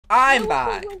I'm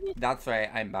back. That's right,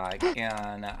 I'm back,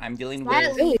 and I'm dealing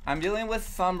with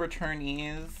some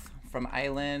returnees from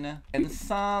Island and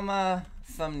some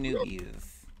newbies.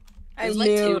 There's like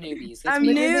 2 newbies. I'm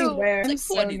new. There's like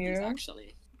 4 newbies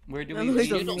actually. Where do I'm we like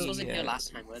reach? so wasn't here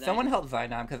last time, were they? Someone help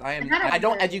Zainab, because I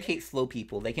don't educate slow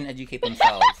people. They can educate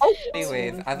themselves.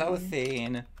 Anyways, as I was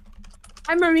saying,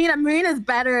 I'm Marina. Marina's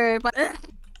better, but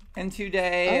and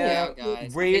today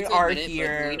guys. we are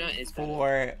here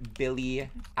for Billy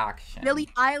Action. Billy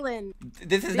Island.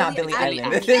 This is not Billy Billy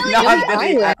Island. This Island. is not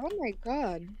Billy Island. Oh my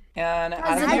god. And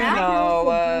as you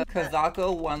know,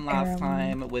 Kazako won last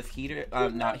time with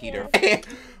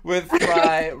with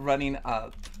Fry running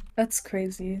up. That's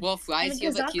crazy. Well, Fry's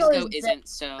here, but Kizco isn't,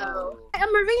 so...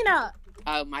 I'm Marina.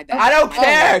 Oh, my bad. I don't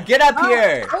care! Get up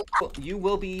here! You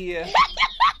will be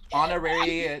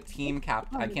honorary team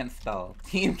captain. I can't spell.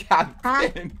 Team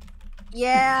captain.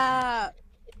 Yeah.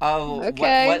 Oh,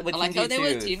 okay. what I like team how do you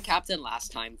they choose? were team captain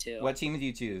last time, too. What team do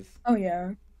you choose? Oh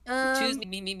yeah. Choose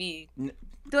me.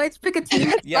 Do I pick a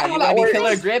team? Yeah, you want to be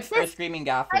Killer Grips or Screaming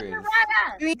Gaffers?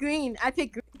 Green. I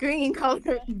pick green color.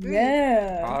 Green.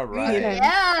 Yeah. Alright.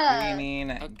 Yeah. Screaming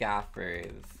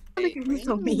Gaffers. You're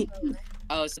so mean.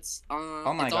 Oh, so it's,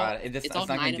 Oh my god, it's all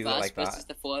not gonna 9 do of it us like versus that.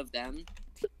 the 4 of them.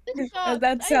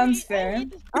 That sounds fair.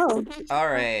 Oh.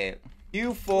 Alright.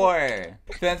 You 4.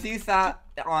 Since you sat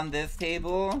on this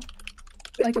table,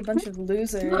 Like a bunch of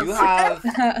losers. you have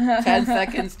 10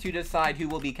 seconds to decide who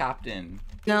will be captain.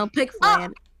 No, pick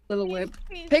Fran. Little whip.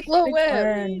 Pick Lil Whip.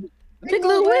 Friend. Pick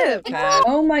Little Whip. 10.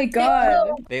 Oh my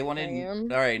god. They wanted.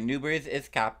 Damn. Alright, Noobers is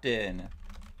captain.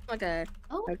 Okay.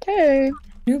 Okay.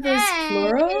 Nuber's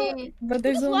plural? But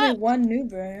there's only one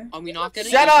Nuber. Are we not gonna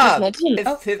Shut use up! Small team.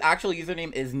 His actual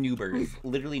username is Noobers.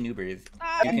 Literally Noobers.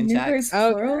 You can check. Nuber's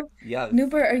plural? Yes.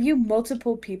 Nuber, are you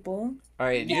multiple people?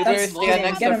 Alright, Yeah, Noobers, that's stand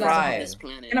next get to him Fry. this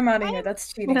planet? Get him out of here,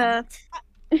 that's cheating. Yeah.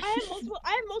 I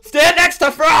have multiple. Stand next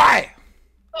to Fry!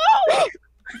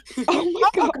 Oh my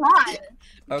god. God.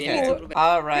 Okay.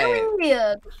 Alright.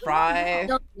 Fry,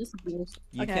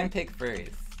 you Okay. can pick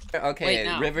first. Okay, Wait,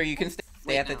 no. River, you can stay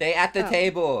Wait, at the no.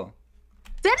 table.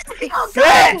 Oh,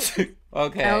 God. Sit!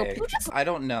 Okay. I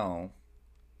don't know.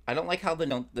 I don't like how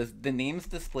the names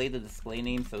display the display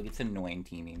name, so it gets annoying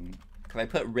teaming. Cause I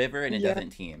put River and it doesn't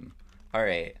team.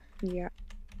 Alright. Yeah.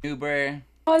 Uber.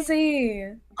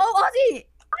 Ozzy! Oh, Ozzy.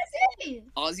 Ozzy.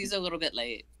 Ozzy's a little bit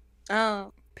late.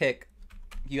 Oh. Pick.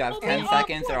 You have Okay. 10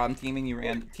 seconds or I'm teaming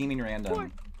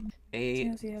random. 8.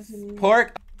 Ozzy.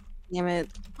 Pork! Damn it.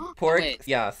 Pork, wait.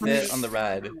 yeah, sit on the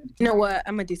red. You know what?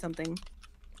 I'm gonna do something.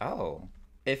 Oh.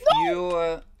 If you,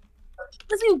 What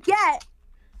do you get?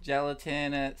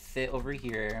 Gelatin, sit over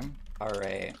here.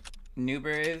 Alright.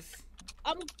 Noobers,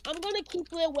 I'm gonna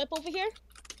keep Lil Whip over here.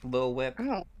 Lil Whip.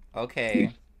 Oh. Okay.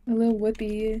 A little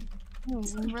whippy.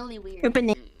 Really weird. Whipping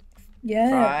it. Yeah,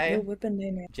 Fry. little whipping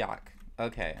name. Jack.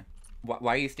 Okay.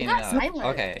 Why are you standing That's up? silent.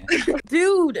 Okay.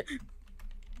 Dude.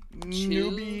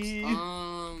 Newbie.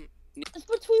 Choose, It's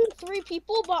between 3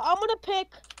 people, but I'm gonna pick.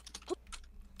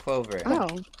 Clover. Oh.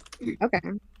 Okay.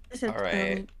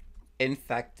 Alright.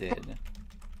 Infected.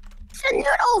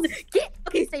 Noodles. Get.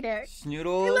 Okay, stay there.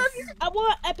 Snoodles. I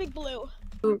want Epic Blue.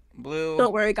 Blue.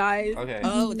 Don't worry, guys. Okay.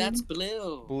 Oh, that's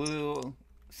blue. Blue.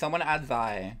 Someone add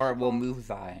Zai. Or we'll move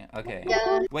Zai. Okay.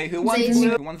 Yeah. Wait, who wants Zai-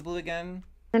 blue? Who wants blue again?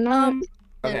 Okay.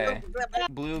 Yeah.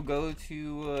 Blue, go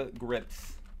to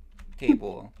Grips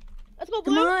table. Let's go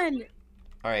Come Blue. on.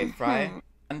 Alright, Fry.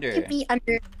 Under. Be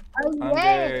under.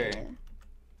 Under.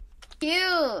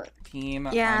 Cute. Team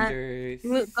Yeah. under.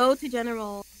 Go to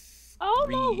general. I don't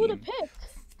know who to 3. pick.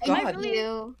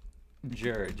 God.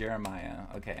 Jeremiah.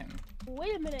 Okay.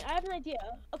 Wait a minute, I have an idea.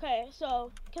 Okay,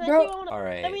 so can I Bro. say what I wanna?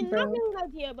 Alright. I mean, Bro. not really an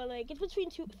idea, but like it's between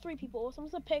 3 people. So I'm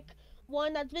just gonna pick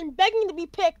one that's been begging to be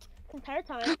picked the entire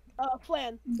time.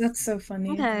 Flan. That's so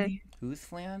funny. Okay. Who's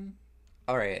Flan?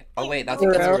 Alright. Oh wait, that's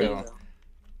Bro. Drew.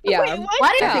 Yeah. Wait, what?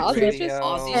 Why Yeah, did I'll Video. just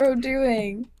Ozzy. Bro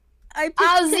doing? I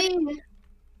picked Chip.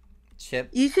 Chip.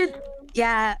 You should.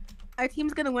 Yeah. Our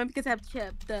team's gonna win because I have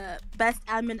Chip, the best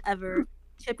admin ever.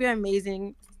 Chip, you're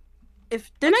amazing. If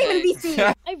they're not even gonna be seen.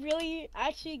 I really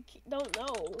actually don't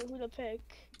know who to pick.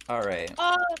 Alright.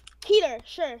 Heater.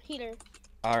 Sure, Heater.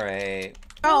 Alright.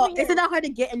 Oh, is it not hard to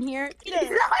get in here? Is it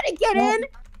not hard to get Well, in?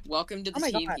 Welcome to the Oh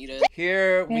my team, God. Heater.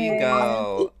 Here we Hey.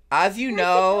 go. As you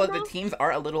know, the teams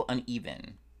are a little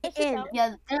uneven. In.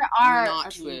 Yeah, there are.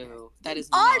 Not true. That is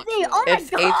Are not they? true. Oh my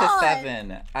It's 8 to God.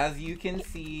 7. As you can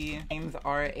see, teams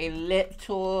are a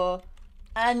little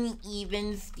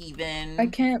uneven, Steven. I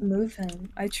can't move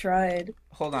him. I tried.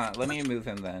 Hold on, let me move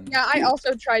him then. Yeah, I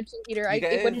also tried to Peter. You It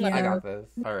guys, wouldn't let I me got go.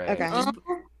 this. Alright. Okay.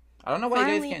 I don't know why you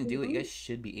Finally guys can't do it. You move. guys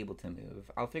should be able to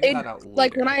move. I'll figure that out later.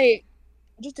 Like when I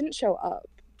just didn't show up.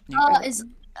 You guys- Is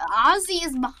Ozzy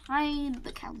is behind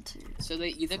the counter. So they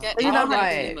either get You eight know on how our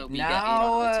to team Alright, or we get 8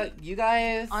 now on our team. you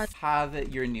guys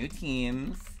have your new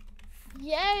teams.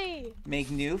 Yay! Make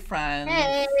new friends.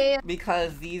 Hey.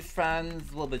 Because these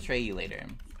friends will betray you later.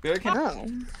 Go, Oh.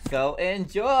 go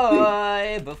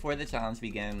enjoy before the challenge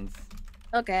begins.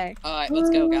 Okay. Alright, let's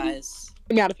go, guys.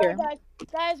 Get me out of here.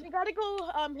 Guys, we gotta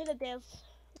go hit a dance.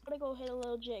 Gotta go hit a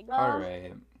little jig.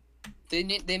 Alright.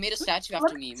 They made a statue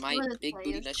after me, my big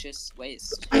bootylicious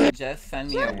waist. Just send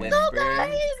me a No, whisper.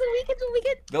 guys, we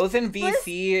can. Those in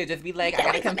VC, just be like, I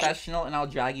got a confessional, and I'll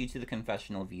drag you to the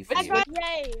confessional I VC. got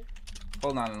yay!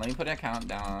 Hold on, let me put a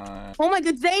countdown. Oh my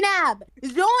God, Zainab!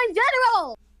 Join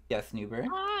General! Yes, Noober?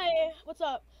 Hi, what's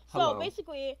up? So Hello.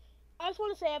 basically, I just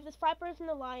want to say I have this 5-person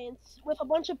alliance with a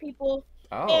bunch of people.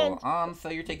 Oh, so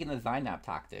you're taking the Zynap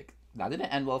tactic. That didn't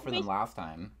end well for them last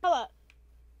time. Hold up.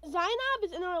 Zainab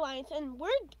is in our alliance, and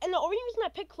the only reason I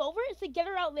picked Clover is to get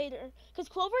her out later, because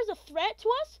Clover is a threat to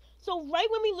us. So right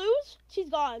when we lose, she's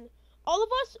gone. All of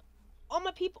us, on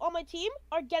my team,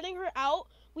 are getting her out.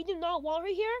 We do not want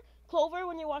her here. Clover,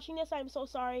 when you're watching this, I'm so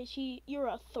sorry. You're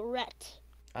a threat.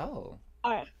 Oh.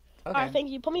 All Okay. right, thank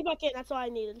you. Put me back in. That's all I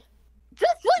needed.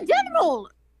 Just join General!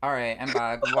 Alright, I'm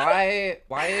back. Why?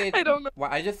 I don't know. Why?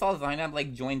 I just saw Zynab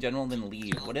like join General and then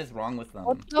leave. What is wrong with them?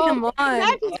 Come on.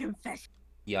 Exactly. Confession.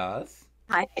 Yes?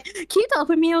 Hi. Can you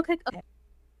teleport me real quick? Okay.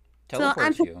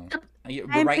 Teleport So you.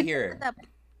 We're I'm right pretty here. upset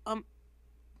that-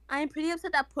 I'm pretty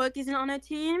upset that Pork isn't on our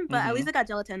team, but at least I got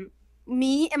Gelatin.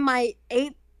 Me and my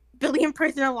 8 billion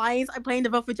person alliance are playing to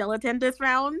vote for Gelatin this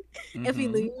round if we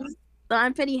Mhm. lose. So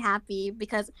I'm pretty happy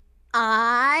because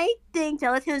I think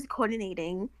Gelatin is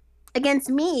coordinating against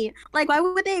me. Like, why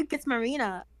would they against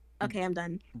Marina? Okay, I'm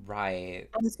done. Right.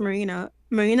 It's Marina.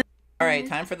 Marina. Alright,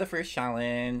 time for the first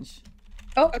challenge.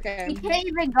 Okay. We can't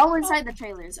even go inside the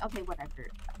trailers. Okay, whatever.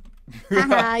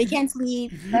 Haha, you can't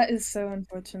sleep. That is so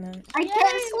unfortunate. I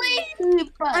can't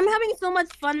sleep. I'm having so much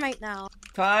fun right now.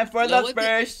 Time for No, the what the-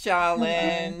 first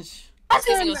challenge. That's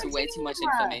giving us way too much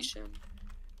information.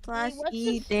 Flash what's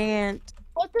E this? dance.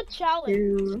 What's the challenge?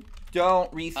 Dude.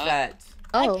 Don't reset.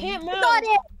 Oh. I can't move. I got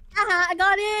it! Haha, I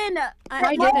got in!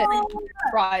 I did it.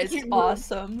 Fry's can't move.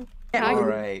 awesome.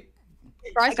 Alright.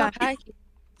 Bryce got got hacky.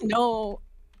 No.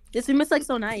 This room is like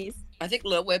so nice. I think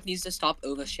Lil Whip needs to stop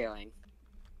oversharing.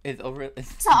 It's over.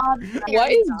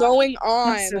 What is going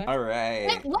on?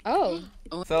 Alright. Oh.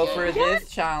 So for this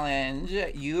challenge,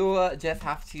 you just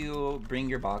have to bring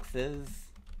your boxes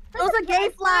That was a gay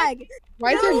flag!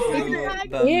 Why is No. there? to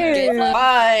the Ew.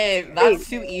 But that's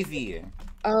too easy.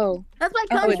 Oh. That's my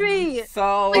Oh. country!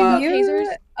 So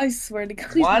You, I swear to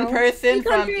God. one person Big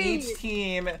from country. each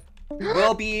team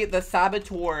will be the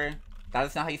saboteur. That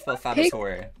is not how you spell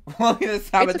saboteur. Will be the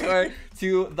saboteur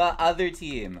to the other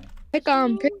team. Pick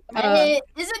Isn't pick.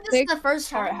 this Pick- the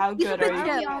first Alright, time? how good are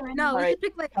you? No, we Alright. should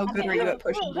pick like. How good are you at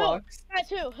pushing blocks? Guys,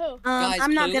 who? Guys,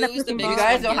 I'm not good at Blue is the pushing biggest You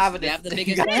guys balls. don't have They a have the dis-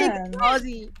 biggest you guys- Man,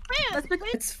 Ozzy. Let's pick.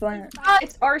 it's flat.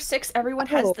 It's R6, everyone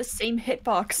has Oh. the same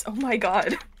hitbox. Oh my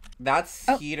god. That's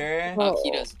Oh. Heater. Oh.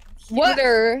 He does.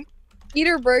 Eater.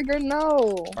 Eater burger,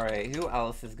 no. Alright, who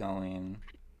else is going?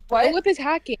 What? Whip is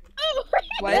hacking.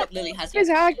 What? Lily has Whip is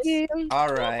hacking.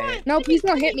 Alright. No, please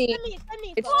don't hit me. Send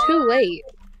me. It's too late.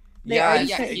 Yeah, are-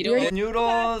 yeah, Heater-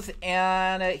 Noodles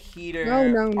and Heater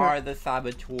No. are the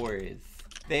saboteurs.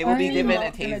 They will be I'm given a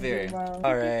not gonna do taser. well.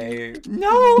 Alright.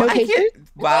 No, No I taser? can't.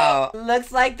 Wow.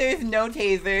 Looks like there's no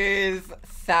tasers.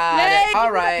 Sad.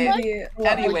 Alright. Maybe a lot more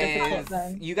Anyways, difficult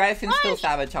then. you guys can still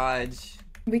sabotage.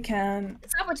 We can.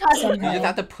 Sabotage. You Somehow. just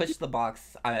have to push the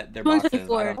box, their One to boxes. I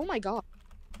four. don't- Oh my god.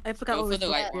 I forgot Go what for was the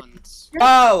right that. ones.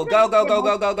 Oh, go, go, go,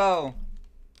 go, go, go.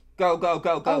 Go, go,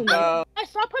 go, go, Oh, go. I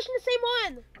stop pushing the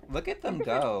same one. Look at them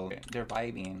go. They're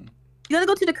vibing. You gotta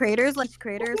go to the creators, like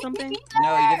creator or something.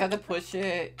 No, you just have to push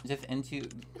it just into. Do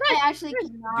I actually the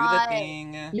cannot.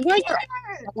 thing. You guys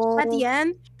are. At the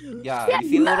end. Yeah, you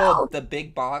see the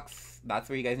big box? That's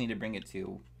where you guys need to bring it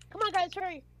to. Come on, guys,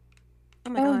 hurry. Oh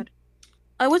my Oh. god.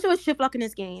 I wish there was shift lock in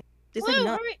this game. This Blue, is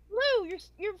not. hurry. Blue,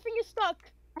 your finger's stuck.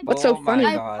 What's so funny? Oh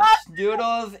my gosh.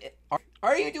 Noodles,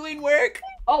 are you doing work?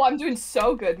 Oh, I'm doing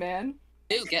so good, man.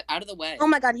 Dude, get out of the way. Oh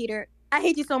my god, Heater. I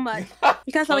hate you so much.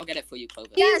 Because I'll I get it for you, Clover.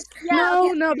 Yes.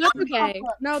 No, that's okay.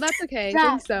 No, that's okay. Yeah,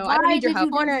 Thanks, though. I don't why need your did help.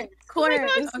 you- corner. Corner.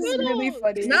 Oh my This is really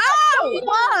funny. No!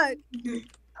 Fuck.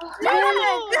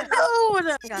 No!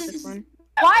 Dude. I got this one.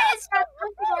 Why is that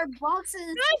pushing our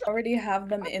boxes? Already have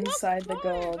them inside the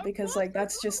goal because like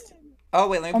that's just. Oh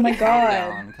wait, let me Oh put my the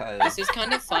count God. down, This cause is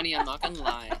kind of funny, I'm not gonna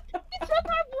lie. It's not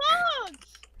our vlogs.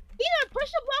 Either Push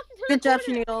the block into Good the job,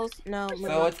 corner. Noodles. No.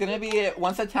 So it's gonna be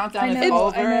once the countdown I is know,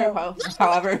 over. I know.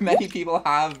 However many people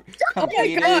have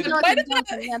completed. God, why did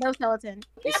Yeah, that was skeleton.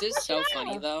 This is so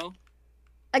funny though.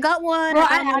 I got one. Bro, I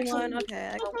got I another actually- one.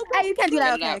 Okay. Hey, you can't do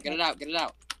Get that. it Okay. out, get it out, get it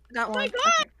out. I got Oh one. my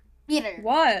god! Peter.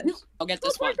 What? I'll get Go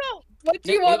this for one. it, go! What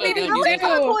do you No, want no, me to no, No, you they're guys-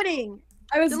 do? teleporting.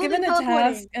 I was They're given a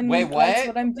teleporting. task, and Wait, that's what?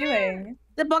 what I'm doing.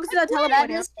 The boxes are That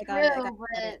teleporting. is I got it, I true,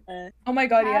 got it. but Oh my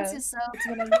god, yeah. Task is so. That's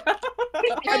what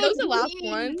I'm Are those the last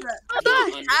ones? What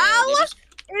the hell Is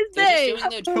They're they? just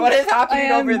doing their What is I happening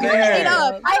am over doing there? it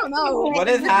up. I don't know. What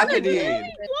is happening? Whoa,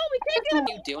 we can't get What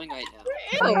are you doing right now?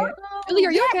 Oh, Lily,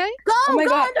 are you okay? Go, Oh my go,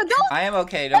 god. go. I am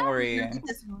okay. Don't worry.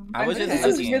 I was just This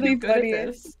is looking. really Good at funny.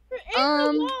 this.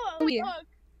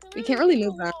 We can't really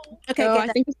move that. Okay, So get I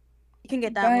that. think You can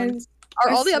get that one. Guys, are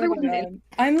I all the swear other to ones in? God,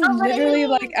 I'm Oh, but I literally know.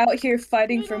 like out here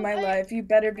fighting for my life. You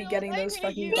better be getting those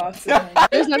fucking boxes. man.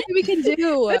 There's nothing we can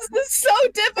do. This is so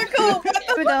difficult. What the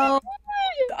Here we go.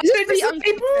 It's fuck? pretty Just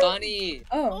people? Funny.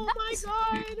 Oh, Oh my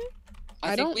god!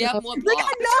 I I think don't we have know. more look,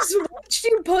 blocks. I just watched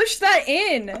you push that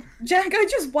in, Jack. I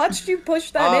just watched you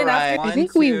push that All in. right. After... I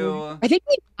think we 2, I think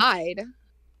we died.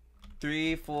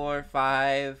 3, 4,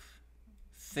 5,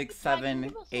 6,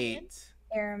 7, 8,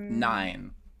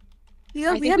 9. Yeah,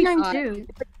 I we think have we 9 got too.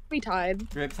 We tied.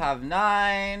 Grips have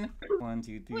 9. 1,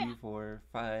 2, 3, 4,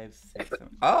 5, 6, 7.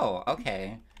 Oh,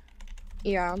 okay.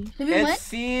 Yeah. Did we It win?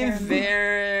 seems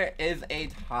there is a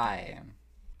tie.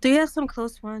 Do you have some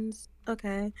close ones?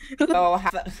 Okay. So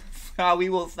how we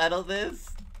will settle this?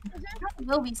 How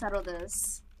will we settle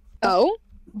this? Oh.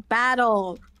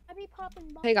 Battle. I be popping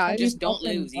bombs. Hey guys. Just don't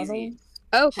lose, easy.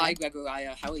 Okay. Hi,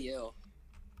 Gregoria. How are you?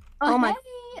 Oh my- hey,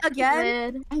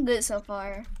 Again? Good. I'm good so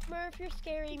far. Smurf, you're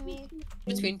scaring me.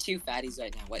 Between two fatties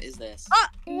right now. What is this?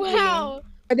 Wow.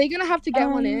 Are they gonna have to get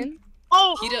one in?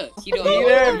 Oh! Peter,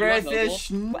 Peter versus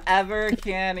whoever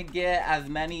can get as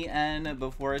many in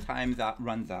before time's out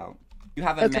runs out. You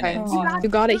have a Okay. minute. Aw. You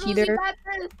got it, Noodles, you Heater. got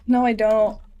this. No, I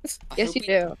don't. Yes, you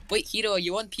do. Wait, Hito, are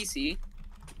you on PC?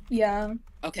 Yeah,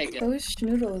 Okay, good. those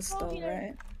schnoodles though,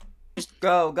 right?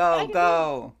 Go, go,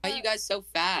 go! Why are you guys so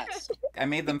fast? I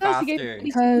made them Because he faster. gave-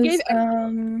 Because gave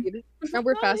Now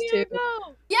we're Go, fast here, too.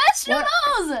 go. Yes, What?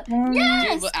 noodles! um,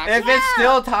 Yes! Dude, but If actually, it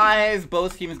still ties,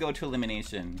 both teams go to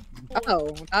elimination. Oh,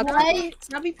 that's What?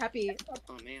 Not be peppy.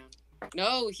 oh man.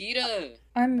 No, Hito.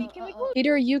 I'm. Can we go?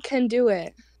 Peter, you can do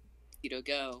it. Hito,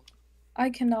 go. I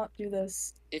cannot do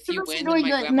this. If you Noodles, win, you're then my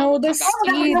doing good. grandma No, will the come back to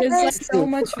speed you. is like so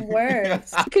much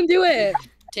worse. You can do it.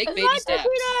 Take Come baby on, steps.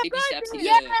 Peter, Baby go, steps, Peter.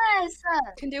 Hito. Yes!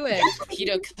 You can do it.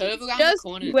 Hito, curve around Just the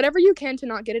corner. whatever you can to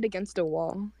not get it against a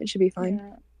wall. It should be fine.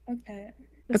 Yeah, okay.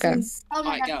 This Okay. is- Oh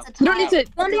my Alright, god, go. it's a You don't need tie.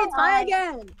 to. Don't need to try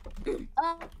again.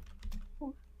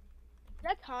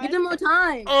 That's hard. Give them more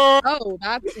time. Oh,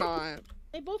 that's not.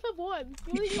 They both have one.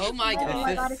 You only Oh need my one. god. my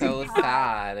This God, is it's so a tie.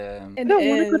 sad. It No, wanna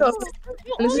is. put up-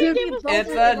 You This only is- gave us It's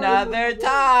one. another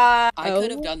tie. I Oh.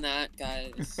 could have done that,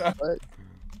 guys.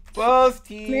 Both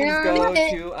teams Man. go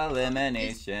to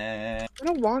elimination. I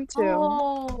don't want to.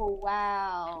 Oh,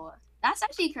 wow. That's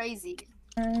actually crazy.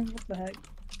 What the heck?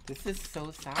 This is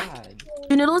so sad.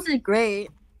 Your noodles is great.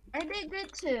 I did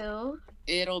good too.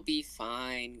 It'll be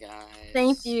fine, guys.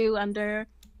 Thank you, Under.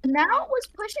 Now it was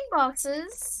pushing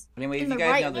boxes. Anyways, In you the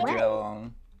guys right know the way.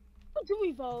 drill. Who do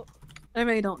we vote? I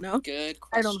really don't know. Good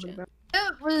I don't question. know.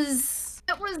 It was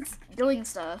doing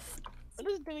stuff. What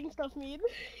does doing stuff mean?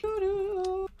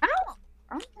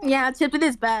 Yeah, Tippet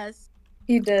is best.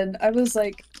 He did. I was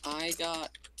like I got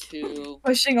 2.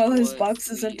 pushing all his Would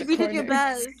boxes we- into You did your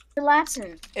corners. best.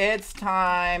 Relaxer. It's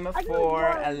time I for don't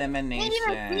I didn't even see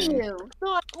elimination. you.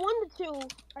 No, 1 to 2.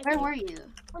 Where were you?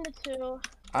 1 to 2.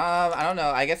 I don't know.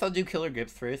 I guess I'll do killer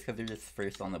grips first because they're just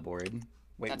first on the board.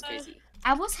 Wait, That's crazy.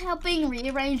 I was helping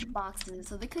rearrange boxes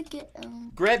so they could get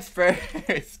grips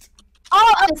first.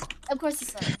 Oh, of course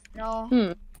it's so.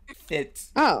 No. Sit.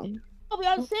 Oh. Oh, we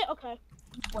gotta sit? Okay.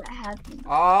 What happened?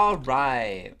 All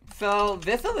right. So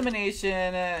this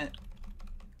elimination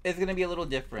is gonna be a little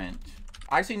different.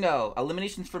 Actually, no.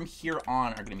 Eliminations from here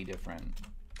on are gonna be different.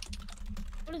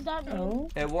 What does that mean? Oh.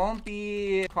 It won't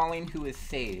be calling who is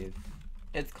safe.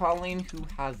 It's calling who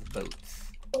has votes.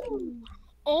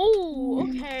 Oh,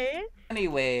 okay.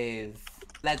 Anyways,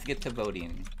 let's get to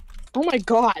voting. Oh my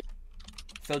god.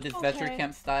 So just Veteran Okay.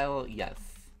 Camp style, yes.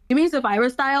 You mean Survivor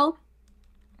style?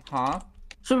 Huh?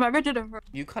 Survivor did it first.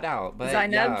 You cut out, but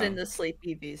Zainab's yeah. in the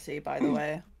sleepy VC, by the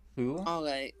way. Who?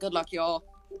 Alright, good luck, y'all.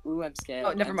 Ooh, I'm scared.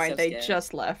 Oh, never I'm mind. so they scared.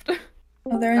 just left.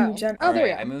 Oh, they're in Oh. gen. Oh, there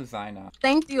we Alright, go. I moved Zaina.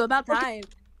 Thank you. About time.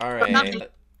 Alright.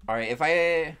 Alright, if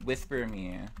I whisper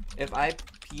me. If I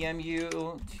PM you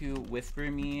to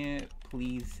whisper me,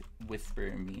 please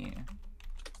whisper me.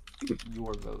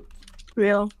 your vote.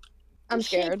 Real. I'm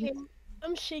scared. Shaking.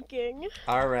 I'm shaking.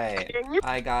 Alright,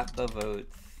 I got the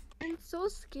votes. I'm so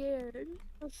scared.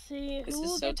 Let's see. This who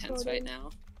will is so get tense voted? right now.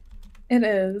 It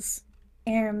is.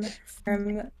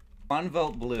 From 1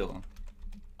 vote blue.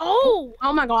 Oh!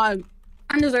 Oh my god.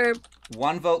 Undeserved.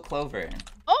 1 vote Clover.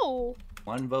 Oh!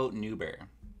 1 vote Noober.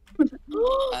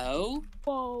 Oh?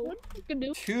 Whoa.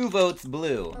 2 votes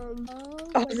blue. Oh my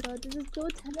Oh. god, this is so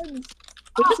tense.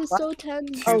 This is so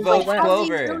tense. 2 Oh, votes wow.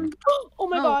 Clover. Oh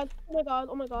my Oh. god. Oh my god.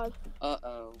 Oh my god.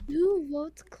 Uh-oh. 2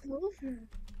 votes Clover.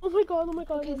 Oh my god. Oh my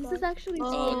god. Okay, oh my this is god. actually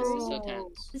Oh, this is so scary.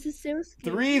 tense. This is so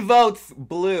scary. 3 votes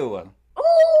blue.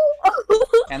 Oh!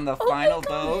 And the final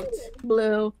vote,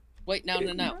 Blue. Wait, no.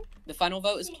 The final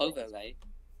vote is Clover, right?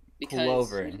 Because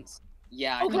Clover.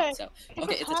 Yeah, I Okay. think so.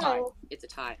 Okay, it's a tie. Oh. It's a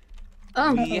tie.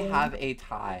 Oh. we have a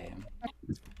tie.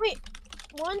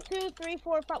 1, 2, 3,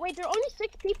 4, 5. Wait, there are only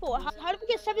 6 people. How did we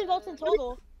get 7 votes in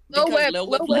total? Low Because whip, Lil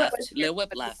Whip low whip. left. Lil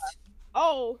Whip left.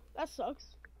 Oh, that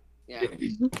sucks. Yeah.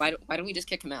 Why don't we just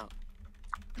kick him out?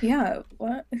 yeah,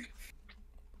 what?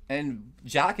 And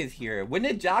Jack is here. When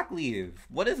did Jack leave?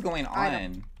 What is going I don't-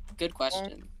 on? Good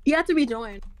question. You have to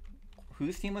rejoin.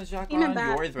 Whose team was Jack Team on? and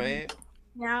back. Yours, right?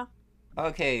 Yeah.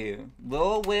 Okay,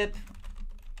 Lil Whip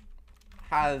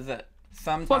has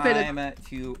some Forfeited. time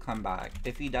to come back.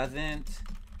 If he doesn't,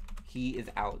 he is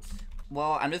out.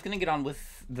 Well, I'm just gonna get on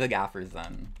with the gaffers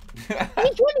then. He's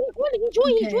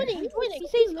joining. Okay. He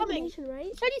said he's coming. Elimination, right?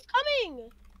 He said he's coming.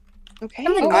 Okay.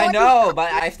 I'm Oh, I know,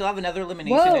 but I still have another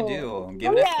elimination to do.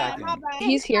 Give it a Yeah, second. my bad.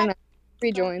 he's here now.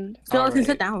 Rejoined. So let's Alright.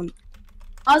 sit down.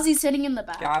 Ozzy's sitting in the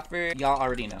back. Gaffer, y'all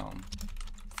already know.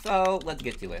 So, let's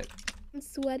get to it. I'm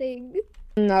sweating.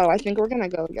 No, I think we're gonna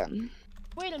go again.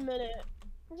 Wait a minute.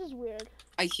 This is weird.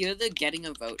 I hear the getting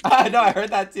a vote. I know, I heard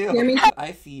that too. Yeah, me too.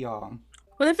 I see y'all.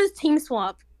 What if it's team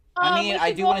swap? I mean, we I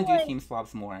should do go, want to do like- team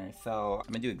swaps more, so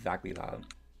I'm gonna do exactly that.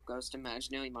 Ghost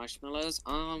imaginary marshmallows.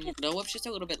 Lil Whip's just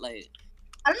a little bit late.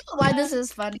 I don't know why this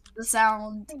is funny. The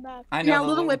sound. Come back. I know. Yeah, the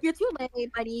little whip, you're too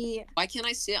late, buddy. Why can't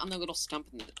I sit on the little stump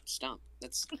in the stump?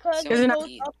 That's Because so it not- goes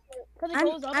neat. up. Because it I'm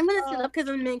goes up. gonna sit up because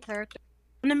I'm the main character.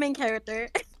 I'm the main character.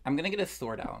 I'm gonna get a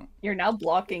sword out. You're now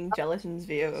blocking Gelatin's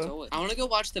view. So, I want to go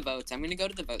watch the votes. I'm gonna go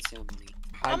to the vote ceremony.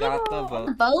 I I'm got the gonna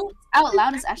vote. Vote out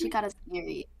loud is actually kind of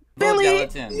scary. Vote Billy,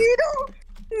 gelatin. you don't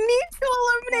need to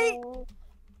eliminate Oh.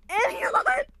 anyone.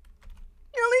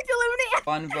 You need to eliminate.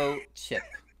 One vote chip.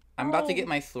 I'm about to Oh. get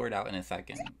my sword out in a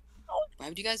second. Why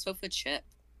would you guys vote for Chip?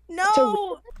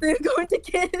 No, they're going to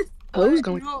kiss. Who's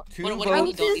going? No. 2 What do you mean you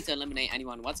votes don't need to eliminate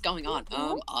anyone? What's going on?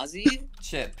 Ozzy?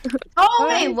 chip. Oh,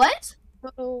 wait, what?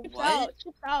 Oh. Chips What? out.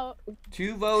 Chips out.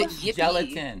 2 votes Yippee.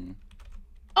 gelatin.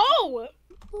 Oh!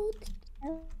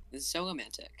 This is so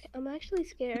romantic. I'm actually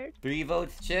scared. 3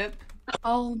 votes chip.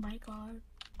 Oh my god.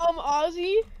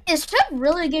 Ozzy. Is Chip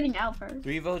really getting out first?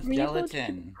 3 votes 3 votes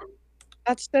gelatin.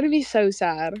 That's gonna be so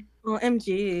sad.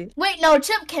 OMG. Wait, no,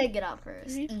 Chip can't get out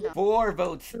first. Really? No. 4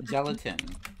 votes gelatin.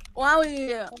 Wow,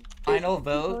 yeah. Final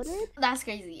votes. That's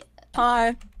crazy.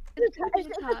 Hi. It's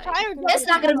a tie or It's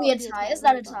not gonna be a tie. It's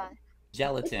not a tie. It's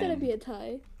gonna Gelatin. be a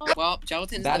tie. Well,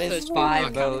 Gelatin's That the is first one, 5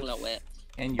 not counting votes. Lil Whip.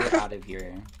 And you're out of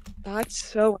here. That's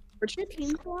so.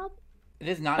 Team swap? It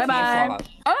is not Bye-bye.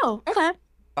 team swap. Oh, okay.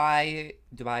 Bye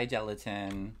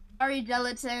gelatin. Sorry,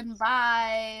 Gelatin.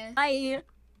 Bye. Bye.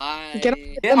 I... Get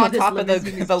Get on this top of the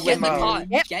Get in the limo. car.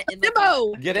 Yep. Get in the car.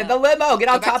 Limo. Get in the limo. Get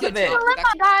on Go back top to of your it. job. Go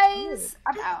back to- Guys,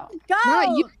 I'm out. Go.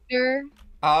 Not you, sir.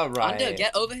 All Under, right.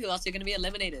 get over here, else you're gonna be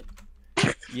eliminated.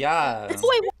 Yeah.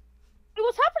 Wait,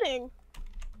 what's happening?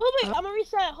 Oh, wait, I'm gonna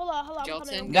reset. Hold on. I'm Jolton.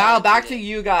 coming. Now back to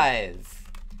you guys.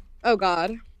 Oh God.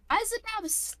 Zainab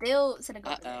is still sitting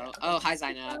over there. Uh-oh. Oh, hi,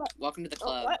 Zainab. Welcome to the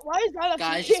club. Why is that?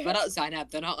 Guys, just put out Zainab.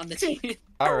 They're not on the team.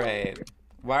 All right.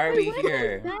 Why are we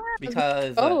here?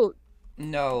 Because Oh,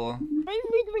 no, Are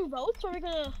we doing votes, or are we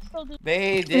gonna still do?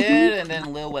 they did, and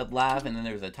then Lil Whip laughed, and then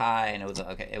there was a tie, and it was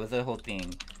okay. It was a whole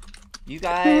thing. You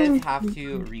guys have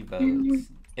to revote.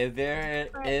 If there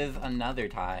is another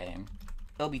tie,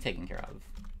 it'll be taken care of.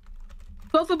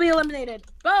 Both will be eliminated.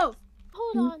 Both.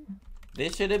 Hold on.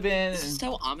 This should have been This is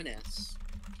so ominous.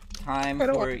 time I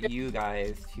don't for like it. you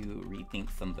guys to rethink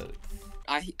some votes.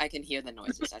 I can hear the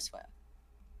noises, I swear.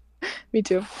 me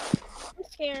too. I'm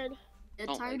scared. It's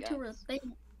Oh my time to God. rethink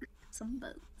some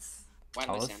votes. Why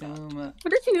do I I'll stand up? assume. What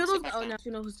did you noodles? Sit back Oh down. no,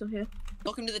 you know who's still here.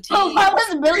 Welcome to the team. Oh, I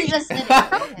was really just sitting.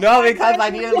 Okay. No, because I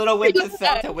needed a little Whip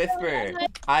to whisper.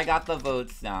 I got the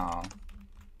votes now.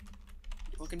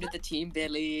 Welcome to the team,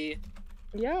 Billy.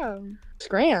 Yeah.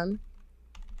 Scram.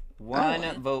 1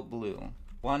 Oh. vote blue.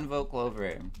 1 vote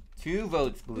Clover. 2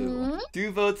 votes blue. Mhm.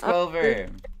 2 votes Clover.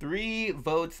 3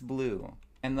 votes blue.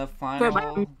 And the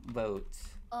final vote.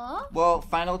 Well,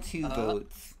 final 2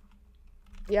 votes.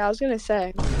 Yeah, I was gonna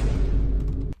say.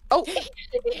 Oh!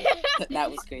 That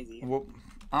was crazy. Well,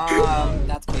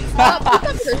 That's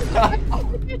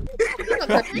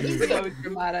crazy. So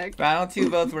dramatic. final 2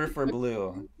 votes were for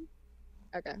Blue.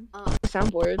 Okay.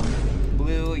 Soundboard.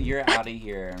 Blue, you're out of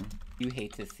here. You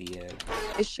hate to see it.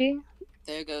 Is she?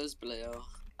 There goes Blue.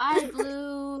 I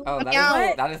Blue. Oh,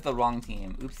 that is the wrong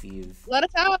team. Oopsies. Let us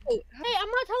out! Hey, I'm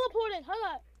not teleported.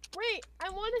 Hold on. Wait, I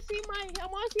want to see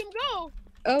him go.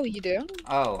 Oh, you do?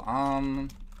 Oh, I'm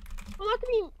not gonna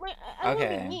be. I don't okay.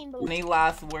 wanna be mean, but Any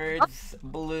last words,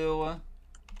 Blue?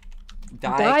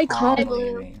 Die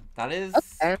calmly. That is.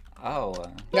 Okay. Oh.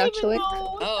 Actually.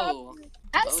 Oh.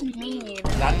 That's mean.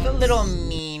 That's a little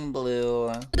mean,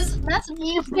 Blue. That's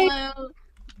mean, Blue.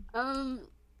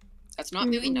 That's not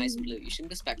really nice, Blue. You should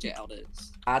respect your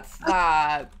elders. That's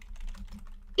that.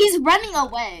 He's running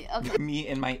away. Okay. Me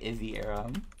in my Izzy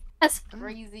era. That's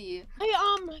crazy. Hey,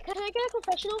 can I get a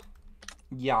confessional?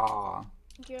 Yeah.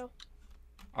 Thank you.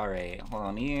 Alright, hold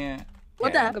on. Me.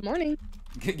 What the? Good morning.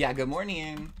 Yeah, good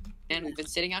morning. And we've been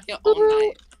sitting out here all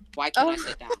night. Why can't I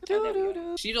sit down? Oh, there we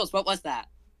go. Cheetos, what was that?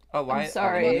 Oh, why? I'm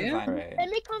sorry. Oh, right.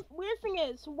 And weird thing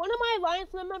is, one of my alliance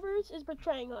members is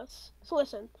betraying us. So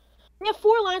listen, we have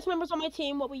 4 alliance members on my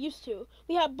team. What we used to.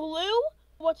 We have Blue.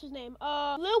 What's his name?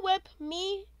 Lil Whip,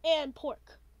 me, and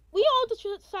Pork. We all just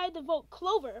decided to vote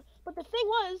Clover, but the thing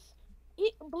was,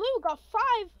 Blue got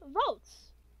 5 votes.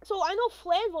 So I know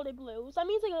Flan voted Blue. So that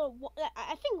means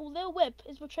I think Lil Whip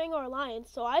is betraying our alliance.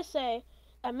 So I say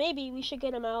that maybe we should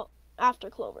get him out after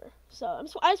Clover. So I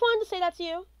just wanted to say that to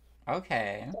you.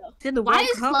 Okay. Why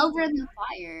is Clover in the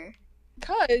fire?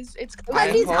 Because it's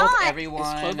I he's hope hot. everyone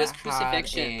It's Clover's had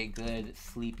crucifixion. a good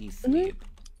sleepy sleep.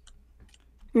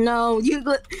 No, you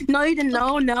didn't. No,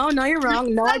 you're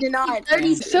wrong. No, I did not.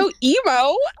 so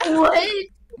emo. What?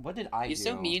 What did I do? You're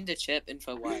so mean to Chip and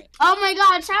for what? Oh my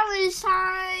god, challenge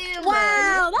time!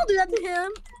 Wow, don't do that to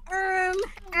him.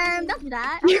 Don't do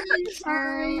that. Is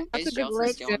That's a good Jelton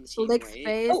lick. still on the team, Lick right?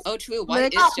 space. Oh, true. Why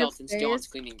Lick is up Jelton his still on face.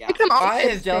 Screaming Gal? Come on. Why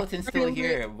is Gelatin still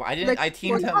here? Why didn't I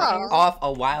teamed him off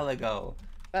a while ago?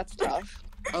 That's tough.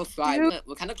 Oh, fine.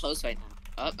 We're kind of close right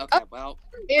now. Oh, okay, well.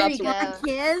 There we That's go.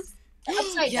 Kiss.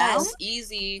 Upside Yes, down.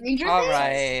 easy. Ranger All face?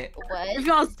 right. If What?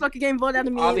 y'all fucking game vote out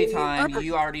of me. Obby time.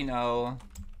 You already know.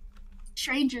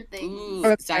 Stranger Things. Ooh,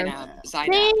 Okay. Zainab.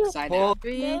 Pull.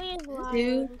 3, Million 2,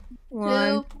 lions.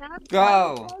 1.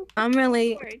 Go. I'm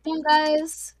really. You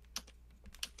guys.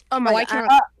 Oh my Oh, I god.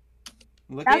 can't.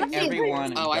 Look That at was it.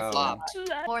 everyone. Oh, I go. flopped.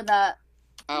 For that.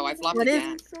 Oh, I flopped What is-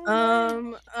 again.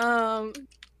 Oh,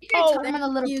 I'm in a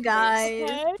little You place. guys.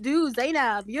 Okay. Dude,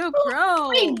 Zainab, you're a pro.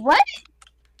 Wait, what?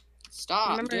 Stop.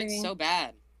 I'm doing Remembering. so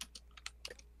bad.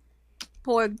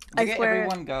 Poor, I Look at swear.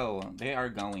 everyone go. They are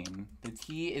going. The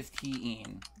T is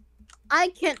T-ing. I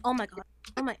can't. Oh my god.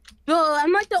 Oh my. Dude,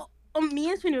 I'm like the. Me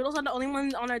and Sweet Noodles are the only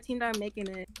ones on our team that are making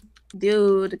it.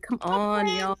 Dude, come on,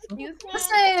 y'all.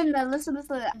 Listen. I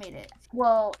made it.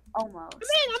 Well, almost. I'm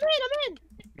in.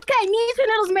 Okay, me and Sweet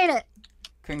Noodles made it.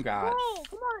 Congrats. Bro,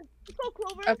 come on. Let's go,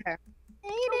 Clover. Okay.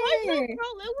 Why is Lil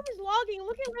Whip is logging?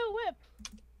 Look at Lil Whip.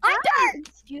 I'm dead.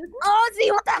 Ozzy,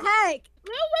 what the heck?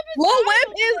 Lil Whip is Lil lagging Whip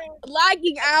over is there.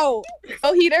 lagging out.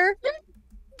 Oh, heater.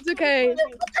 It's okay.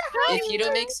 If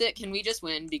Hito makes it, can we just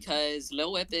win? Because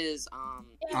Lil Whip is,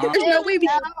 There's no way we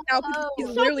can now because he's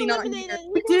Soap literally not in eliminated. here.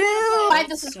 We Dude. don't Why know.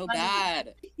 this is so funny.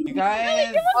 bad. You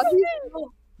guys.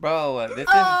 Bro, this is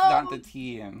not the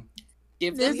team.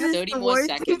 Give them This is 30 the more worst.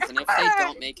 seconds, and if they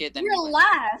don't make it, then we You're win.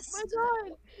 last. Oh my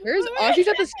god. Where's Audrey's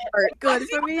at the start? Good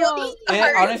for real.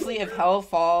 Honestly, if Hell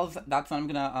falls, that's when I'm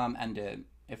gonna end it.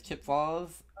 If Chip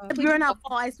falls, If you're not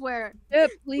fall, I swear.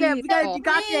 Chip, please. Yeah, you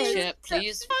got this. Chip,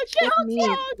 please. Oh, chill, Me.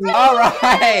 chill, chill. all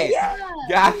right. Yeah.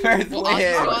 Gaffers Well, Ozzy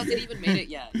win. still hasn't even made it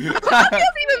yet. I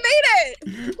haven't even made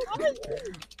it.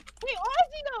 Wait,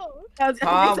 Ozzy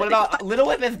though. What about Little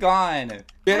Whip is gone?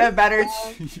 Get a better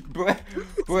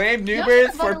blame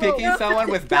noobers for picking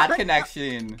someone with bad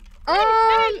connection. Hey,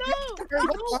 no. what's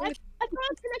wrong I thought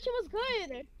his connection was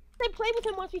good. I played with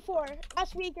him once before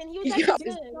last week, and he was Yeah, actually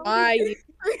good. Why?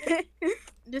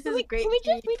 This Can is we, a great. can we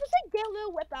just team. like get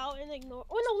Lil Whip out and ignore?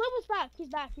 Oh no, Lil was back. He's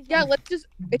back. Yeah, back. let's just.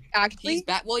 It's He's actually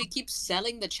back. Well, he keeps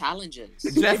selling the challenges.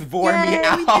 Just bore me Yay, we did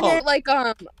out. like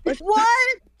What?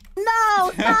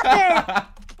 No, stop it!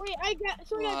 Wait, I guess.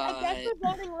 So guys, I guess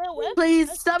we're voting Lil Whip.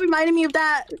 Please stop reminding me of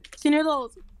that.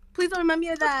 Noodles. Please don't remind me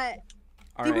of that.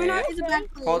 All We're not right. is a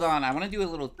bad place. Hold on, I want to do a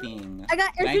little thing. I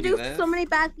got Can I do introduced to this? so many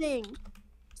bad things.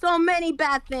 So many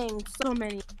bad things. So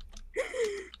many.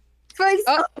 For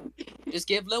example, Just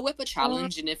give Lil Whip a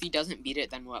challenge, and if he doesn't beat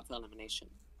it, then we're up for elimination.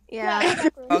 Yeah.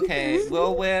 exactly. Okay,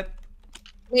 Lil Whip,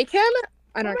 Make him.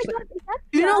 I don't Oh my actually. God, is that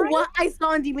You know Sky? what I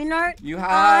saw in DeviantArt? you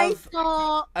I have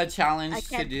saw. a I challenge to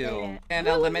can't say do it. in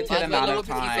a limited By the way, amount Lil of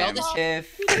Whip, if you fail time. this-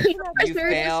 If you Just make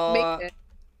fail, it.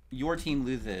 your team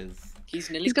loses. He's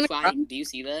nearly He's gonna crying. Do you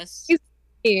see this? He's-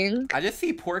 King. I just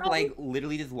see Pork like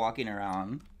literally just walking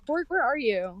around. Pork, where are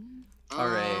you?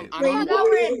 Alright. I'm Oh, on- no,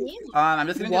 we're in here. I'm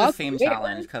just gonna do the Walk- same wait,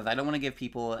 challenge because I don't want to give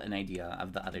people an idea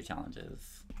of the other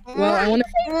challenges. Well, I want to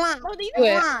Oh, these do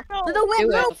it. Little whip, Do it.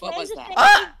 little, The fuck was that?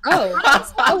 Ah! Oh.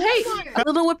 Oh, hey.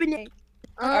 little whip in it.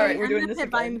 Alright, we're doing I'm this gonna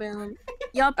put again. Vine Boom.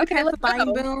 Y'all prepare Okay, for let's Vine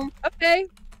go. Boom. Okay.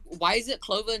 Why is it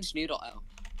Clover and Schnoodle?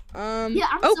 Oh. Yeah,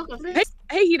 I'm Oh, so confused.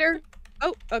 hey, Heater.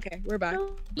 Oh, okay, we're back.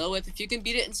 Lil Whip, if you can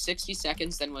beat it in 60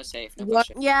 seconds, then we're safe. No What?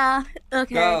 pressure. Yeah.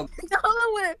 Okay. Go.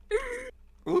 Little whip.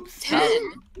 Oops.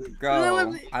 10.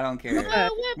 Go. I don't care. Uh,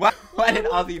 Why did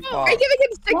Ozzy fall? I'm giving him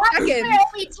 6 What? seconds.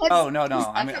 Only 10 Oh no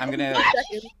no! I'm gonna. 6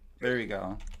 seconds. There we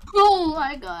go. Oh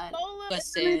my god.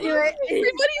 Listen.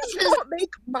 Everybody don't make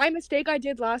my mistake I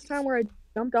did last time where I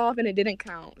jumped off and it didn't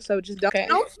count. So just don't. Okay.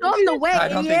 Don't storm the way, I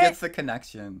don't think idiot. it's the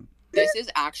connection. This is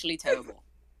actually terrible.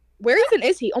 Where even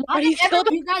is he? Oh my Why god, he's did killed.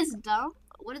 you guys dumb?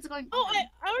 What is going on? Oh,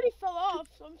 I already fell off,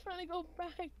 so I'm trying to go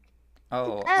back.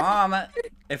 Oh,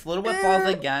 if Little Whip falls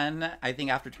again, I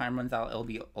think after time runs out, it'll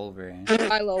be over.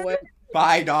 I love it.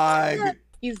 Bye, dog.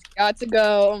 He's got to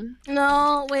go.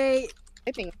 No, wait.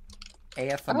 I think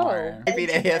ASMR. I mean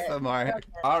ASMR.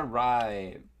 All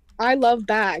right. I love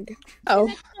bag. Oh,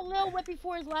 Next to Lil Whip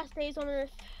before his last days on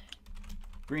Earth.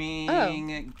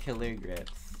 Bring killer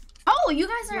grips. Oh, you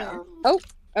guys are.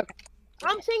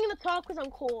 I'm saying in the top because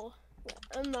I'm cool.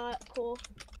 I'm not cool.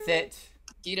 Sit.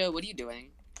 Hito, what are you doing?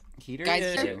 Heater Guys,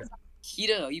 is- Hito.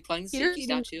 Hito, are you playing the Hito, safety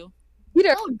statue?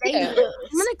 Heater. Oh, Yeah. dang.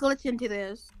 I'm gonna glitch into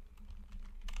this.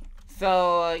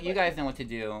 So you guys know what to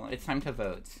do. It's time to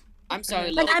vote. I'm sorry,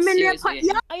 Lil Like, Whip, I'm in there. seriously.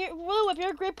 Lil Whip, you're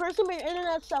a great person, but your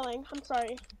internet's selling. I'm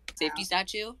sorry. Safety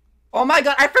statue? Oh my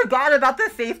god! I forgot about the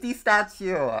safety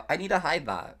statue. I need to hide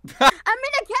that. I'm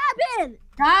in a cabin.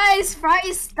 Guys, Fry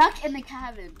is stuck in the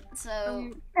cabin.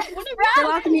 So. They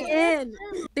locked me in.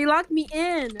 They locked me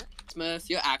in. Smurf,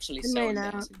 you're actually so may know.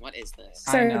 embarrassing. What is this?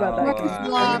 Sorry I know. about that.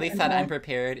 I really said I'm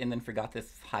prepared and then forgot to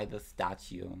hide the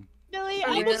statue. Billy, You're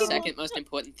I'm the gonna give second most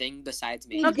important thing besides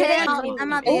me. Okay, I'm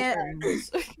not there.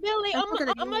 Billy,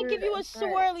 I'm gonna give you a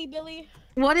swirly, Billy.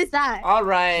 What is that? All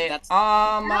right.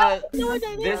 That's-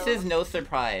 This is no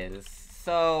surprise.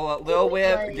 So Lil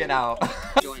Whip, get out.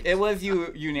 Join. It was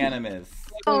unanimous.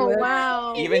 Oh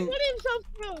wow, Even He wanted himself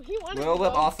through. He wanted Lil Whip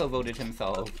himself. also voted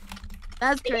himself.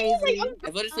 that's crazy.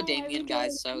 I voted for Damien,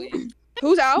 guys, so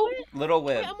Who's out? Little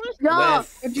Whip. I want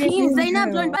Yo, With. Team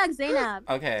Zainab, join back, Zainab.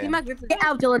 Okay. Team Griffin. Get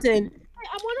out, Gelatin. to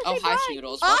Oh, say hi, bye.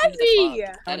 Schnoodles. Welcome to the Ozzy!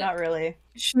 club. Oh, not really.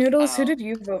 Schnoodles, who Oh. did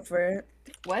you vote for?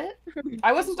 What?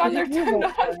 I wasn't on their team.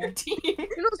 Not on your team.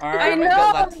 Alright, I good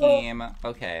luck, know. team.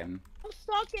 Okay. I'm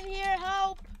stuck in here.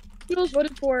 Help. Heroes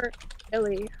voted for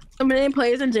Ellie. So many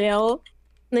players in jail.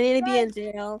 They need to be in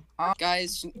jail.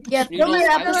 Guys, Yeah, Schnoodles, filler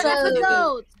I was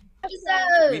episode.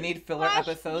 We need filler Flash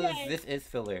episodes. day. This is For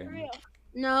filler. real.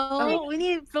 No, we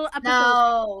need full episodes.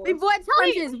 No. Reward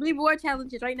challenges. Reward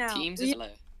challenges right now. Teams is low.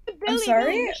 I'm Billy, sorry?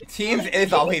 Billy, Teams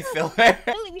is always filler.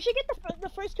 Billy, we should get the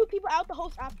first two people out to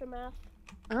host Aftermath.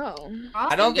 Oh.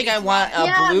 I don't think I want a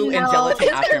Yeah, blue and no. gelatin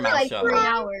It's gonna be aftermath like show. 3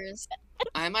 hours.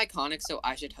 I'm iconic, so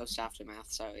I should host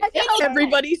Aftermath, sorry.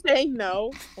 Everybody's saying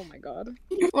no. Oh my god.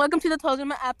 Welcome to the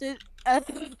Toastmate after.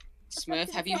 Smurf,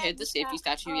 have you hit the safety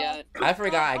statue yet? I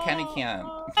forgot. I kind of can't.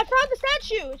 I found the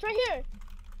statue. It's right here.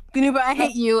 Goober, I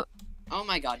hate you. Oh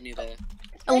my god, neither.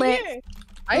 It's right Lit. here.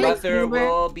 But there Goober.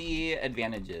 will be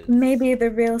advantages. Maybe the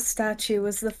real statue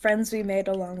was the friends we made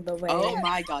along the way. Oh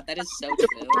my god, that is so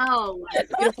true. No.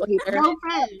 Beautiful Heater. No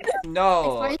friends.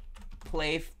 No.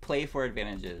 Play for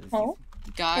advantages. Oh.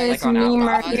 Guys, It's Like on me, Outlaw.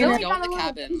 let's Martina. go in the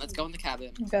cabin. Let's go in the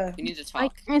cabin. Go. We need to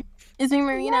talk. It's me,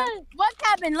 Marina. What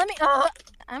cabin? Let me.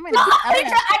 I'm ready. No, I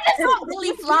just saw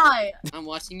Billy fly. I'm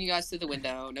watching you guys through the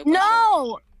window. No.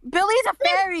 No, Billy's a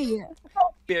fairy.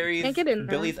 Fairies. Can't get in there.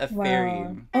 Billy's a fairy.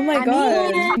 Wow. Oh my I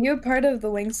god. mean- You're part of the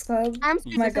Wings Club? I'm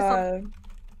Oh my god.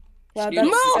 Wow, Schnoodles, that's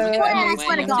Move, so swear, I amazing.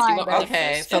 swear to You God. have to do it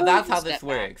Okay, first so step. that's how Step this back.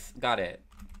 works. Got it.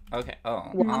 Okay.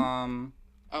 Oh.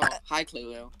 Oh, hi,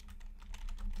 Clue.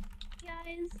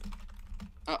 Guys.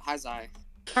 Oh, hi, Zai.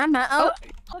 I'm not. Oh,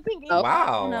 Fucking Oh.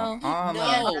 Wow. No. No.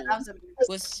 Yeah, that was a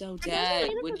We're so dead.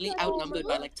 We're literally outnumbered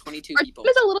by like 22 Our people. team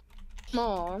is a little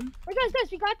small. Wait,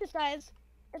 guys, we got this, guys.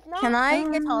 It's not. can I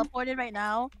get teleported right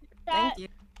now? that- Thank you.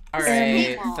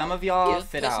 Alright. Yeah. Some of y'all Yeah,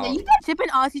 sit listen, out. you Chip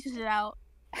and Ozzy should sit out.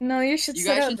 No, you should You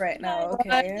sit guys up should- right now,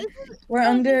 Guys, okay? this is- We're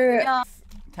under Yeah.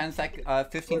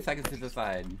 15 seconds to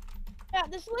decide. Yeah,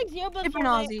 this is like 0 but If you're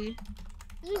Aussie.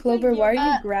 Clover, why are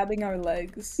you grabbing our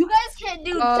legs? You guys can't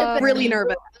do really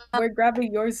nervous. We're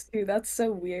grabbing yours too. That's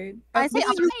so weird. I say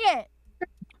it.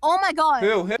 Oh my god.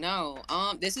 Who? No,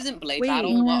 this isn't Blade Wait.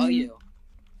 Battle. What are you?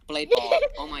 Blade Ball.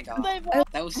 Oh my god. Blade Ball.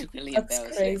 That was really That's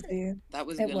embarrassing. crazy. That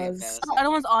was It really was. embarrassing. The other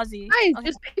one's Aussie. Guys, Okay.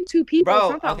 just pick 2 people.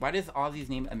 Bro, it's not that why does Aussie's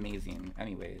name amazing?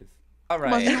 Anyways. Aussie,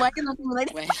 Alright. why can nothing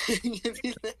related?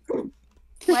 Wait.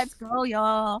 Let's go,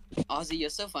 y'all. Ozzy, you're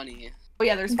so funny. Oh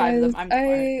yeah, there's 5 of them. I'm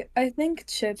quiet. I think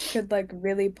Chip could like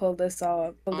really pull this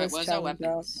off. Pull Alright, this where's our challenge off.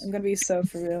 weapons? I'm gonna be so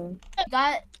for real.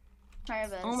 Got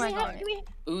Travis. Oh my god. Do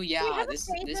we Ooh yeah, have a this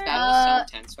taser? battle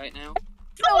is so tense right now.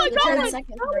 Oh my The god! 10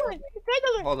 seconds.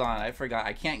 Hold on, I forgot.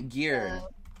 I can't gear.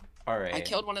 Alright. I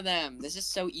killed one of them. This is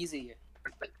so easy.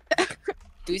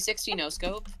 360 no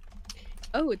scope.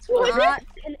 Oh, it's Who is fine. it?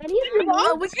 And any of your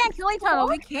Oh, we can't kill each other.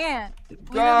 We can't.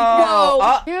 Go!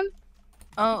 Oh, Man,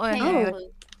 oh, wait.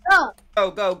 Oh,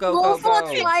 Go, go, go, Go go, for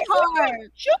go. try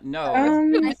hard. No.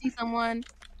 I see someone.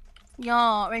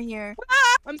 Y'all, right here.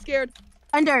 I'm scared.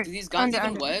 Under. Do these guns Under,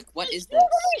 even under. work? What is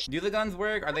this? Do the guns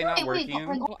work? Are they not wait,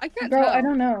 working? Oh, I can't Bro, tell. I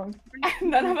don't know.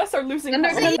 None of us are losing.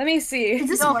 Let heart. me see. is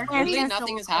this No, working? stand Literally still.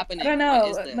 nothing is happening. I don't know. What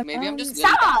is this? Maybe I'm just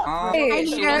Stop! Hey, I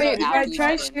Shooting hear us it. after each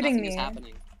try other, shooting nothing is me.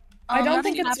 happening. I don't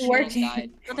nothing's think it's happening. working.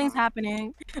 Died. Nothing's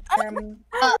happening.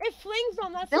 It flings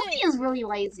them, that's Billy it. is really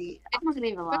lazy. I'm not gonna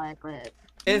even lie, but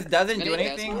It doesn't do Really,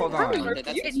 anything? that's Hold what on. That's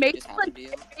It what made just happened to you.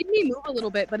 It made me move a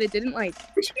little bit, but it didn't like.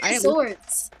 we should I get am-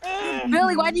 swords.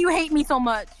 Billy, why do you hate me so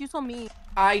much? You're so mean.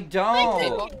 I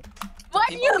don't. Why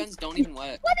do Paintball you? guns don't even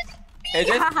work. It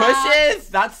just pushes?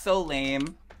 That's so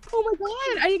lame. Oh my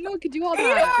god! I didn't know it could do all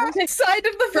that. Side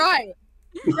of the Try.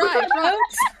 Try.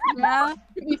 Yeah.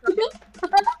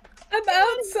 I'm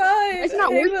outside. It's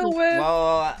not Halo working. whip.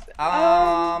 Well,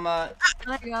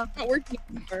 There you go. It's not working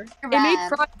anymore. You're It made bad.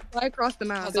 Fry fly across the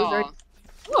map. It was very... Huzzah.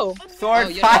 Oh. sword Oh,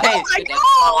 you're fight. right.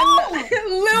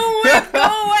 Lil Whip,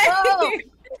 go away.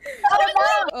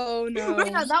 Oh no.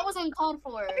 Wait, no, that was uncalled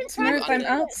for. Smurf, I'm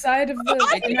outside of the.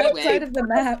 Wait, I'm wait. outside of the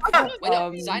map. Wait,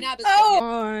 no, Zainab is Oh.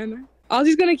 on.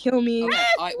 Ozzy's gonna kill me. Okay,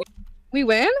 alright, We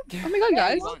win? Oh my god,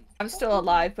 guys. won. I'm still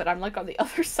alive, but I'm like on the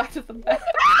other side of the map.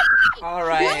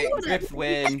 Alright, Grips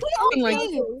win. Like,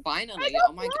 Finally,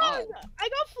 oh my god. I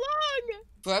got flung!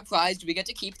 For a prize, do we get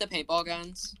to keep the paintball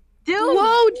guns? Dude.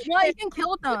 whoa, Yeah, you can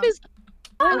kill them. Chip is.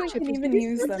 Oh, Oh, we Chip can is- even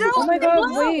use them. Dude, Oh my god,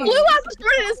 Blue. wait. Blue has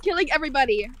started is killing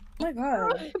everybody. Oh my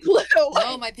god. Blue.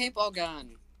 No, my paintball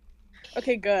gun.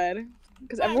 Okay, good.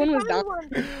 Because everyone was down.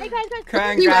 Hey guys,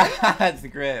 Congrats,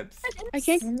 Grips. I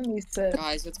can't. I'm gonna be sick.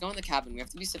 Guys, let's go in the cabin. We have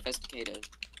to be sophisticated.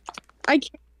 I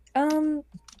can't.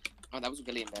 Oh, that was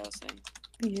really embarrassing.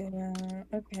 Yeah,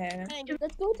 okay.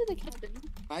 Let's go to the cabin.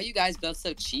 Why are you guys both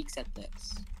so cheeks at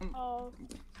this? Oh.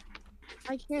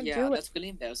 I can't Yeah, do it. that's really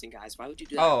embarrassing, guys. Why would you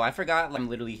do that? Oh, I forgot. I'm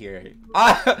literally here.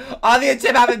 Ozzy and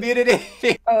Chip have immunity.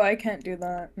 Oh, I can't do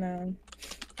that. No.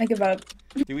 I give up.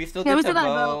 Do we still Yeah, get we to still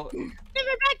gotta vote? Never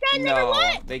back down, never No,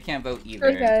 what? they can't vote Hey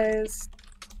either. guys.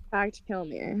 Fact, kill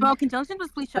me. Bro, can Johnson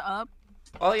just please shut up?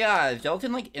 Oh yeah, is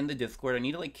Gelatin like in the Discord? I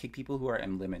need to like kick people who are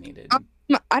eliminated.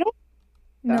 I don't.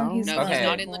 No, No. he's No, not. Okay. he's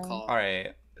not in the call.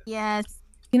 Alright, Yes.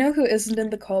 You know who isn't in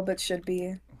the call but should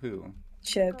be? who?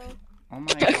 Chip. Oh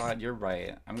my god, you're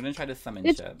right. I'm gonna try to summon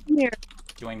It's Chip. here.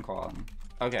 Join call.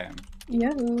 Okay.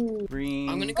 Yahoo. Green.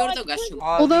 I'm gonna go to the restroom.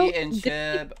 Ozzy Although and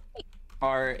Chip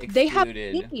are They have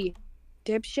excluded. me.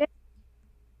 Dipshit.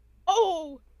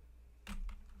 Oh!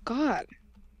 God.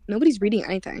 Nobody's reading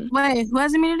anything. Wait, who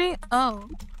has immunity? Oh.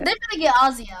 They're gonna get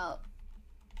Ozzy out.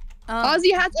 Oh.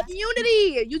 Ozzy has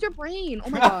immunity! Use your brain! Oh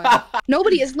my god.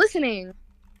 Nobody is listening.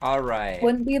 Alright.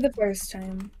 Wouldn't be the first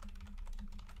time.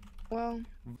 Well,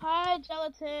 Hi,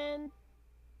 Gelatin.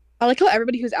 I like how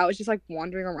everybody who's out is just like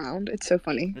wandering around. It's so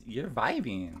funny. You're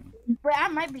vibing. Wait, I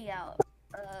might be out.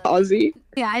 Ozzy.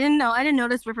 Yeah, I didn't know. I didn't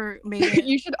notice Ripper made it.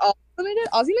 You should all eliminate it.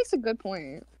 Ozzy makes a good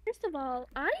point. First of all,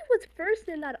 I was first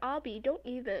in that obby. Don't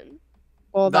even.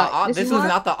 Well, This is is what-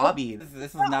 not the obby.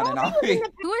 This is not an obby.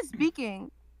 Who is speaking?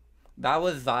 That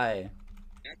was Zai.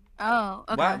 Oh,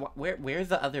 okay. Where's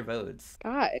the other votes?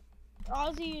 God.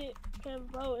 Ozzy can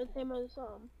vote and same as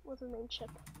what's his name, Chip.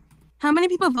 How many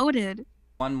people voted?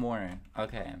 One more.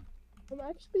 Okay. I'm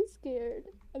actually scared.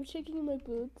 I'm shaking in my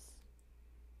boots.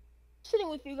 Sitting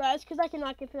with you guys because I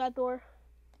cannot get through that door.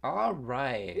 All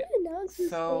right. Can you announce his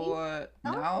So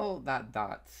now that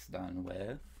that's done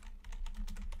with,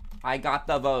 I got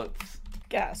the votes.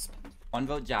 Gasp. One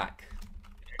vote Jack.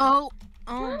 Oh,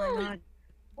 oh my god.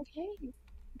 Okay,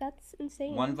 that's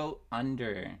insane. One vote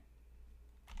under.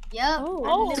 Yep.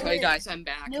 Oh. Sorry guys, I'm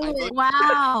back. I voted-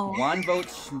 Wow. One vote.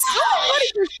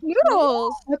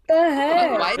 Noodles. What the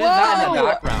heck? Why What is that in the Whoa.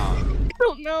 background? I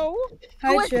don't know. Who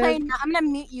Hi, is Chip. playing now? I'm gonna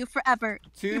mute you forever.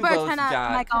 Two You better votes, turn that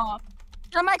Jack. mic off.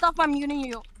 Turn the mic off. I'm muting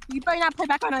you. You better not play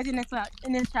background noise in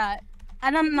this chat.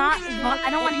 And I'm not. I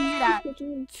don't want to hear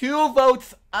that. 2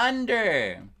 votes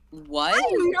under. What? I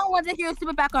do not want to hear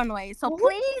stupid background noise. So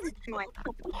please fix your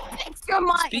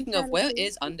mic. Speaking of, where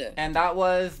is under? And that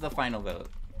was the final vote.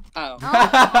 Oh.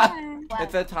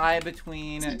 It's a tie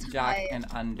between Jack and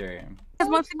under. Because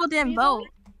most people didn't vote.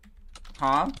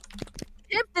 Huh?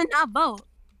 Chip did not vote.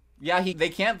 Yeah, they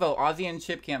can't vote. Ozzy and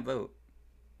Chip can't vote.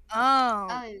 Oh.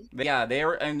 Yeah, they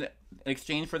were in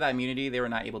exchange for that immunity. They were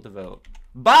not able to vote.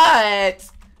 But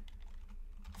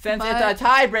since it's a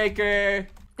tiebreaker,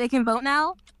 They can vote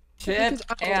now? Chip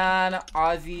and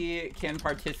Ozzy can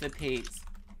participate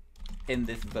in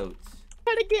this vote.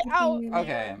 Try to get out.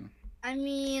 Okay. I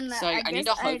mean, Sorry, I need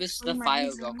to harvest the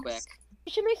fire real quick.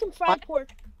 You should make some fried pork.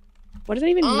 What does that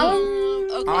even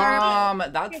mean? Okay.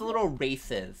 That's a little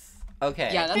racist. Okay.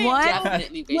 Yeah, that's What?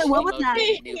 definitely Wait, what was that?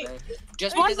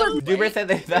 Just What because of Duber said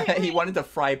that he wanted to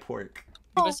fry pork.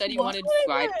 Duber said he wanted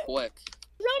fried pork.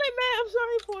 That's what I meant. I'm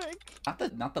sorry,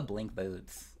 pork. Not the blink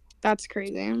votes. That's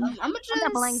crazy. I'm gonna I'm a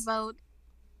blank just. vote.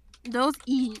 Those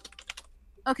eat.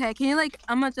 Okay, can you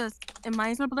I'm gonna just, if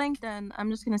mine's are blank, then I'm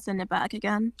just gonna send it back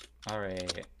again.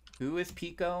 Alright. Who is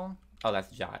Pico? Oh,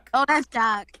 that's Jack. Oh, that's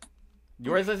Jack.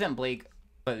 Yours isn't Blake,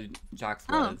 but Jack's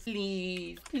Oh. was.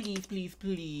 Please, please, please,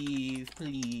 please,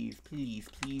 please, please,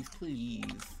 please, please.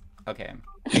 Okay.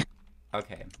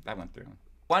 Okay, that went through.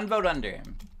 1 vote under.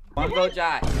 1 vote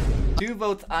Jack. 2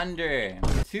 votes under.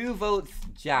 2 votes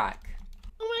Jack.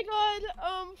 Oh my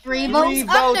god. 3 3 votes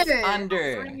votes under.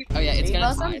 under. Oh yeah, it's gonna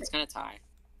Votes tie. under. It's gonna tie.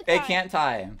 It can't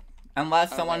tie.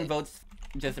 Unless someone Alright. votes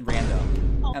just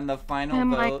random. And the final And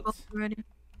my vote vote's already.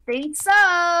 Think so.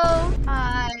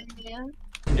 Hi.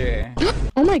 under.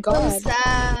 Oh my So god.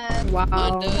 sad. Wow.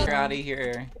 Under. Get out of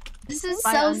here. This is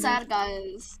Bye, so Under. sad,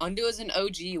 guys. Under is an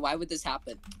OG. Why would this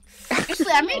happen?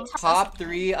 Actually, I made Top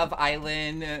 3 of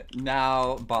Island,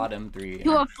 now bottom 3.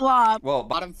 To a flop. Well,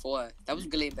 Bottom 4. That was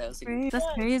really embarrassing. That's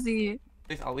crazy.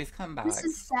 they always come back. This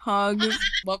is sad. Hug.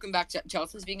 Welcome back.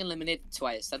 Charlton's being eliminated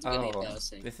twice. That's really Oh,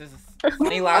 embarrassing. this is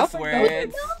any last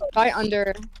words. Bye,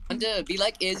 under. Under, be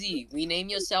like Izzy. Rename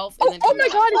yourself and then Oh come my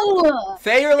back. god. Oh,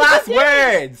 Say your last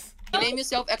words. Rename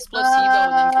yourself Explosivo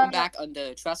and then come back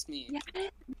under. Trust me.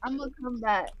 I'm gonna come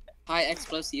back. Hi,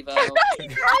 Explosivo. Oh,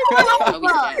 Oh, we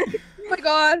can. Oh my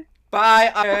god.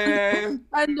 Bye. Okay.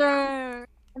 Under.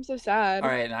 I'm so sad. All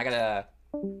right, and I gotta.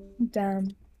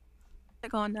 Damn.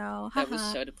 Click on now. That was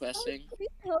Haha. so depressing.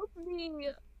 Help me.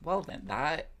 Well then,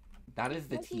 that is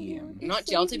the team. Not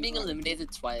Charlton being eliminated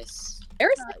twice.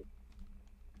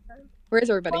 Where's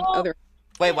everybody? Oh, there.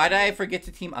 Wait, why did I forget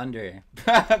to team under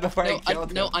before I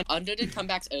killed him? Under did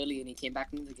comebacks early and he came back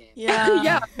into the game.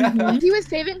 Yeah. Yeah. He was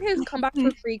saving his comeback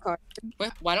for free card.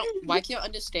 Wait, why can't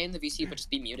Under stay in the VC but just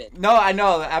be muted? No, I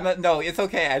know. No, it's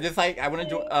okay. I just I want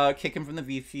to kick him from the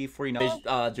VC for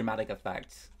his dramatic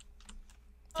effect.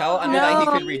 Tell Under that he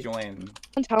No. could rejoin.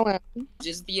 Don't tell him.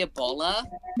 Just the Ebola?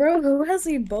 Bro, who has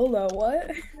Ebola?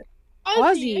 What?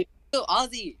 Ozzy. Oh,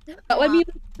 Ozzy! Let me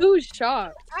who's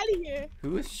shocked. Out of here.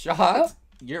 Who is shocked?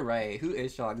 You're right. Who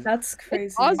is shocked? That's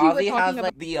crazy. Ozzy. Ozzy was has talking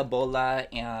like the Ebola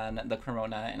and the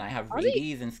Corona, and I have Ozzy?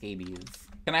 rabies and scabies.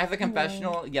 Can I have the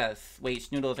confessional? Yes. Wait,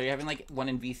 Schnoodles, are you having like one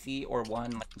in VC or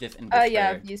one like, just in Whisper?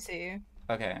 Yeah, VC.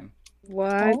 Okay.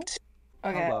 What?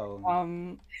 Okay.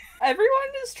 Hello. Everyone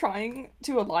is trying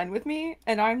to align with me,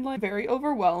 and I'm like very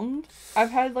overwhelmed. I've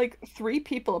had like 3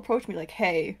 people approach me like,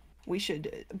 "Hey, we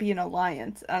should be an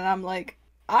alliance," and I'm like,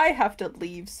 I have to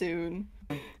leave soon.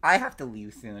 I have to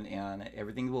leave soon, and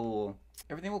everything will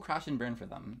crash and burn for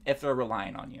them if they're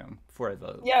relying on you for a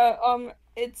vote. Yeah,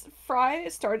 it's Fry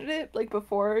started it like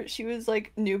before. She was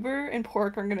like, Nuber and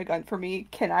Pork are gonna gun for me.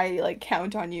 Can I like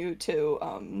count on you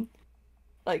to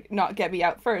like not get me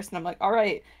out first? And I'm like, all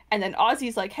right. And then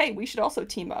Ozzy's like, hey, we should also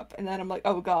team up. And then I'm like,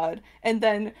 oh god. And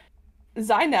then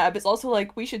Zainab is also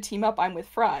like, we should team up. I'm with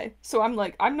Fry. So I'm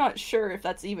like, I'm not sure if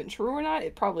that's even true or not.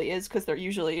 It probably is because they're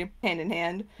usually hand in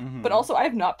hand. Mhm. But also,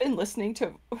 I've not been listening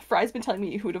to. Fry's been telling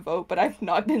me who to vote, but I've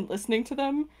not been listening to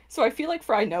them. So I feel like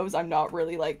Fry knows I'm not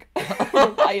really like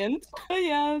reliant. But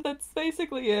yeah, that's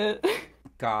basically it.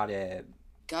 Got it.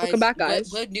 Guys, Welcome back, guys.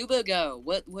 Where'd Nuba go?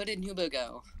 Where did Nuba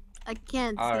go? I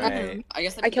can't see Alright. him. I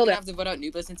guess I killed gonna it. have to vote out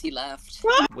Nuba since he left.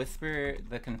 Whisper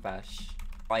the confess.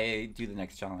 I do the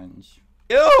next challenge.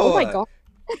 Ew! Oh my god.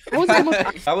 I was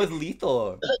almost That was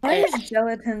lethal. Why is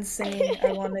gelatin singing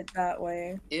I Want It That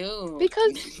Way? Ew.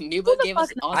 Because Nuba gave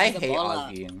us Ozzy I the hate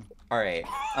bola. Ozzy. Alright,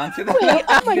 on to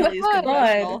Oh my the... god.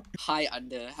 God. Hi,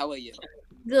 Under. How are you?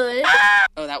 Good.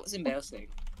 Oh, that was embarrassing.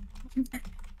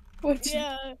 What?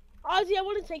 Yeah. Ozzy, I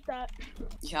wouldn't take that.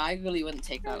 Yeah, I really wouldn't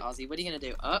take that, Ozzy. What are you gonna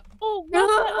do? Oh,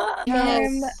 what?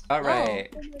 Yes.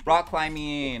 Alright, rock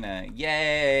climbing.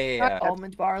 Yay!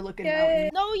 Almond bar looking Yay. mountain.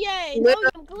 No, yay. No,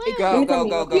 I'm glad. Go, go,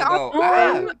 go, go, go.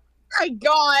 Ah, my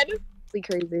god. It's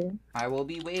crazy. I will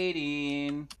be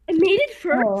waiting. I made it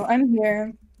first. Oh, I'm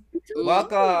here. Ooh.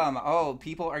 Welcome. Oh,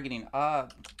 people are getting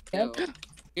up. Ew.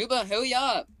 Nuba, hurry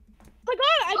up. Oh my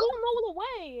god, I don't know the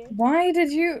way. Why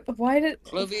did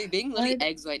Clover, you're being literally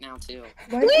eggs right now, too.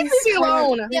 why Leave did me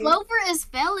alone. Clover is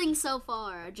failing so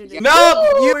far. No!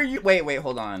 Wait,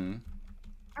 hold on.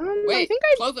 I Wait, think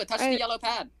Clover, touch the yellow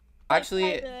pad.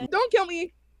 Actually, don't kill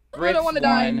me. I Fritz don't want to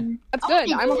die. won. That's Oh, good.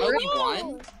 you I'm a did. great. Chloe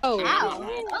won? Oh.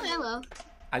 Ow. Oh, hello.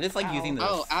 I just like using this.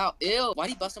 Oh, ow, ew. Why'd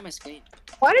he bust on my screen?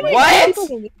 Why did What?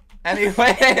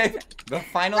 Anyway, the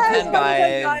final 10,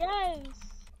 guys. Yes.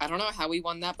 I don't know how we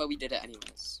won that, but we did it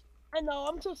anyways. I know,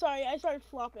 I'm so sorry. I started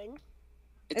flopping.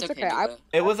 It's It's okay, okay, Nuba.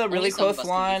 It was a Only really some of close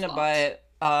us can do one, flops.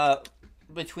 but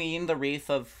between the race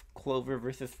of Clover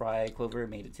versus Fry, Clover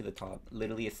made it to the top.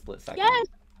 Literally a split second. Yes.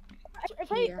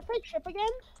 If I trip again,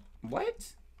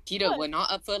 What? Tito, What? we're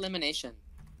not up for elimination.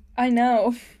 I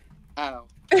know. Oh,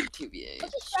 TBH.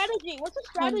 what's the strategy? What's the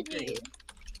strategy?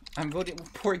 I'm voting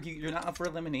for you. You're not up for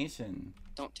elimination.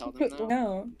 Don't tell them though.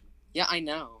 No. Yeah, I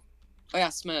know. Oh yeah,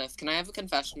 Smurf, can I have a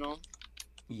confessional?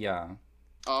 Yeah.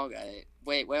 Okay.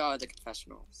 Wait, where are the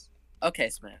confessionals? Okay,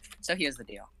 Smurf. So here's the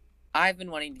deal. I've been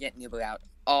wanting to get Nubu out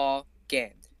all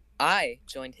game. I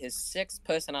joined his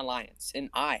 6-person alliance, and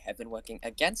I have been working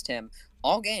against him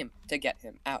all game to get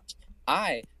him out.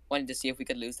 I wanted to see if we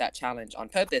could lose that challenge on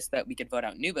purpose so that we could vote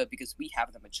out Nuba because we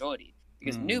have the majority.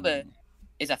 Because Nuba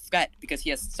is a threat because he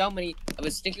has so many of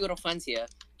his stinky little friends here,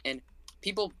 and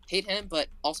people hate him but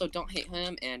also don't hate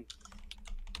him, and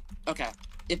okay.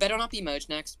 It better not be merged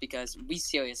next because we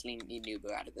seriously need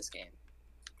Nubu out of this game.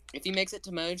 If he makes it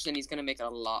to merge, then he's gonna make it a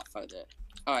lot further.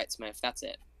 Alright, Smurf, that's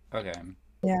it. Okay.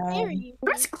 Yeah. Scary.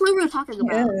 What's Clover talking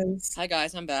about? Yes. Hi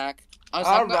guys, I'm back. I was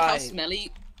talking about how Alright.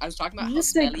 smelly. I was talking about You how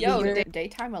said smelly. Yo, Clover.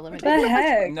 daytime What eliminated. the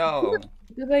heck? No.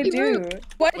 What did I do?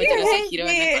 What Wait, do did you I say hate Heater? I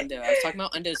me? meant Under. I was talking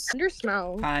about Under's. Under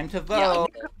smell. Time to Yeah,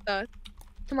 vote.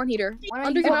 Come on, Heater. Why are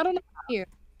Under, you- get out on the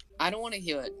I don't want to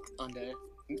hear it, Under.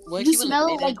 Weren't You you smell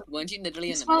eliminated? like- Weren't you literally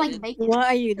You smell like eliminated? bacon. What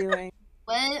are you doing?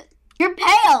 What? You're pale.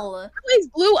 always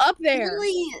blue up there.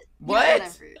 Really? What? Yeah,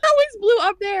 whatever. Always blue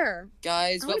up there.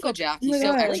 Guys, I vote wanna for go- Jack. Oh He's my so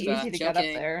God. Really extra. easy to get up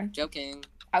Joking. there. Joking.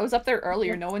 I was up there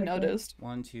earlier. No one noticed.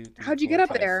 1, 2, 3, How'd you 4, get up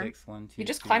 5, there? 6, 1, 2, You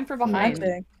just 3, climb from 4. behind.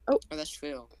 Magic. Oh, that's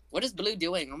true. What is Blue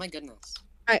doing? Oh my goodness.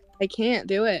 I can't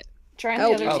do it. Try on Oh,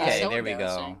 the other okay. Okay, side. So there we go.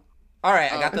 embarrassing.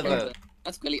 Alright, I got Oh, the okay. vote.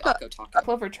 That's really Akko talking.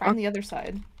 Clover, try on the other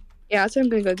side. Yeah, that's what I'm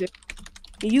gonna go do.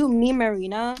 You, me,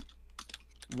 Marina.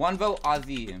 1 vote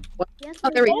Ozzy. Yes, Oh,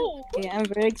 there we go. Oh, Yeah, I'm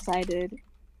very excited.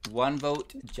 1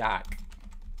 vote Jack.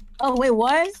 Oh wait,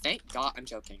 what? Thank God, I'm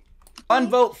joking. 1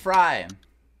 vote Fry.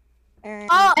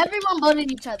 Oh, everyone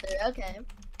voted each other. Okay.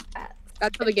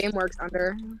 That's how the game works,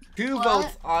 Under. 2 What?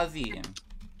 votes Ozzy.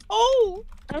 oh,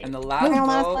 And the No, last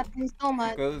last vote weapon so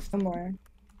much. goes to One more.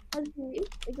 Ozzy.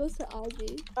 It goes to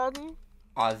Ozzy.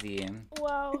 Ozzy.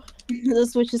 wow. The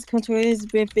Switch's controller is a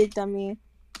big dummy.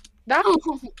 That's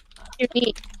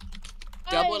unique.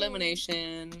 Double Hey.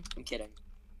 elimination. I'm kidding.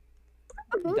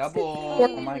 Double.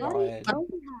 Oh my god. Alright, Oh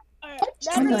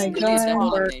my It is God.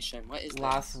 double elimination. What is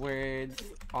Last this? words.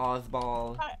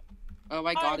 Ozball. Oh,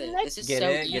 I got it. This is Get so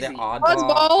it? easy. Get it? Oddball.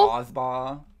 Ozball.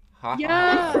 Ozball. Ha Yeah.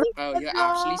 ha. Oh, you're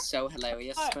actually so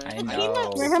hilarious. Alright, Smurf. I I'm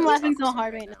know. We're him laughing so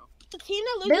hard right now. The team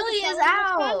that loses Billy the is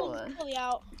challenge out. is Billy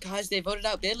out. Guys, they voted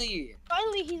out Billy.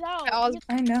 Finally, he's out. Oz-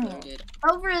 I know. Voted.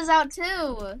 Clover is out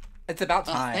too. It's about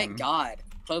Oh, time. thank God.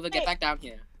 Clover, get Hey. back down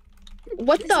here.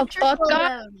 What It's the a fuck, triple guys?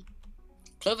 round.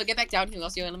 Clover, get back down here,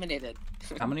 else you're eliminated.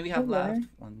 How many we have Okay. left?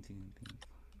 1, 2, 3.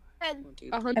 And 1, 2,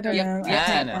 A I hundred. don't Yep, know. yeah, I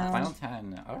 10. can't count. Final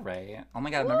 10. Alright. Oh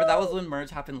my god, remember that was when merge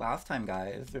happened last time,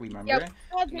 guys. Remember? Yep.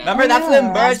 Remember, that's when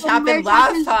Yeah. merge That's when happened merge last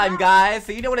happened time, last- guys.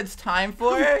 So you know what it's time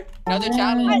for? Another Yeah.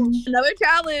 challenge. Another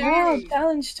challenge. Wow,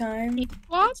 challenge time.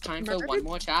 Swap? It's time for Merge? one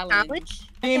more challenge.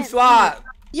 Team swap.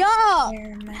 Yo,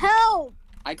 Um, help!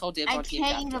 I call dibs I on team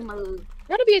can't even captain. move. You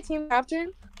gotta be a team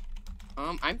captain.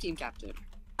 I'm team captain.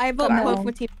 I vote Wow. Poke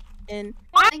for team. In.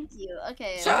 Thank you.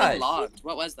 Okay. Shut Someone Shush. logged.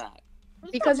 What was that?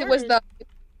 Because it was the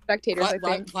spectators, I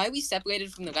Why, think. why are we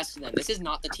separated from the rest of them? This is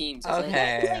not the teams. Is It?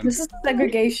 Okay. This is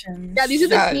segregation. Yeah, these are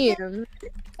the Shush. teams.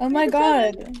 Oh my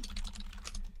god.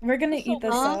 We're gonna eat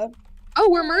this up. Oh,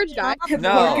 we're merged, guys.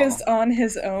 No. Pork is on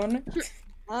his own.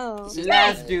 Oh.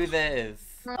 Let's do this.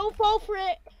 Don't fall for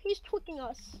it. He's tweaking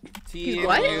us. Team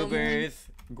What? Ubers,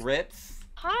 Grips.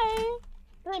 Hi.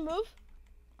 Can I move?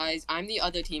 Guys, I'm the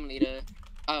other team leader.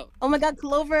 Oh. Oh my God,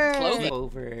 Clover.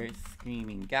 Clover,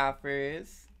 Screaming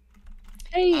Gaffers.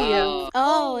 Hey.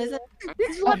 Oh, is it?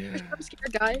 This is what I'm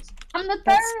scared, guys. I'm the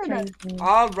That's third. crazy.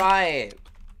 Alright.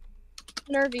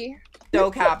 Nervy.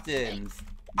 Show captains.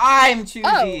 I'm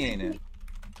choosing.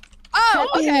 Oh,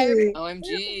 okay.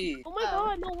 OMG. Oh my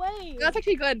God, no way. That's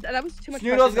actually good. That was too much.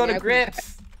 Snoodles pressure go for me. to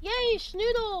Grips. Yay,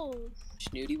 Schnoodles.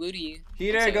 Snooty Woody.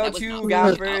 Peter, Sorry, go that was to not rude.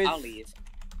 Gaffers. I'll leave.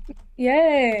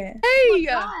 Yay! Hey.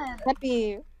 God.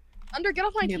 Happy. Under, get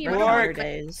off my team. Pork.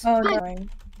 Oh no.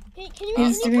 Can you,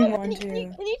 He's can doing you, one can you,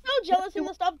 too. can you tell Jealous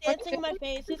to stop dancing in my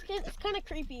face? It's kind of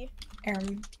creepy.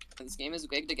 This game is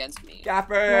rigged against me.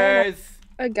 Gaffers.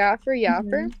 A gaffer,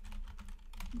 yapper.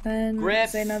 Then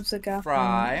Grips. Zainab's a gaffer.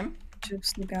 Fry.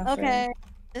 Chips the gaffer. Okay.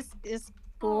 This is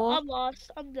Oh, cool. I'm lost.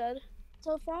 I'm dead.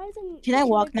 So fries and Can I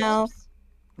walk now?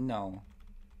 No.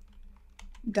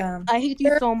 Damn. I hate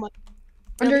you so much.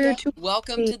 Under Really? your two.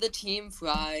 Welcome to the team,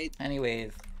 Fried.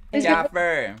 Anyways. Is it-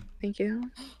 Gaffer. Thank you.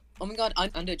 Oh my god,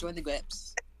 Under, join the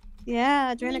Grips.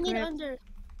 Yeah, join We a need group. Under.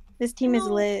 This team is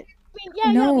No. lit. Yeah,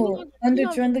 we No, need Under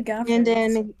Under. joined the gaffer. And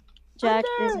then Jack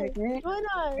is Under. a group, Join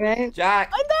us. right?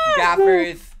 Jack. Under.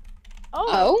 Gaffers.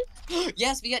 Oh.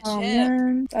 Yes, we get Oh Chip.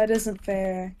 man, that isn't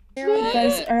fair. You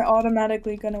guys are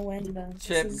automatically gonna win then. This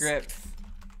Chip is- Grips.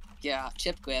 Yeah,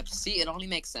 Chip Grips. See, it only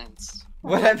makes sense.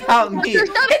 What about me?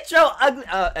 It's so ugly.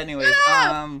 Anyways,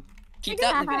 Keep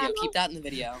that in the video. Keep that in the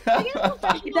video.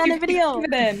 Keep that in the video.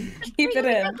 Keep it in. Keep it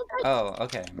in. Oh,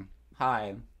 okay.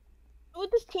 Hi.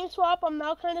 With this team swap, I'm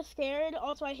now kind of scared.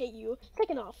 Also, I hate you.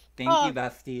 Second off. Thank you,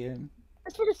 bestie.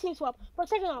 It's for the team swap. But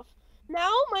second off, now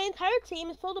my entire team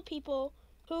is filled with people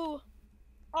who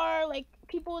are like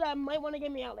people that might want to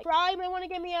get me out. Like Fry might want to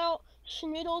get me out.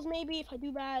 Schnoodles maybe if I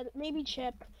do bad. Maybe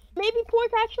Chip. Maybe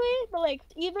Pork actually. But like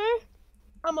either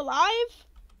I'm alive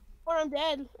or I'm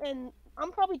dead, and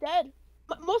I'm probably dead.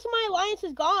 Most of my alliance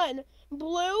is gone.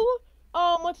 Blue,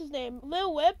 what's his name?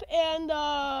 Lil Whip and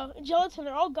Gelatin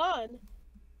are all gone.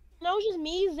 Now it's just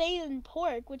me, Zayn, and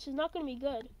Pork, which is not gonna be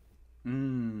good.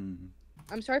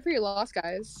 I'm sorry for your loss,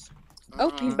 guys.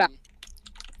 Oh, he's back.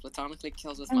 Platonically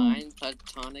kills with mine.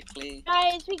 Platonically.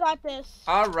 Guys, we got this.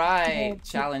 Alright,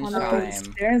 challenge time.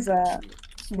 There's a.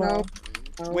 Well,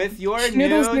 With your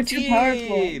Noodles, new you're too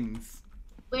powerful. teams.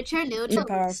 Which are new too to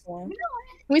powerful. Can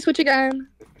we switch again?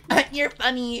 You're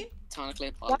funny.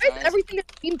 Platonically Why apologize. is everything the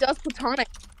team does platonic?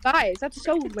 Guys, that's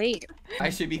so lame. I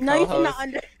should be No, you co-host.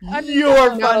 cannot under.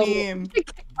 You're No. funny.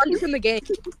 Under from the game.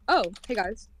 Oh, hey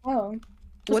guys. Oh,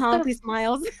 What Tom, the, please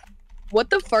smiles. what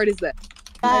the fart is that?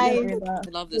 I Bye. didn't hear that.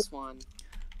 I love this one.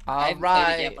 I haven't played it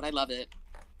Alright, yet, but I love it.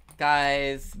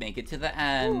 guys, make it to the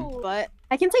end. Ooh. But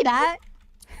I can say that.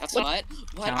 That's what?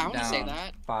 What? I want to say Countdown.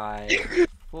 that. 5,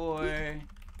 4,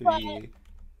 3,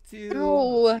 2,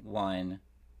 No. 1,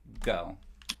 go.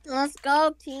 Let's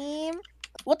go, team.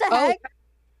 What the Oh, heck?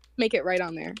 make it right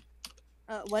on there.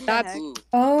 What the That's- heck? Ooh.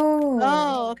 Oh.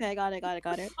 Oh, okay, got it. Oh, I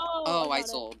got it.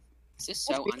 sold. Is this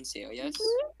so unserious?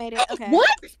 Made it. Okay. What?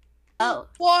 Oh.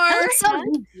 Fart. That's so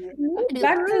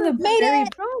Back to the Made very.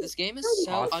 it. This game is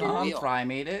so Awesome. unreal. Fry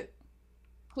made it.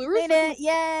 Made it.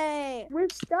 Yay. We're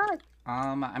stuck.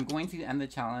 I'm going to end the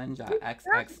challenge at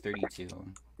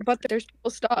XX32. But there's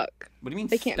people stuck. What do you mean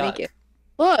They can't stuck? make it.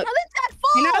 Look, How did that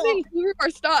you know fall? how you are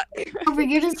stuck. Over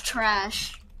here is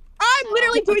trash. I'm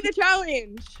literally doing the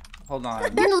challenge. Hold on.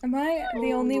 Am I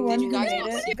the only one you who guys made not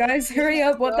it? see- Guys, hurry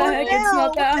up! What the Oh, heck? It's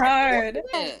not that hard.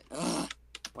 Ugh.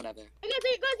 Whatever. Guys, they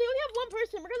only have one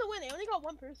person. We're gonna win. They only got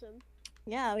one person.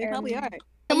 Yeah, we probably are. You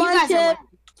Come on, guys are Chip.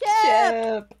 Chip.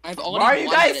 Chip. I've Why already are you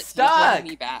won, guys but it's not stuck? letting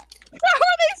me back. How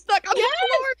are they stuck? I'm Yes!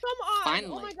 bored. Come on.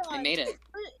 Finally, Oh my god. I made it.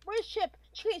 Where's Chip?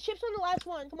 Chip's on the last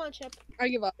one. Come on, Chip. I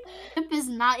give up. Chip is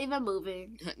not even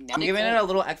moving. I'm giving it a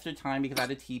little extra time because I had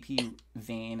to TP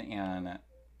Zane and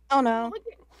Oh no.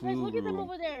 Guys, look at them Kuru.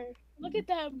 over there. Look at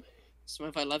them.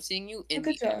 Smurf, I love seeing you in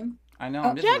Good the job. I know,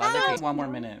 I'm just Jack, letting it no! take one more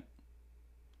minute.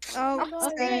 Oh,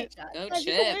 okay. Go Guys,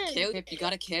 you Chip. can win. Chip, you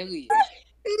gotta carry.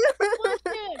 Come on,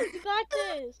 Chip. You got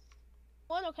this.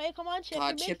 One, okay? Come on, Chip.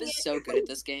 God, You're Chip making is it. so good at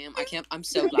this game. I'm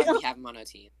so glad we have him on our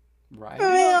team. Right?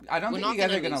 Yeah. I don't We're think not you guys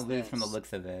gonna are gonna lose lose from the this.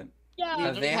 looks of it. Yeah. We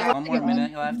Because they literally have one more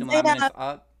minute left and 1 minute's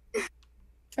up.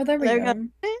 Oh, there we There we go.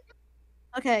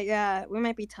 Okay, yeah, we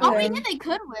might be Oh, tied. we think they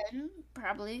could win.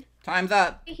 Probably. Time's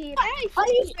up. Are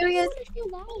you serious?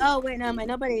 Oh wait, no, my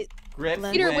nobody. Grips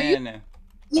Peter, were you- win.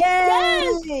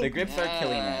 Yay! The grips are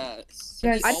killing it. Yes.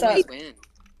 Guys, You suck. always win.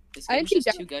 This I game's didn't see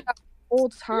just too good. Whole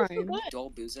You're so time. good. Dull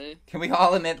boozer. Can we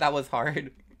all admit that was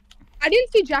hard? I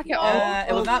didn't see Jack at all.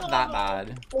 It was not that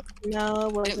bad. No,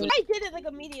 it wasn't. I did it like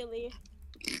immediately.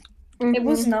 It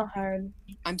was not hard.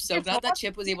 I'm so glad that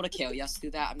Chip was able to kill us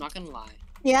through that. I'm not gonna lie.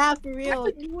 Yeah, for real.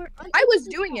 I was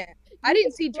doing it. I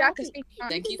didn't see Jack a single time.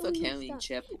 Thank you for killing,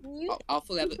 Chip. I'll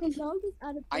forever.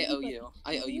 I owe you.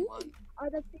 I owe you one.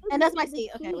 And that's my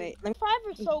seat. Okay, wait. Let me... 5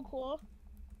 are so cool.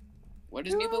 What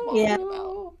is Nuba Yeah. walking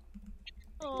about?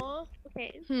 Aw.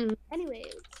 Okay.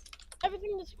 Anyways.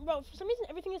 Everything just, bro, for some reason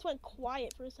everything just went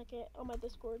quiet for a second on my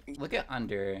Discord. Look at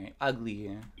Under.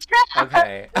 Ugly.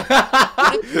 Okay.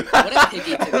 What a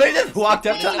piggy. They just walked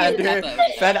up to Under,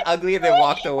 said ugly, and then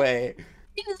walked away.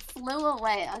 He just flew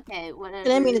away. Okay, whatever. I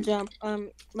didn't mean to jump.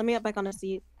 Let me get back on the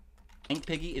seat. Pink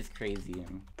Piggy is crazy.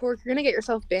 Pork, you're gonna get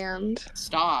yourself banned.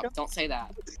 Stop. Don't say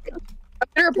that. I'm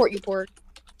gonna report you, Pork.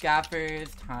 Gaffers,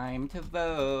 time to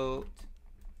vote.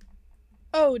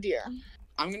 Oh dear.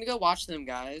 I'm gonna go watch them,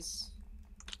 guys.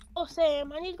 Oh,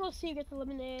 Sam, I need to go see you get the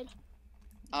lemonade.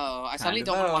 Oh, I Time suddenly to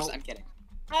don't want to watch vote. that. I'm kidding.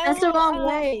 That's the wrong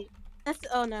way. That's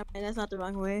oh no, man, that's not the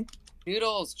wrong way.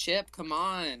 Noodles, Chip, come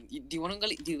on. Do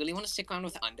you really want to stick around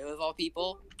with Under of all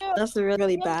people? That's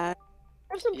really bad.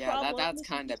 I have some Yeah, problems. that's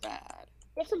kind of bad.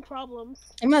 I have some problems.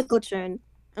 I'm not glitching.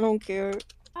 I don't care.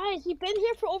 Guys, you've been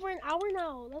here for over an hour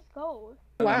now. Let's go.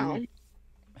 Wow.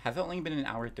 Has it only been an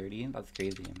hour 30? That's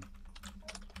crazy.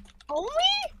 Only?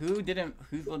 Whose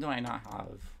vote do I not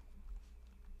have?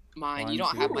 Mine. One, You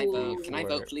don't two, have my three, vote. Can I four,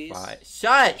 vote, please? five.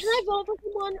 Shush! Can I vote for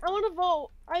someone? I want to vote.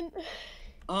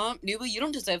 Nuba, you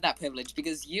don't deserve that privilege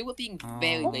because you were being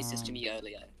very racist to me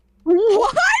earlier.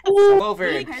 What?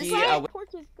 Clover, This key pork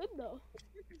is good though.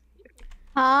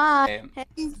 Hi. Okay.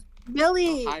 Hey,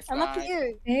 Billy. High I'm up five.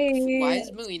 here. Hey. Why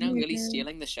is Marina really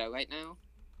stealing the show right now?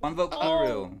 One vote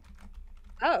Kluru.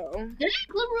 Oh. Did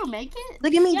Glibru make it?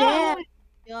 Look at me Yeah. there.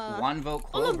 Yeah. One vote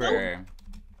Clover.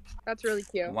 That's really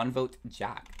cute. One vote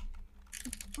Jack.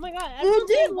 Oh my god. Who everyone's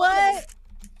did getting what? voted.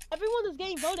 Everyone is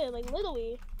getting voted, like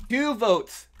literally. 2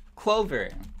 votes Clover.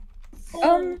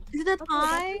 Is it a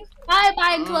tie? Bye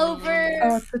bye, Clover.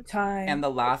 Oh, it's a tie. And the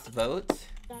last vote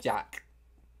Jack.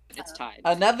 It's tied.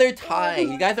 Another tie.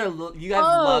 You guys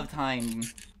love tying.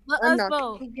 Let I'm us not-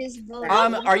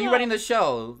 vote. Are you running the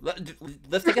show?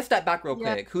 Let's take a step back real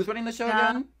Yeah. quick. Who's running the show Yeah.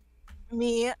 again?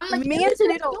 Me like, and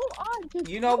Toledo.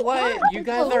 You know what? You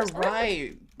guys are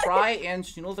right. Fry and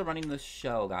Shnoodles are running the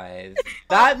show, guys.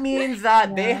 That means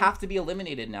that they have to be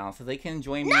eliminated now, so they can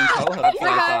join me in co-host. That's what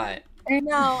I thought.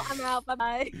 No, I'm out. Bye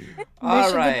bye. All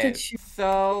should get to right. choose.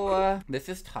 So this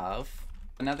is tough.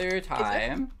 Another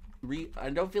time. I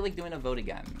don't feel like doing a vote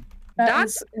again.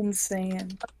 That's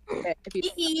insane. Okay,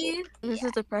 if you- This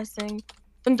is depressing.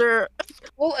 Under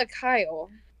Well, a Kyle.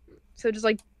 So just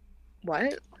like,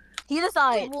 what? he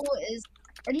decides. Glibru is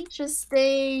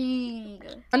interesting.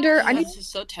 Under, I need This is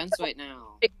so tense right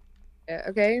now.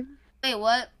 okay? Wait,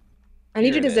 what? I need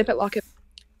you Here to it zip it, is. lock it.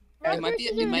 It might be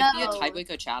a No.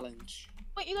 tiebreaker challenge.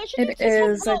 Wait, you guys should It do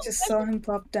this is. I vote. just saw him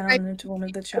pop down into one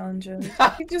of the challenges.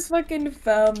 He just fucking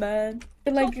fell, man.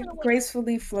 They're like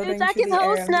gracefully floating Jack through is the air.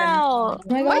 host and then- now. Oh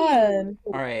my god.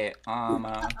 All right.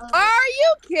 Are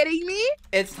you kidding me?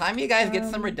 It's time you guys get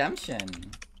some redemption.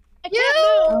 I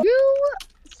can't move. You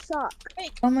suck.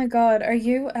 Oh my god. Are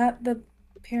you at the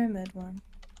pyramid one?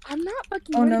 I'm not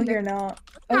fucking. Oh no, winning you're not.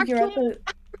 Oh, you're at the.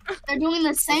 They're doing the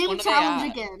one same are they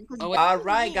challenge at? again. 'cause Oh, wait. All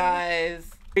right, guys.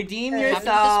 Redeem Hey. Tap the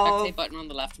yourself spectate button on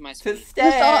the left of my to screen. You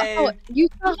stay. saw, you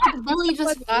saw Billy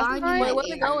just last flying time? in Wait, the where are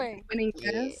we air. going? winning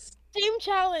this. Same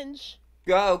challenge.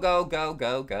 Go, go, go,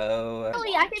 go, go.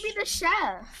 Billy, I can be the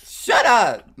chef. Shut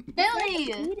up.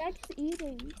 Billy.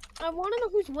 eating. I want to know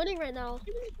who's winning right now.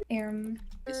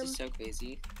 This is so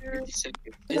crazy. God. Is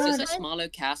this a smaller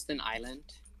cast than Island?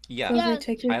 Yeah. Clover, Yeah.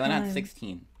 take your Island time. had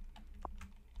 16.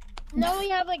 No, we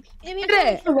have like. I mean, Did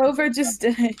it. Clover just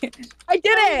did it. I did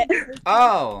it.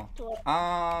 Oh.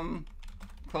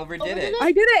 Clover did did it. it?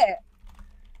 I did it.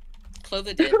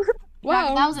 Clover did.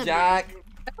 Wow. That was a Jack.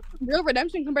 Real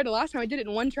redemption compared to last time. I did it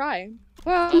in one try.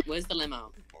 Wow. But where's the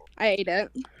limo? I ate it.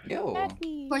 Yo. Of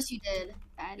course you did.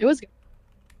 It was.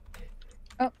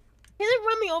 Can it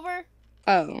run me over?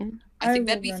 Oh. I think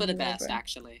I that'd will be for run the you best, over.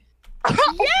 actually.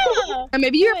 Yeah. And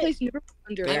maybe you're Wait. replacing Nuber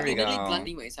under There we Like, really go. blunt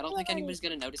anyways. I don't think anybody's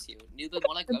gonna notice you. Nuba,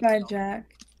 more like Goodbye, roadkill.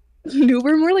 Jack.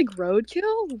 Nuber more like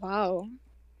roadkill. Wow.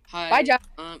 Hi. Bye, Jack.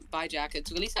 Bye, Jack.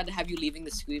 It's really sad to have you leaving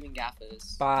the screaming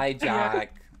gaffers. Bye,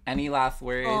 Jack. Any last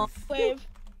words? Wave.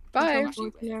 Bye.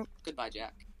 Actually, wait. Goodbye,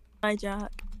 Jack. Bye, Jack.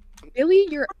 Billy,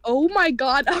 you're. Oh my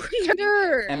God.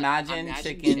 Under. Imagine Imagine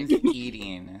chickens chickens.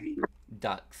 eating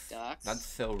ducks. Ducks? That's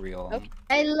so real. Okay.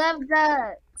 I love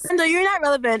that. Under, you're not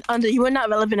relevant. Under, you are not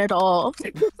relevant at all.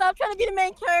 Stop trying to be the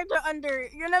main character. Under,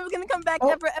 you're never gonna come back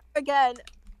ever again.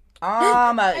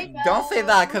 Don't say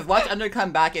that, cause watch Under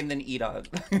come back and then eat up.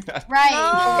 Right.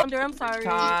 No, Under, I'm sorry.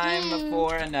 Time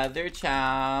for another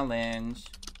challenge.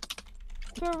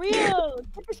 For real.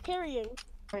 Chip is carrying.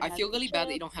 I feel really bad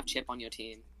that you don't have Chip on your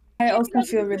team. I also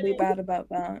feel really bad about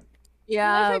that.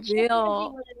 Yeah,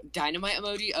 real. Dynamite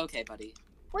emoji? Okay, buddy.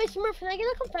 Wait, Smerf, can I get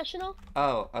a confessional?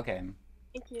 Oh, okay.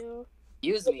 Thank you.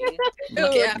 Use me.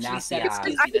 Look, it actually Nasty said ass.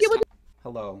 excuse me this time.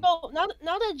 Hello. So now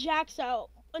that Jack's out,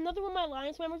 another one of my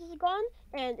Alliance members is gone,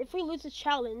 and if we lose the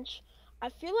challenge, I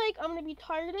feel like I'm gonna be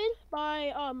targeted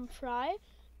by Fry,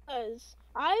 because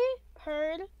I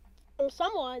heard from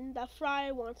someone that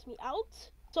Fry wants me out.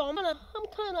 So I'm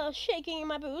kind of shaking in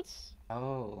my boots.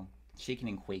 Oh, shaking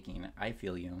and quaking. I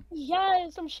feel you.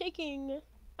 Yes, I'm shaking.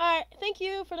 Alright, thank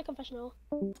you for the confessional.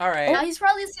 Alright. Now he's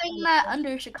probably saying that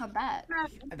Under should come back.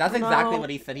 That's exactly No. what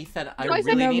he said. He said, I Why is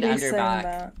really need nobody Under saying back.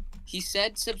 that? He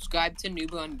said subscribe to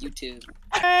Noob on YouTube.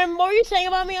 What were you saying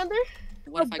about me, Under?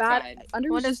 What if I cried? Under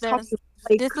What was is just this?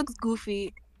 talking This looks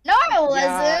goofy. No, I wasn't.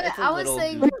 Yeah, it's a I was little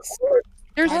saying. goofy.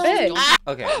 There's Guys, fish. don't-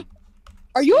 Okay.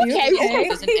 Are you You okay? okay?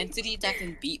 There's an entity that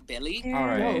can beat Billy.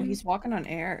 Alright. No, he's walking on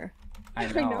air. I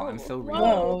know, I'm so real.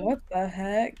 Whoa, what the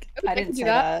heck? I didn't say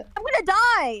that. I'm gonna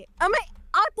die. I'm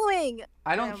outgoing.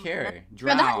 I don't care. Bro,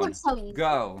 that Drown. looks so easy.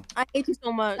 Go. I hate you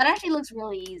so much. That actually looks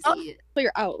really easy. Oh. So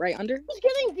you're out, right? Under? Who's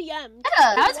getting DM'd?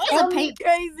 Yeah, that's because of Oh, paint.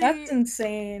 crazy. That's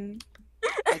insane.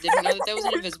 I didn't know that there was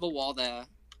an invisible wall there.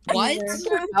 What?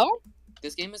 Yeah. No?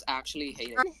 This game is actually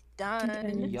hated.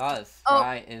 Done. Yes, Oh.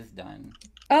 Fry is done.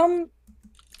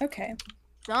 Okay.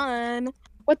 Done.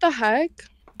 What the heck?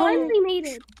 Finally made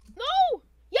it. No!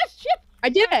 Yes, Chip! I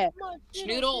did it. Come on,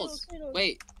 Schnoodles! Schnoodles.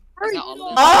 Wait. Is that all of them?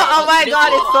 Oh my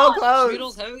god, it's so close!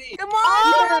 Schnoodles, hurry! Come on.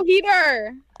 Oh,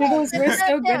 heater. Noodles, we're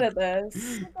so good at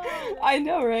this. I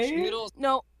know, right? Schnoodles.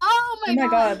 No. Oh Oh my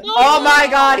god. Oh my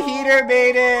god, Heater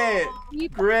made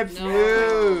it! Grip No.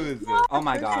 smooth! Oh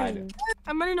my god.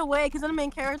 I'm running away because I'm the main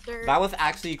character. That was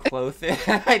actually close.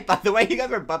 I thought the way you guys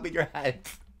were bumping your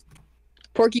heads.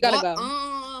 Pork, you gotta What?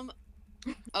 go.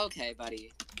 Okay,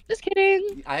 buddy. Just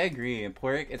kidding. I agree.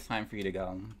 Pork, it's time for you to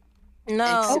go.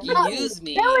 No. Excuse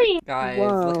me. Guys,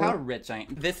 Whoa. look how rich I am.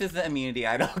 This is the immunity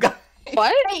idol, guys.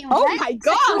 What? Wait, Oh what? my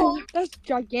god. That's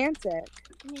gigantic.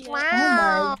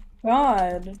 Wow.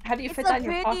 God. How do you It's fit so that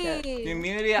in your pocket? pretty. The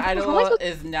immunity idol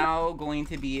is now going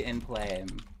to be in play.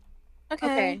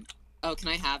 Okay. Oh, can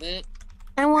I have it?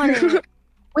 I want it.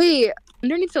 Wait,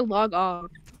 Under needs to log off.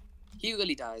 He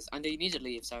really does. Under, you need to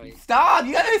leave, sorry. Stop!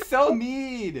 You guys are so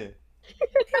mean!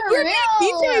 For real.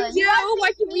 Yeah,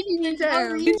 why can we be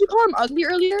Sorry. Did you call him ugly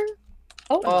earlier?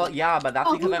 Oh, Well, yeah, but that's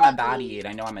Oh, because who I'm a got baddie me? and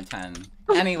I know I'm a 10.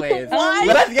 Anyways, What?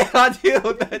 let's get on to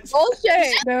the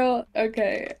Bullshit. no,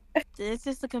 okay. This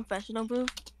is the confessional booth.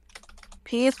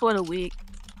 P is for the week.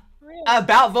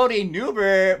 about voting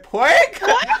Noober. Pork?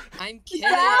 I'm kidding.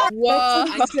 Whoa.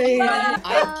 I'm insane. kidding.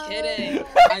 I'm kidding.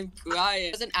 I'm crying.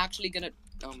 I wasn't actually gonna.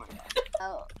 Oh my god.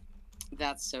 Oh.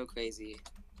 That's so crazy.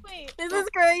 Wait. This is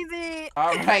crazy.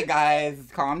 Alright, guys,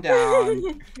 calm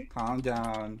down. Calm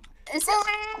down. It says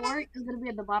Squirt is gonna be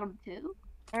at the bottom too.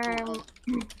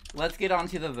 Let's get on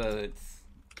to the votes.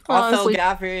 Honestly. Also,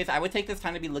 gaffers, I would take this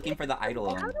time to be looking for the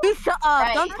idol. You shut up.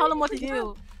 Right. Don't tell them what to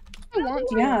do. I want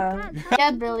to. Yeah.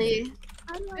 Yeah, Billy.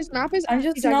 This map is I'm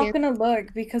just gigantic. not gonna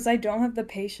look because I don't have the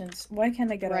patience. Why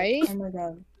can't I get Right? up? Oh my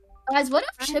god. Guys, what if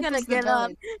I'm Chip gonna is the get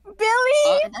up. villain?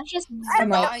 Billy! That's just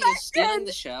I'm out. Yeah, you're stealing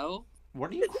the show.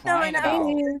 What are you No, crying no.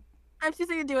 about? I'm just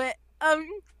gonna do it. I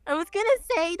was gonna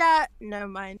say that. Never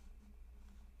mind.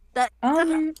 what?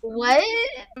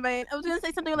 Never mind. I was gonna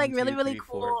say something like 1, really, 2, really 3,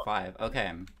 cool. 4, 5.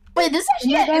 Okay. Wait, this is Oh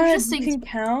actually my an god, you interesting. can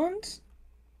count?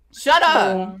 Shut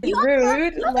up!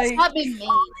 Rude. Like, Stop being mean.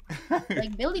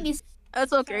 Like Billy needs. That's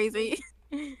so crazy.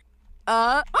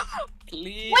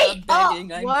 Please, Wait, I'm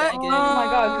begging. I'm what? begging. Oh my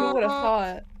god, who would have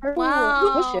thought?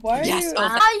 Wow. Bullshit. why are Yes, you? oh,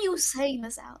 Why are you saying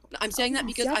this out? I'm saying that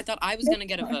because I thought I was gonna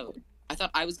get a vote. I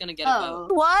thought I was gonna get a Oh.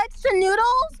 vote. What? The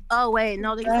noodles? Oh wait,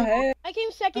 no, they The heck? I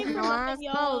came second for No, nothing,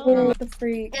 I y'all. suppose. What the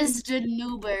freak? It's the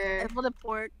noober. I for the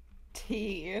pork.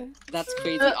 T. That's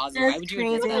crazy, Ozzy. Why would you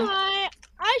admit Crazy. that?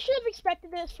 I should have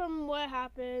expected this from what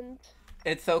happened.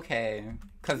 It's okay.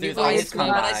 Because there's I always swear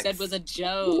what I comebacks. said was a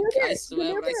joke. I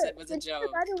swear what I said was a joke.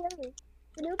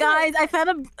 Guys, I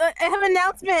found I have an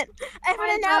announcement. I have an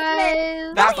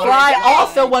announcement. That Oh Fry my God.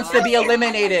 also wants to be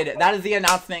eliminated. That is the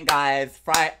announcement, guys.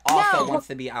 Fry also No. wants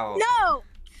to be out.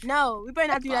 No, we better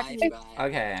not do that to Bye, me. bye.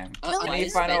 Okay. I Any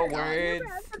spit final God. words?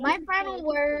 My final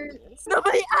words.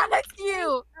 Nobody asked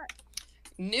you.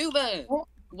 Nuba,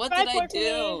 what Bye, did I Courtney.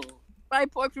 do? Buy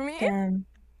pork for me. Damn.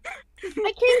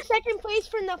 I came second place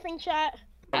for nothing, chat.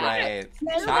 Right.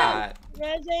 Yes, Chat.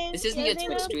 This isn't your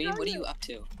Twitch stream. What are you up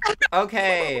to?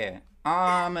 Okay.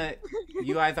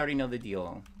 You guys already know the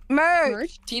deal.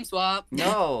 Merch. Team swap.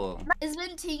 No. It's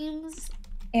been teams.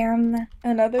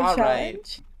 Another All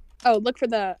challenge. Oh, look for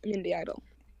the immunity idol.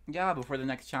 Yeah, before the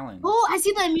next challenge. Oh, I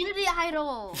see the immunity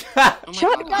idol. Oh my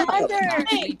Shut god. up. that's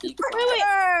actually deep fried.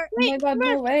 Oh my god,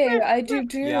 no way. I do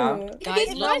too. Yeah. Guys,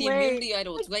 No look, the way. immunity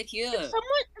idol. It's right here.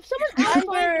 If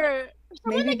someone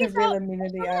Maybe the gets real out,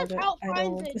 immunity someone that's idol.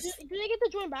 outfinds it, do they get to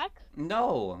join back?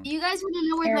 No. You guys want to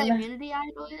know where the Aaron. immunity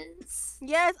idol is?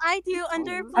 Yes, I do.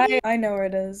 Under. I know where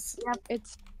it is.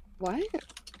 It's what?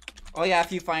 Oh yeah,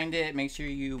 if you find it, make sure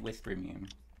you whisper me.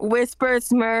 Whisper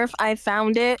Smurf. I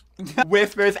found it.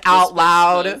 Whispers out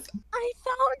loud. I found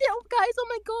it, oh, guys. Oh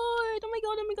my god. Oh my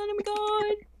god. Oh my god. Oh my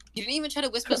god. You didn't even try to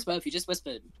whisper, Smerf. You just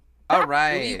whispered. All Who are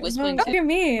right. you No, whispering what to? do you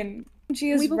mean?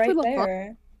 She is We both right feel the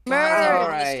there. Guys, All look,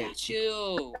 right. the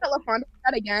statue. LaFonda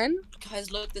that again?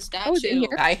 Guys, look, the Oh, is it in statue.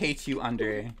 here? I hate you,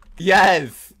 Under.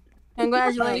 Yes. Sitting at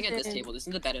this Congratulations. table. This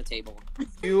is the better table.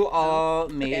 You all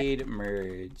made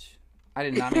merge. I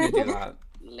did not mean to do that.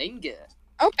 Linger.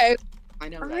 Okay. I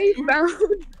know, I right? found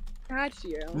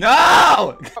statue.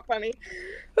 No! Not funny.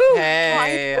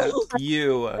 Hey,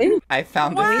 you. I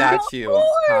found the Wow. statue.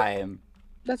 Time.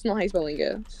 That's not how you spell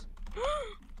lingus.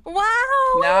 Wow.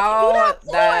 Now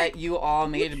that you all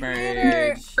made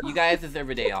merge, you guys deserve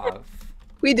a day off.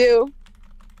 We do.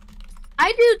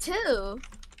 I do too.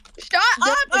 Shut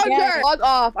up, again. Under! Log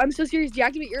off. I'm so serious.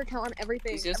 Deactivate your account on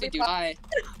everything. You seriously Every do I?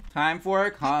 Time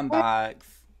for comebacks.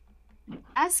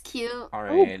 That's cute.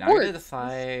 Alright, now I Lord. gotta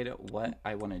decide what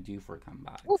I want to do for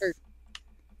comebacks. Lord.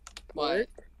 What?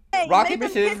 Hey, Rock, make paper,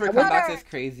 them scissors kiss for each comebacks other. is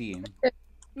crazy.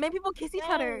 Make people kiss each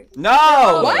other.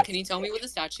 No! What? Can you tell me where the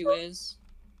statue is?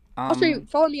 I'll show you.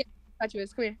 Follow me. Statue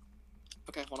is. Come here.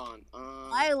 Okay, hold on.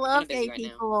 I love kinda busy gay right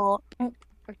now. people.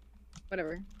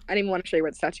 Whatever. I didn't even want to show you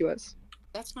where the statue was.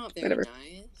 That's not very Whatever.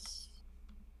 nice.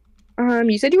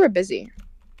 You said you were busy.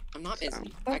 I'm not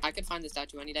busy. I could find the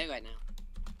statue any day right now.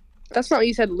 That's not what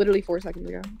you said literally 4 seconds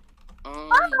ago.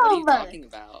 What are you talking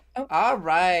about?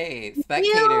 Alright, Ew,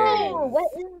 spectators.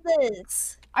 what is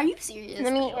this? Are you serious?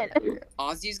 Let me.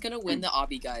 Ozzy's gonna win the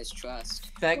obby guys' trust.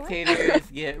 Spectators,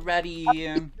 get ready.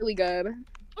 Really good.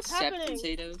 What's Step happening?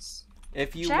 potatoes.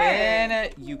 If you Sure. win,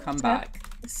 you come back.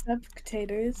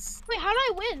 Spectators. Wait, how do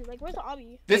I win? Like, where's the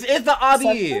obby? This is the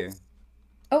obby!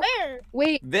 Where?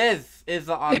 Wait. This is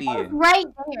the obby. Right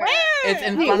there. Where? It's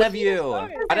in Wait, front what of you. Where?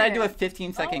 Why did I do a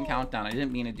 15-second Oh. countdown? I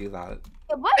didn't mean to do that.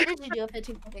 Yeah, why did you do a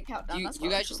 15-second countdown? You, That's you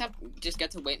what guys just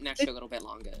get to wait an extra little bit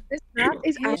longer. This map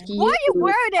is asking Where you.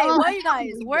 are they? Oh, Where are you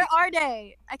guys? Where are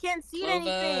they? I can't see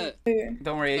Clover. anything.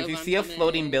 Don't worry, if you see a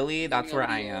floating Billy, that's where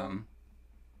I am.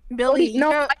 Billy, No,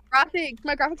 you're-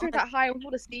 my graphics aren't that high. I was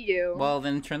able to see you. Well,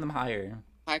 then turn them higher.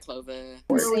 Hi, Clover.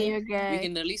 Billy, you're We gay.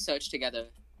 can literally search together.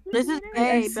 This is I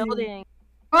gay see. building.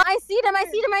 Oh, I see them. I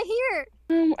see them right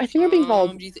here. I think we're being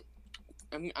called. Do you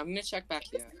I'm gonna check back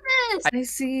here. I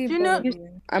see. You know- Billy.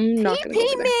 I'm not He gonna go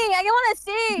peed over me. there. I want to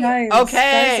see. Guys,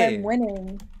 Okay. guys, I'm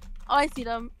winning. Oh, I see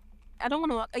them. I don't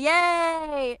want to walk.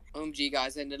 Yay! OMG,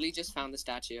 guys, I literally just found the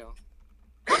statue.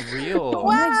 Real. Oh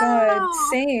my god, Wow.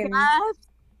 same.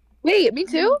 Wait, me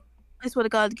too? I swear to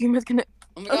God, the gamer's gonna.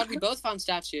 Oh my god, we both found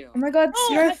statue. Oh my god, Oh,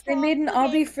 Smerf, I they made an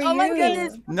found- obby for Oh you. my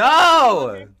goodness. No!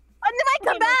 When did I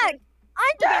come back?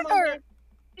 I'm Under.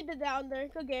 You did that under.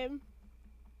 Good game.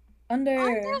 Under.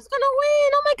 Under's gonna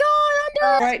win. Oh my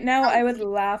God, Under. Right now, I would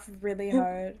laugh really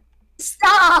hard.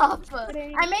 Stop! I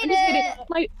made I'm just kidding. it!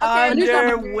 My,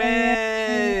 Under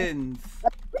wins!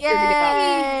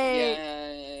 Yay!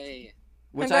 Yay.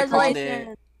 Which I called it.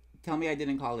 Congratulations. Tell me I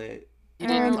didn't call it. You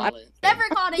didn't Um, call it. Never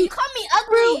called it. You called me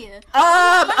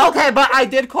ugly! Okay, but I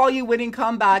did call you winning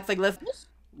comebacks. Like,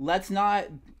 let's not.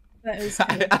 That is I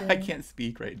crazy. can't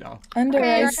speak right now. Under,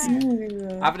 I Okay. see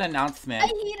you. I have an announcement. I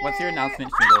hate What's your it.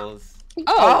 announcement, Shingles?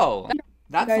 Oh.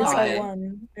 That's Guys, not. I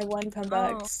won. I won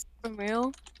comebacks. For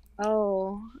real?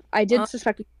 Oh. I did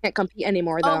suspect we can't compete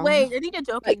anymore, though. Oh wait, I think you're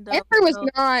joking.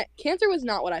 Like, cancer was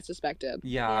not what I suspected.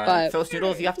 Yeah. But- So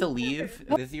Snoodles, you have to leave.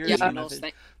 Is this your Yeah, message? Noodles,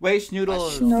 thank- Wait,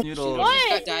 Snoodles. Snoodles. Snoodles. Noodles just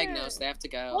got What? diagnosed. They have to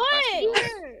go. What? Bye,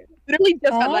 Noodles. Literally just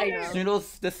got Huh? diagnosed.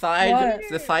 Snoodles, decide What?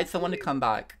 decide someone to come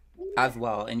back as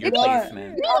well in your What?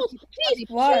 placement. Noodles, please,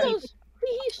 What? Noodles,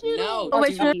 please, Noodles. No. Oh, wait,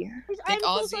 dude. should Please, Think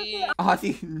I'm so sorry Ozzy. for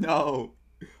Ozzy, no.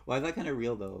 Why is that kind of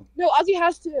real though? No, Ozzy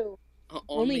has to. Only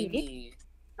Only me.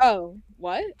 Oh,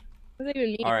 what? What does that even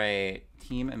mean? All right,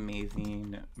 Team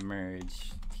Amazing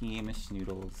merge. Team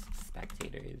Schnoodles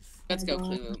spectators. Let's go,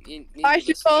 God. Clue. Bye,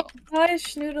 Shuffle. Hi,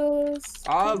 Schnoodles.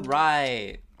 All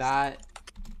right, That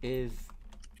is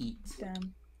eat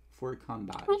Damn. for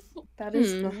combat. That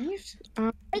is funny. Is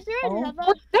there Oh.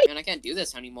 another? Man, I can't do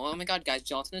this anymore. Oh my god, guys,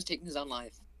 Johnson is taking his own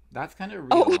life. That's kind of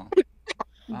Oh.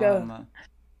 real. Go.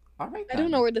 All right. I don't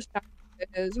know where this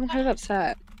is. I'm kind of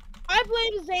upset. I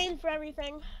blame Zane for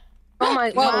everything. Oh my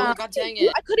Oh, god. god dang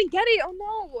it. I couldn't get it. Oh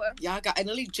no. Yeah, I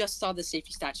literally just saw the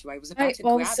safety statue. I was about I to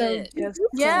grab also it. yes,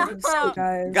 Yeah.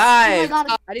 guys. Guys.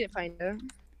 I didn't find it.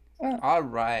 All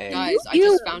right. Guys, I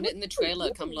just found it in the trailer.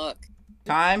 Come look.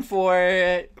 Time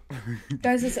for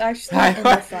Guys, it's actually in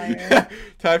the fire.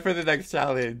 time for the next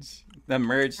challenge. The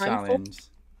merge Time for- challenge.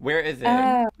 Where is it?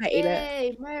 I ate it.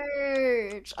 Yay,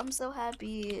 merge! I'm so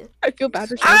happy. I feel bad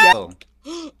for Oh.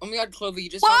 Oh my god, Clover,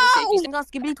 you just found the Oh safety my god,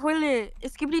 Skibbity toilet.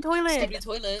 It's Skibbity toilet. statue.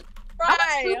 Toilet.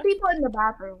 Two people in the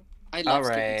bathroom. I love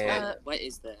Alright. Skippy Toilet. What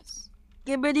is this?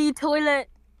 Skibbity toilet.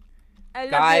 I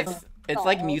love Guys, it. it's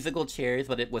like musical chairs,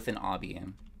 but it with an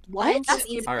obby. What? That's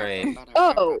easy. All right.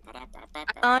 Oh.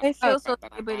 I feel so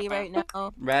skibbity right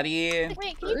now. Ready?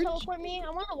 Wait, can you teleport me?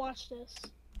 I want to watch this.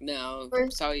 No,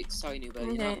 sorry, Nubo,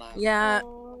 you're not allowed. Yeah.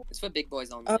 Oh. It's for big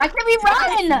boys only. I can be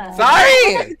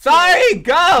run! Sorry!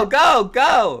 Go!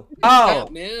 Oh,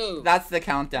 Can't move. that's the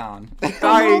countdown.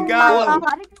 Sorry, go! How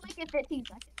did you make it 15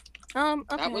 seconds?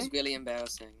 Okay. That was really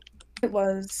embarrassing. It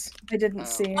was. I didn't Oh.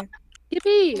 see.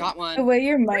 Yippee. Got The one. way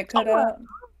your mic cut out.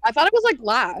 I thought it was like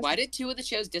last. Why did two of the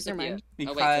chairs disappear? mind.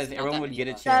 Because there's not everyone that would many get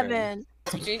a left. chair. 7.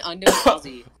 Between Undo and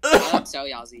Ozzy.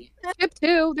 Sorry, Ozzy. Chip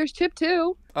 2. There's chip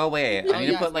 2. Oh wait, Oh, I need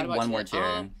to yeah, put like forgot one about more you.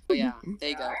 chair. Oh yeah, there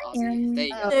you go, Ozzy. There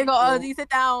you go. There you go, Ozzy, sit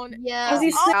down. Yeah.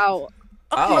 Ozzy, Out.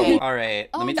 Oh, all right. Let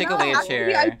Oh, me take no. away a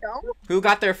Actually, I chair. don't. Who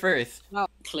got there first?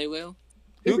 Clue.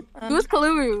 Who's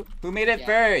Kaluru? Who made it Yeah.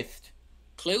 first?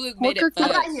 Clue made it Walker, I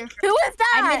got first. here. Who is I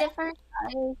that? made it first.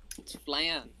 It's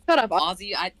Flan. Shut up.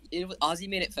 Ozzy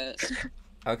made it first.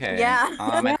 Okay. Yeah.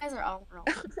 You guys are all wrong.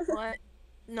 What?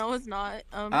 No, it's not.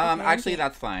 Okay. Actually,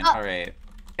 that's fine. Oh. All right.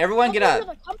 Everyone, get up.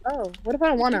 Oh, what if I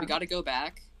don't want We to? gotta go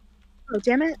back. Oh,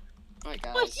 damn it. Alright,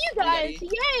 guys. Oh, I see you You guys. ready?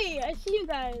 Yay! I see you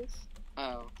guys.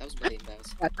 Oh, that was really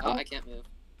embarrassing. That's Oh, all. I can't move.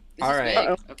 This All is right.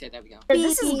 big. Okay, there we go.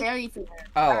 This is very fair.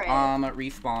 Oh, Alright.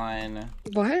 respawn.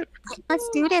 What? Let's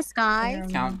do this, guys.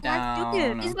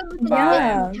 Countdown. He's gonna do the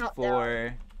Yeah. countdown.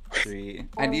 4, 3.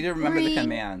 I need to remember the 3.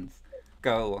 commands.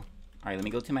 Go. All right, let me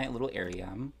go to my little area.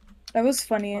 That was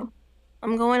funny.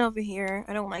 I'm going over here.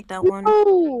 I don't like that one.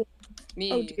 Oh.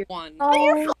 Me, Oh, dear. one.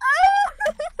 Oh.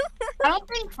 I don't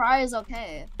think Fry is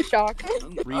okay. Shock.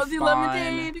 Ozzy Respawn.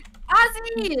 lemonade.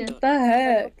 Ozzy! What the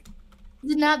heck?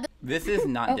 Did not. This is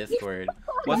not Oh. Discord.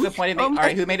 What's the point of making? my- All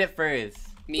right, who made it first?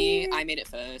 Me, I made it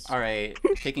first. All right,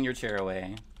 taking your chair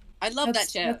away. I love that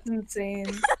chair. That's insane.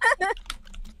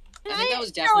 I think that was That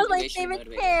was definitely my racially favorite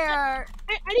motivated. chair.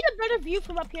 I need a better view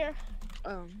from up here.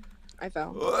 I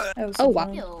fell. That was Oh, so wow.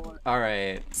 fun. Ew. All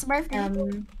right, Smurf.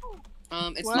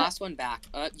 It's What? the last one back.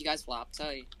 You guys flopped.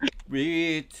 Sorry.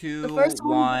 3, 2, The first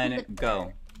one- 1,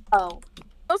 go. Oh.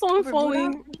 I was on We're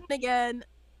following again.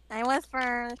 I was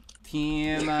first.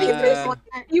 Team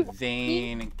You-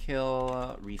 Zane,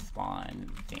 kill, respawn,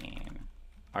 Zane.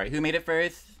 All right, who made it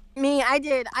first? Me, I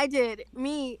did.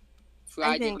 Me. Fry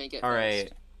I did think- make it All first.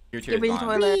 right, your chair's Skibbity gone.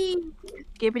 toilet.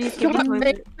 Skibbity, skibbity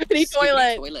toilet. Pretty Skippy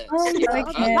toilet. Oh, I I'm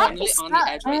can't. literally on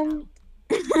the edge right now.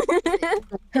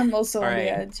 I'm also on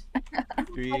Alright. the edge.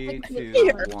 3, 2,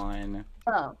 Here. 1.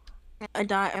 Oh. I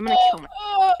die. I'm gonna kill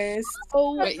myself. Guys.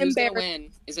 Oh, Wait, who's gonna embarrassing.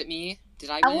 win? Is it me?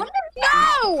 Did I I win? wonder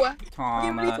No!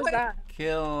 Tom, What was that?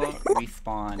 kill,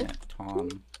 respawn, Tom.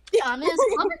 to be honest.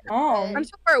 Oh. I'm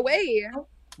so far away.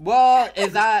 Well,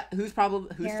 is that whose fault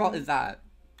Yeah. is that?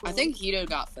 I think Hito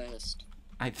got first.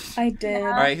 I did. All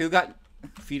right, who got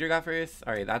Feeder got first?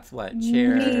 All right, that's what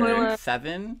chair Me.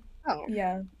 7. Oh.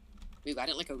 Yeah. Wait, I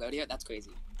didn't like a rodeo? That's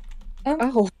crazy.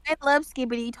 Oh. I love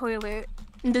skibbity toilet.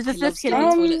 This I is love just Skippy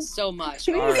kidding. Toilet so much.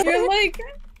 Alright. You're like,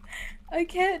 I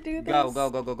can't do this. Go.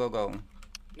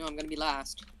 No, I'm gonna be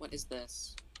last. What is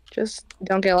this? Just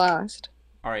don't get lost.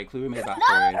 All right, Clue made that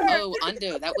first. Oh,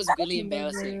 Undo. That was really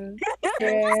embarrassing.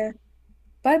 Yeah.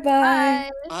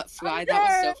 Bye-bye. Fry,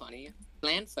 that was so funny.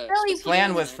 Flan first. Really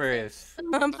Plan was first.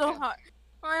 I'm so Okay. hot.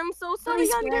 I'm so sorry,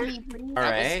 Please spare Under. me, please. All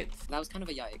right. That was kind of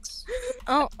a yikes.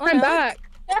 Oh, I'm back.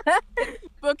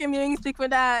 Book and meeting speak for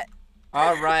that.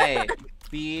 All right.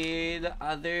 Speed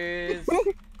others.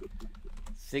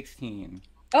 16.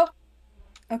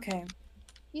 Okay.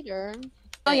 Peter.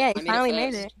 Oh yeah, I you made it finally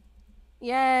made first. it.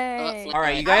 Yay. Flip All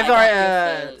right, it. you guys I got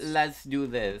are. you first. Let's do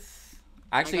this.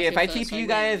 Actually, got if I you first, TP I you win.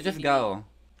 guys, just go.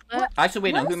 What? Actually,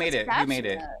 wait, no. What Who is made this it? Who scratch made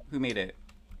it? that? Who made it?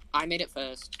 I made it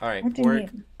first. All right, What do you pork.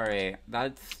 mean? All right,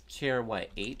 that's chair what?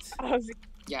 8.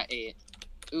 Yeah, 8.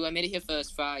 Ooh, I made it here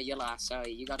first. Fry, you're last.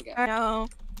 Sorry, you gotta go. I know.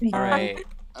 Alright.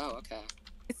 Oh, okay.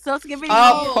 It's so skippy.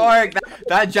 Oh, Pork!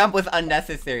 That jump was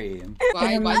unnecessary.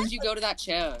 Why did you go to that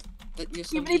chair? You're so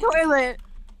Skippity mean. toilet.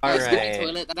 Skippity Alright.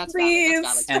 toilet. That's Please.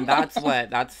 valid. And that's what?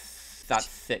 That's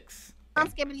 6. I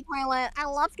love skippity toilet. I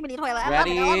love skippity toilet.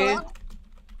 Ready,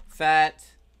 set,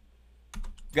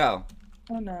 go.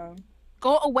 Oh no.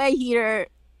 Go away, heater.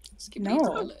 Skippity No.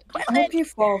 toilet. I hope you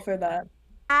fall for that.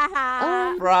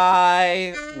 Haha.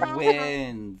 Fry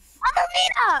wins.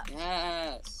 Marina.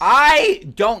 Yes. I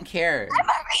don't care.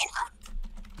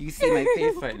 You see my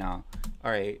face right now.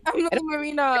 Alright. I'm not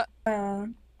Marina. Uh,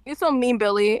 You're so mean,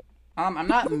 Billy. I'm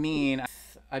not mean.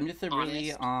 I'm just a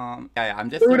really, Honest. yeah, I'm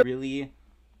just a really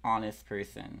honest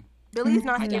person. Billy's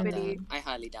not I doubt that. skibbity. I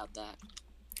highly doubt that.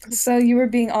 so you were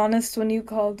being honest when you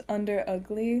called Under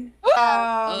ugly?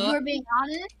 You were being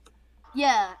honest?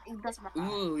 Yeah, that's my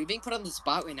fault. Ooh, you're being put on the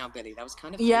spot right now, Billy. That was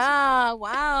kind of Yeah,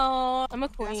 wow. I'm a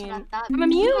That's what I queen. thought. I'm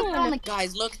immune. Oh my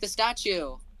Guys, look, the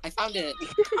statue. I found it.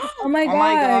 Oh my Oh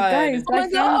my God. guys, Oh my I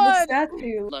found God. the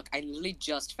statue. Look, I literally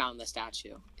just found the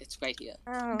statue. It's right here.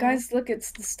 Oh. Guys, look,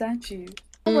 it's the statue.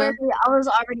 Don't worry, I was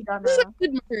already done. This is a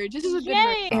good merge. This is a good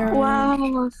merge. Yay!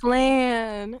 Wow,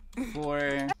 Flan.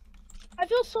 For I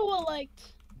feel so well liked.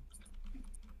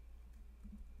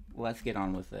 let's get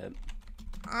on with it.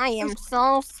 I am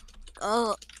so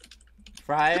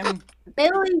Fry,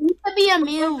 Billy, you should be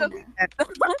immune.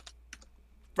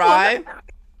 Fry.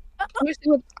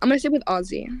 I'm gonna stay with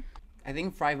Ozzy. I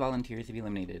think Fry volunteers to be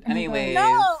eliminated. Anyways.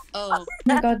 No. Oh, Oh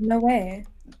my god, no way.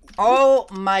 Oh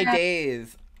my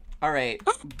days. All right.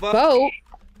 Vote.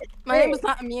 My name is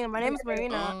not immune. My name is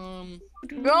Marina.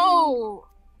 No.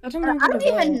 I don't know I how to don't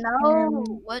even vote. know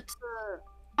what to.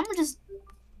 I'm just.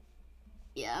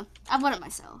 Yeah, I voted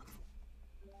myself.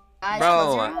 Guys,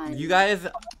 close your Bro, eyes. you guys,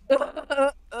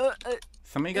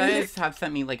 some of you guys have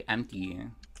sent me like empty.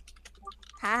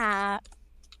 Ha.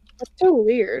 That's so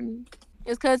weird.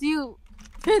 It's because you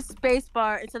hit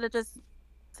spacebar instead of just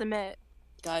submit.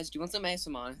 guys, do you want some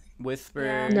ASMR? Whisper.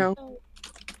 Yeah. No.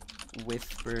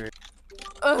 Whisper.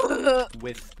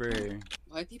 Whisper.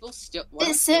 Why people still?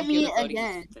 It sent me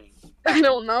again. I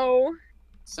don't know.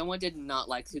 Someone did not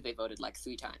like who they voted like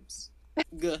 3 times.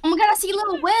 Gah. Oh my god, I see a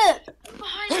little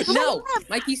whip. No,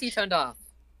 my PC turned off.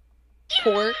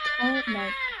 Pork. Oh my.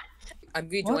 I'm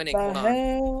What rejoining. the Hold on.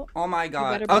 hell? Oh my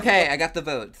god. better be- Okay, I got the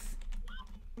votes.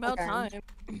 About Okay. time.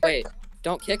 Wait,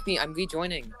 don't kick me. I'm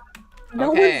rejoining.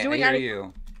 No Okay, one's I doing hear that.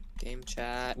 you. Game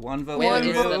chat. One vote. Where One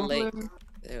is the vote. link?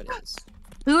 There it is.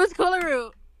 Who's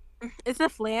Coloru? Is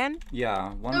it Flan?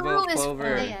 Yeah, one The vote rule is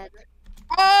Clover. bland.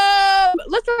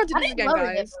 Let's not do I this didn't again, vote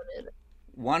it, guys. they voted.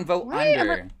 One vote Why am I-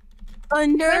 under.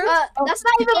 Under? That's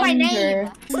not even my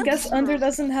name. I guess Under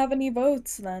doesn't have any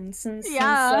votes then, since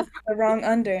Yeah. that's the wrong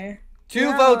Under. 2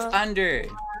 Yeah. votes under.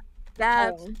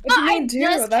 That. What do you mean, I two?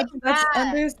 just That's kicked back.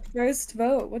 Under's first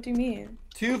vote. What do you mean?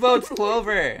 2 votes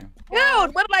Clover.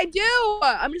 Dude, what did I do?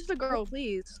 I'm just a girl,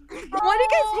 please. Why do you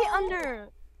guys hate under?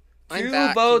 I'm 2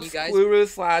 back. votes Can you guys?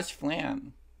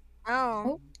 Fluru/Flan.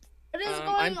 Oh. What is going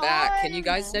I'm back. Can you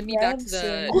guys send me back to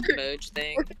the merge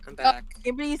thing? I'm back.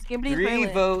 Skibbity 3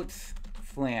 toilet. votes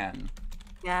Flan.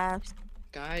 Yeah.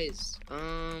 Guys,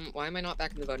 why am I not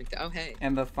back in the voting thing? Oh, hey.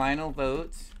 And the final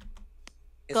vote.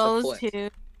 It's for Goes Port. to.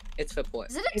 It's for Port.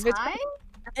 Is it If a it's- tie?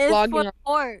 It's Vlogging. for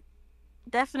Port.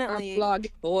 Definitely. Vlog.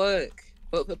 Pork.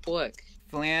 Vote for Pork.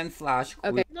 Flan/Clue.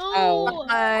 Okay. No. Oh.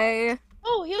 Bye.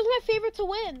 Oh, he was my favorite to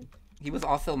win. He was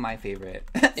also my favorite.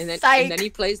 And then he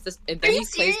plays this. And then Are he you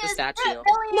plays the serious? statue.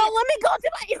 No, let me go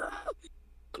to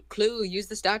my. Clue. Use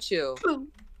the statue.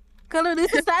 Color,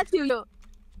 this is statue.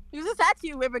 Use a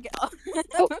statue, River Girl.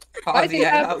 Ozzy,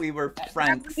 I thought we were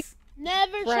friends.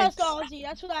 Never Right. trust Ozzy.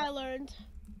 That's what I learned.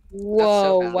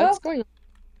 Whoa, bad. what's going on?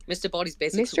 Mr. Body's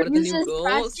Basics. Mr. What are the Who's new this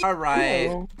rules? Alright,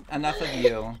 Whoa. enough of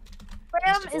you.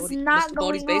 Graham Mr. is Bodie- not Mr.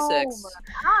 going Bodie's home. Basics.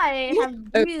 I have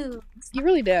Oh. views. You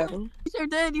really do. You sure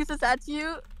did use a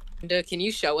statue. And, can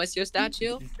you show us your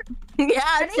statue?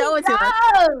 Yeah, show it to us.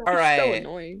 No! So Alright.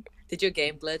 annoying. Did your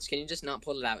game glitch? Can you just not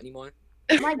pull it out anymore?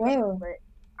 My Whoa. favorite.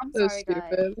 I'm So sorry, guys.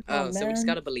 stupid. Oh, Oh, so we just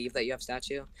man. gotta believe that you have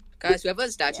statue. Guys, whoever has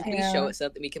a statue, please Yeah. show it so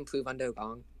that we can prove under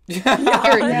wrong. Yeah,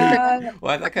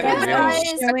 Why is that kind Yeah, of real?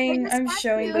 guys. I'm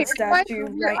showing the Wait, statue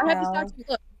right I have the now. statue.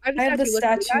 Look, I I have the Look, you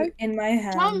statue guys. in my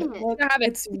hand. Tell me. Look, I have it.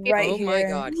 it's right Oh here. my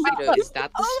god, Hito, is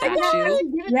that the Oh my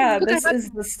statue? Yeah, Look, I this have-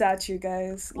 is the statue,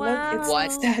 guys. Look, it's What?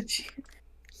 the statue.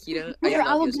 Hito, I Here, I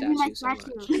love will your give you my statue so much.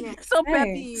 statue. Here. So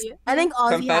Thanks. preppy. I think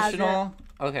Ozzy has it. Confessional?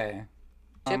 Okay.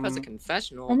 Chip has a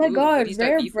confessional. Oh my Ooh, who god, do you start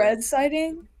rare beef bread with?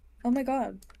 sighting? Oh my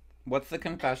god. What's the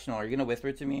confessional? Are you gonna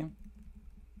whisper to me?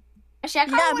 Actually, I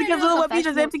kinda Yeah, wanna because do a Lil Whip you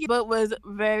confessional. deserve to get, but was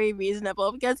very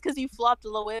reasonable. Because you flopped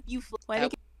Lil Whip, you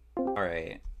flopped.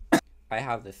 Alright. I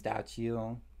have the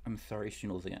statue. I'm sorry, she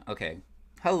knows again. Okay.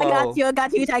 I Hello. got you,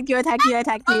 attacked you.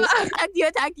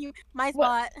 Attacked you. My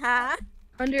spot, huh?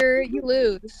 Under, you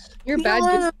lose. You're You bad.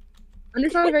 lose.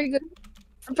 Under's not very good.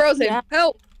 I'm frozen. Yeah.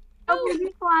 Help! Oh,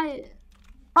 be quiet.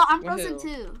 Oh, I'm frozen Woohoo.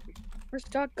 too. We're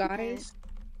stuck, guys.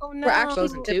 Oh no. We're actually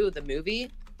Frozen 2, the movie?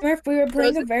 Smerf, we were playing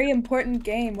a Frozen. very important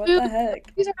game. What the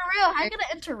heck? These are for real. How are you gonna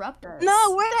interrupt us?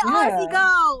 No, where did Yeah. Ozzy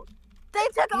go? They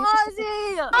took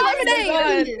Ozzy. Oh,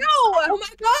 Lemonade! no. No! Oh my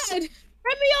god!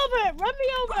 Run me over! Run me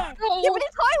over! No! Give me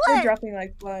the We're toilet. dropping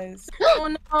like flies. Oh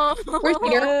no. Where's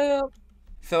Peter? Help.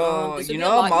 So, this would you be a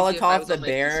know lot easier if I Molotov was the on my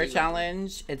Bear PC right now.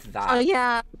 challenge? It's that. Oh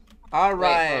yeah.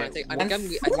 Alright. I think I'm Once, I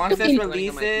think once I'm this running on my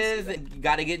PC releases, right you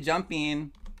gotta get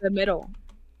jumping. The middle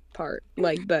part.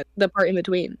 Like, the part in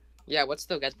between. Yeah, what's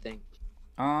the good thing?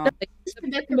 Like,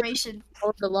 Decoration.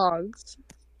 all of the logs.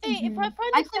 Hey, if I find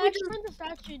I the think we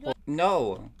statue, do I...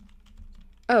 No.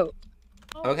 Oh,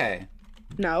 Okay.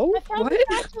 no? I found What? the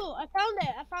statue. I found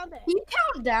it. Can you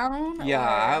count down?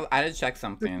 Yeah, I had to check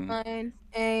something. 9,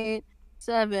 8,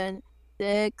 7,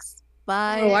 6,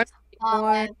 5, Oh, I-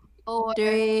 5, 4,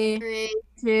 3, 3,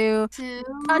 2. 2.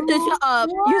 Shut up.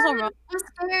 You're so wrong. I'm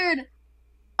scared.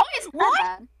 Oh, it's not What?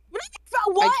 bad.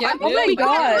 What? can't Oh my move.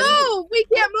 god! No! We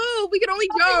can't move! We can only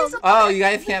jump! Oh, you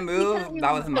guys can't move?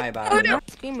 That was my bad.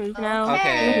 Can you move now?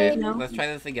 Okay, No. let's try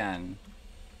this again.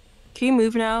 Can you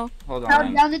move now? Hold Count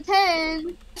on. down to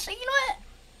 10. Actually, you know what?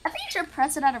 I think you should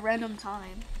press it at a random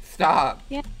time. Stop.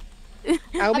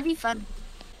 That'd be fun.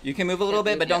 You can move a little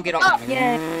bit, but don't get off.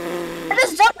 Yeah. I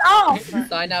just jumped off!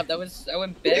 Sign up, that was so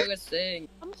embarrassing.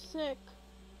 I'm sick.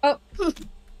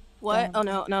 What? Oh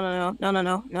no,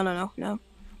 no.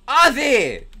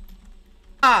 Ozzy!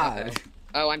 Ah!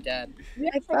 Oh, I'm dead.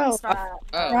 I fell. Oh,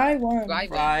 Try one.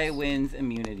 Fry wins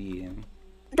immunity.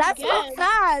 That's so Yes.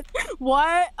 fast.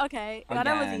 What? Okay. That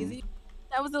was Again. easy.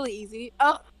 That was really easy.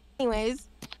 Oh, anyways.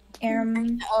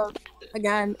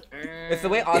 Again. It's the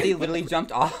way Ozzy literally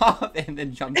jumped off and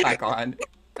then jumped back on.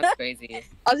 That's crazy.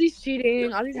 Ozzy's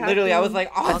cheating. Ozzy's hacking. Literally, I was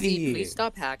like, Ozzy, please Ozzy!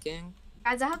 stop hacking.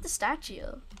 Guys, I have the statue.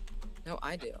 No,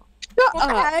 I do. Shut What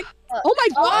the up. heck? Oh my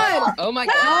god! Oh my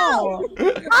god.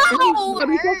 Oh,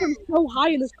 We fell from so high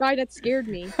in the sky that scared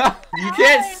me. You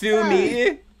can't sue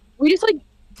me! We just like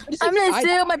I'm gonna I-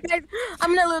 sue my parents.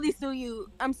 I'm gonna literally sue you.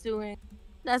 I'm suing.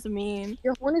 That's mean.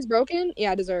 your horn is broken?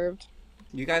 Yeah, deserved.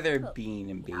 You guys are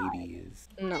being babies.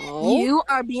 No. You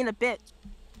are being a bitch.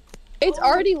 It's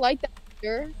already like that,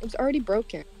 sir. It's already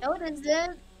broken. No, it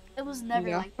isn't. It was never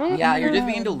Yeah. like that. Yeah, you're just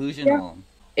being delusional.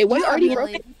 It was You are already being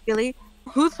broken. Really?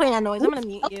 Who's playing that noise? I'm gonna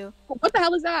mute you. What the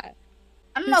hell is that?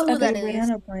 I don't know who that is.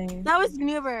 Piano playing. That was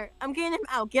Nuber. I'm getting him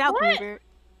out. Get out, What? Nuber.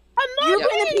 I'm not You Yeah.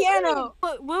 playing the playing. piano.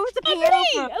 Where was the I'm piano me.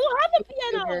 from? I don't have a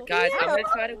piano. Guys, I'm Yeah. gonna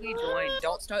try to rejoin.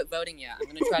 Don't start voting yet. I'm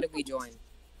gonna try to rejoin.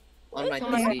 On my Oh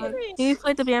my PC. God. You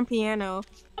played the damn piano.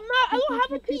 I'm not. I don't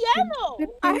have a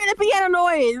piano. I heard a piano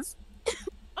noise. I'm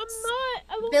not.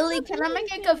 I don't Billy, have can I make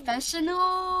a anything.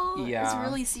 confessional? It's Yeah.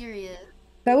 really serious.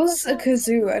 That was a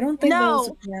kazoo. I don't think that was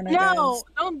No, a piano. No,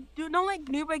 guys. don't let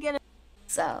Nuber get it.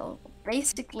 So,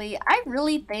 basically, I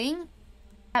really think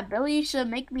that Billy should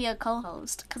make me a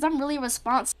co-host. Because I'm really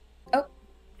responsible.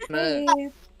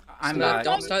 Smurf, I'm Smurf, not.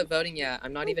 don't start voting yet.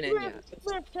 I'm not even in yet.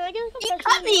 Smurf, can I get a You confession?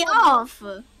 cut me off!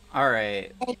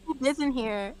 Alright. Hey, who isn't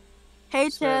here? Hey,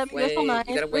 Smurf, Chip, you're wait. so nice.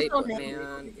 You gotta You're wait, so man.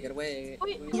 nice. You gotta wait.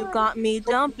 You got me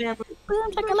jumping.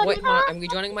 Wait, Mom, I'm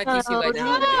rejoining my PC right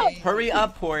now. Wait. Hurry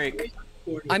up, Pork.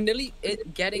 I'm nearly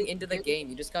getting into the game.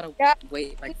 You just gotta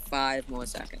wait like 5 more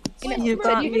seconds. You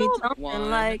got me jumping One.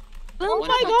 like. Oh One,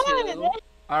 my two. god.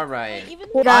 Alright. Even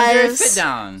Hey, Andre, guys. sit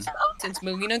down. Since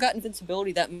Melina got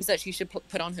invincibility, that means that she should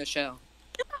put on her show.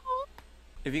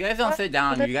 If you guys don't sit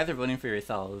down, you guys are voting for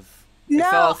yourselves. No,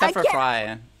 So, except I for can't.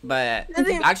 Fry. But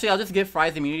Doesn't- actually, I'll just give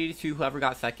Fry's immunity to whoever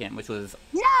got second, which was,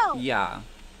 No. yeah.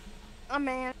 Oh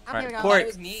man, I'm Alright, gonna go. Pork,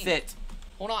 was me. sit.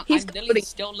 Hold on, He's I'm literally loading.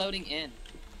 still loading in.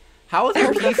 How is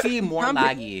your PC more I'm-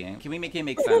 laggy? Can we make it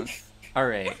make sense?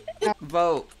 Alright.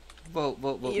 Vote. Vote,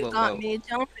 vote, vote, You vote, got vote. me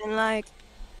jumping like.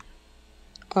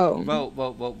 Oh, Vote,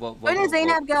 vote, vote, vote, Where vote, does vote,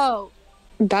 Zainab go?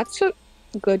 that's a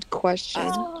good question.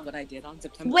 That's what I did on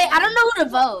September. Wait, I don't know who to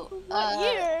vote. what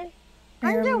year?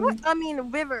 Under what? I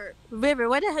mean, River. River,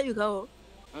 where the hell you go?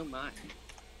 Oh my.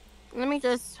 Let me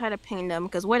just try to ping them,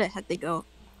 because where the heck they go?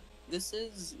 This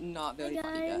is not very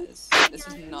funny, guys. This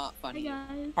is not funny.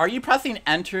 Are you pressing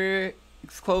enter,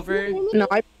 Clover? No,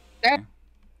 I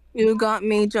You got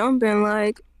me jumping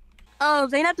like. Oh,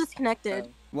 Zainab disconnected.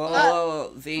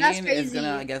 Well, Zane that's is crazy.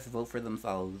 gonna, I guess, vote for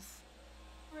themselves.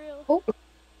 Real.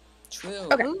 True.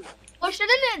 Okay. Or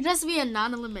shouldn't it just be a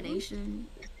non-elimination?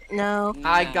 No.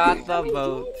 I Nah. got the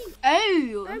vote.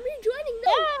 Oh. I'm rejoining.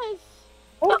 Yes.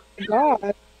 Oh my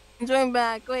god. I'm joining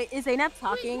back. Wait, is Zaynab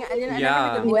talking? I never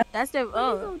Yeah. heard the voice. That's the. Let me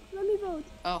Oh. vote. Let me vote.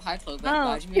 Oh, hi, Clover. Oh.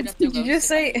 Why'd you move up Did you just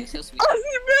say- You're so sweet.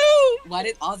 Ozzy, Why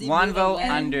did Ozzy One move vote away?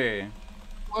 under.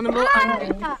 One vote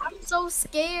under. I'm so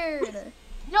scared.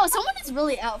 No, someone is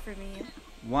really out for me.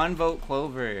 One vote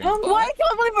Clover. Why can't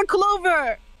I believe for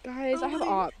Clover? guys, I have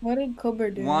op. What did Cobra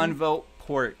do? One vote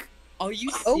Pork. Are you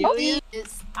Oh, serious?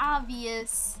 It's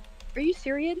obvious. Are you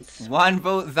serious? One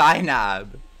vote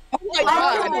Zainab. Oh my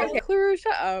god. Okay, Clue,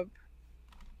 shut up.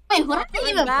 Wait, what did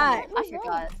they even back. vote? I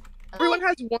forgot. Everyone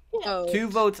has one vote. 2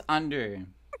 votes under.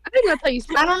 I didn't know tell you.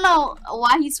 I don't know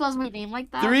why he spells my name like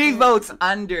that. 3 but- votes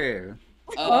under.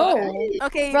 Oh.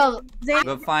 Okay, Bro,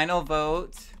 The final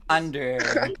vote under.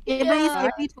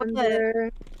 everybody's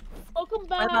Under. Welcome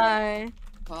Bye back. bye.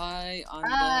 Bye,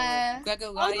 Bye.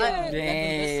 Gregoria.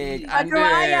 Dang,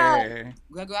 Gregoria. under.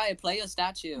 Gregoria, play your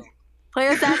statue. Play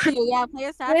a statue. Yeah, play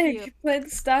a statue. Quick, play the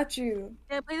statue.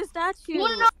 Yeah, play the statue. you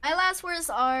wanna know my last words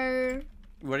are...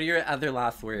 What are your other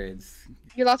last words?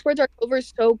 Your last words are Clover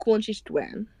is so cool and she should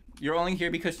win. You're only here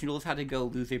because Noodles had to go,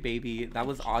 loser baby. That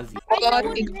was Ozzy. I know God,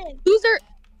 what it is. loser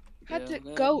had to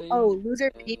go. Oh,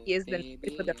 loser baby is the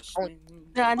is for the phone.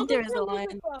 No, I think there Welcome is to a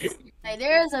line. Like,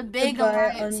 there is a big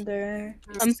Goodbye, alliance. under.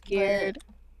 I'm scared.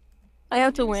 I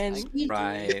have to win.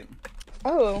 Right.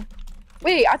 Oh,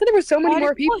 wait, I thought there were so many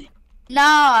more people.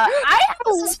 Nah, I have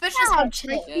a suspicious of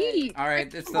Chip. Yay.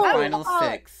 Alright, it's the Oh, final oh.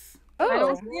 6.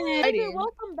 Oh, Baby, exciting.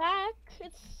 welcome back.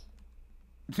 It's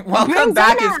Welcome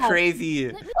back is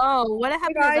crazy. Oh, what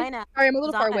happened to guys. Zainab? Sorry, I'm a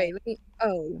little far Die. away. Let me.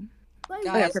 Oh,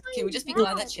 Guys, perfect. can we just be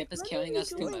glad that Chip is killing us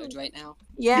through merge right now?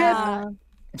 Yeah.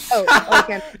 oh,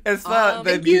 okay. It's the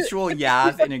Thank you. mutual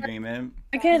yes in agreement.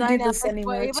 I can't do Zainab, this like,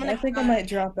 anymore. even I if think I I- might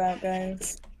drop out,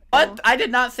 guys. What? I did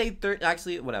not say third.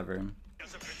 Actually, whatever.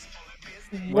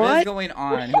 What is What? going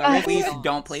on? Whoever please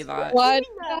don't play that. What?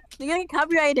 You're getting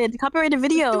copyrighted. Copyrighted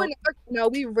video. No,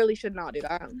 we really should not do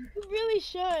that. you really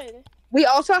should. We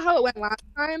all saw how it went last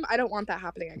time. I don't want that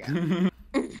happening again.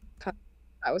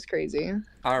 That was crazy.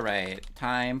 Alright,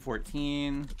 time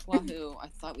 14. Wahoo! I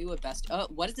thought we were best. Oh,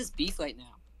 what is this beef right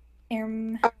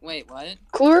now? Wait, what?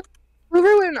 Clover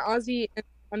and Ozzy and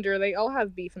Under, they all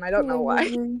have beef, and I don't know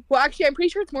why. Well, actually, I'm pretty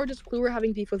sure it's more just Clover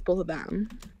having beef with both of them.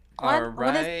 What?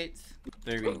 Alright,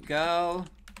 there we go.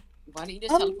 Why don't you just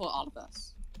teleport all of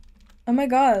us? Oh my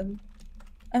god.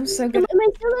 I'm so good. Am I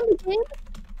still in the game?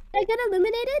 Did I get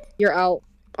eliminated? You're out.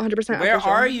 100%. Where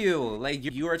official. are you? Like,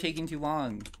 you are taking too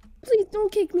long. Please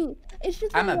don't kick me. It's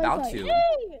just I'm my about Wi-Fi. to.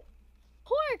 Hey,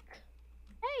 Pork.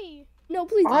 Hey. No,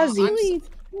 please. Ozzy. Please.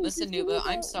 Listen, Just Nuba, give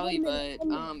me I'm the sorry, 1 minute, but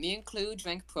 1 minute. me and Clue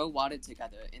drank pro water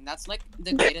together, and that's like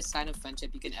the greatest sign of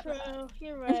friendship you can ever have. True.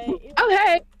 You're right. Oh,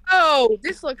 hey. Oh,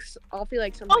 this looks awfully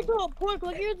like something. Also, Pork,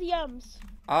 look at your DMs.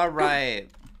 Alright.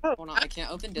 Hold on, I can't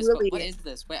open Discord. Really? What is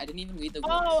this? Wait, I didn't even read the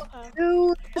Oh, rules. okay.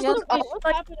 Dude, this Yeah, looks Wait, awfully what's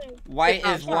like... happening? White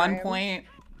It's is not 1 time. point.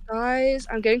 Guys,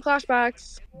 I'm getting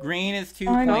flashbacks. Green is 2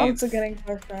 I'm points. also getting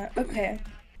perfect. Okay.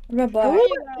 What about black?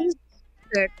 Ooh,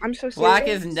 sick. I'm so serious. Black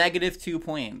is negative 2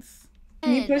 points.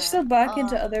 Can you push the black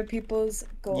into Uh, other people's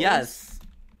goals? Yes.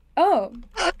 Oh.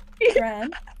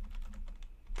 Grand.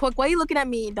 Pork, why are you looking at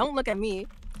me? Don't look at me.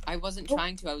 I wasn't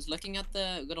trying to. I was looking at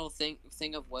the little thing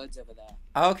of words over there.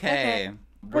 Okay.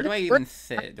 Where do I even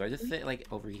sit? Do I just sit, like,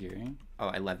 over here? Oh,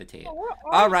 I levitate. Oh, we're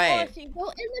All right. Aussie.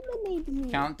 Don't eliminate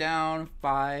me. Countdown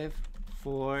 5,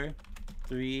 4,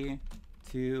 3,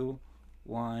 2,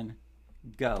 1,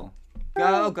 go.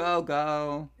 Go, go,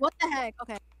 go. What the heck?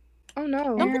 Okay. Oh no.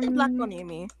 Don't put the black one near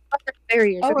me. There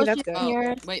he is. Oh, Okay, that's shit. good. Oh,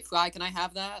 Here. wait, Fly, can I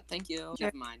have that? Thank you.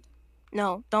 Never mind.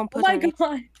 No, don't Oh push my me.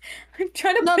 god. I'm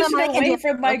trying to No, push no, it I can't away do it.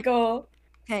 from my goal.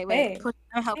 Okay, wait. Hey.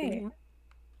 I'm helping Hey. you.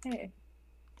 Hey.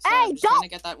 Sorry, Hey, I'm just trying don't- to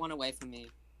get that one away from me.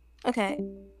 Okay.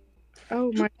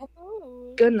 Oh my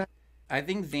Oh. goodness. I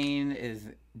think Zane is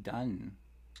done.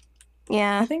 I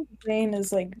Yeah. think Zane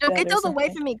is like. No, dead get or those away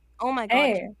something. from me. Oh my god.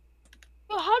 Hey.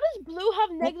 Yo, how does Blue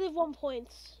have negative 1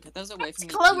 points? Get those away from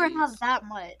me. Clover please. has that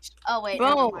much. Oh wait, Bro.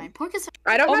 never mind. Pork is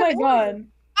I don't Oh have my it. god.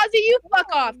 Ozzy, you fuck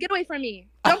off. Get away from me.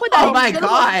 Don't put that Oh in. my Get away.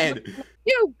 god!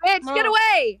 You bitch, No. get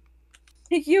away.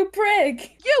 You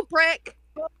prick. You prick.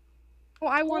 Oh,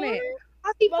 I want it.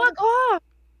 Ozzy, Mom. fuck off.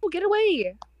 Oh, get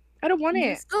away. I don't want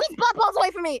it. These black balls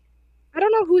away from me. I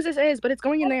don't know whose this is, but it's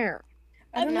going in there.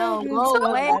 I don't No, know go who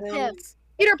away. that is.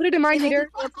 Peter, put it in mine, Peter.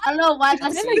 I don't know why I'm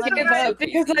that's gonna give That's so up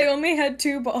because I only had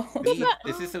 2 balls.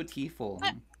 This is so teeful.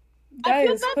 I feel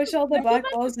Guys, bad push for- all the I feel black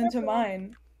bad balls for into Purple.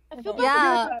 mine. I feel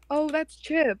Yeah. bad Oh, that's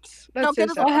chips. That's No, so get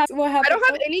us sad. What happened? I don't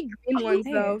have any green ones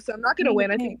Hey. though, so I'm not gonna win.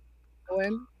 I think.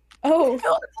 going. Oh.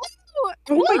 Oh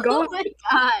my Oh god. my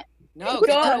god. No, Oh, get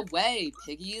God. that away,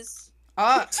 piggies.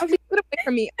 Ozzy, get away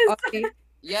from me. Ozzy.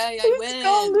 Yay, I Whose win!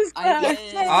 goal is I that?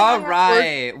 win!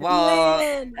 Alright, well,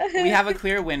 Win. we have a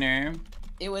clear winner.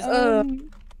 It was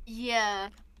Yeah.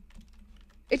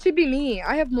 It should be me.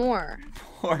 I have more.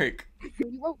 Pork.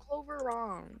 You wrote Clover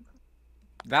wrong.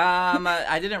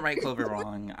 I didn't write Clover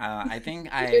wrong. I think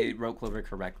I wrote Clover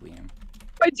correctly.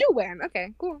 I do win.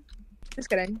 Okay, cool. Just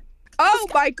kidding. Oh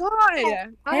my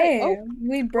god! Hey,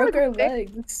 we broke our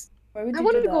legs. Why would I you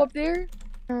wanted do to go that? up there.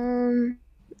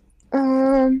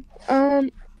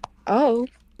 Oh.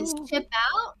 Is Chip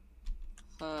out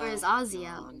or is Ozzy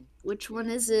out? Which one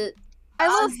is it? I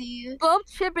love Ozzy. both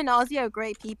Chip and Ozzy are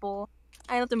great people.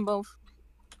 I love them both.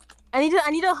 I need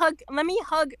to hug.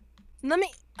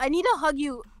 I need to hug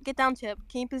you. Get down, Chip.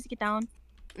 Can you please get down?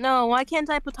 No, why can't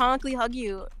I platonically hug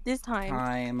you this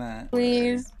time?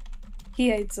 Please. He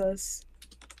hates us.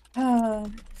 Ah.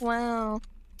 Wow.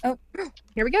 Oh,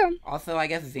 here we go. Also, I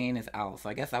guess Zane is out, so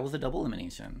I guess that was a double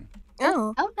elimination.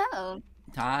 Oh. Oh no.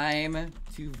 Time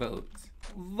to vote.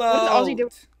 Vote! What does Ozzy do?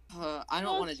 I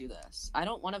don't want to do this. I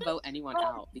don't want to vote anyone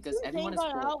out because everyone is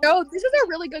cool. No, this is a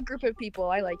really good group of people.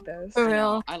 I like this. For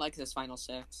real. I like this final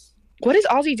 6. What is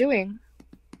Ozzy doing?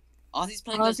 Ozzy's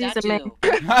playing Ozzy's the a man.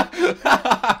 statue.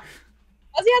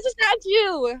 Ozzy has a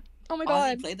statue! Oh my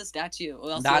god. Ozzy, play the statue.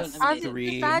 Or else That's you're eliminated.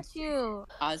 three. Statue.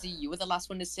 Ozzy, you were the last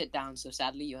one to sit down, so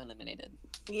sadly you're eliminated.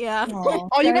 Yeah. Aw.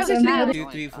 Oh, you guys are I'm sitting happy. 2,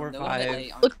 3, 4, They were a bit 5.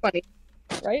 late on- Look funny.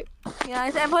 Right? Yeah,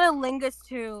 I put a Lingus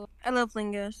too. I love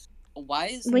Lingus. Why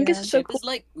is Lingus is so Chip cool. is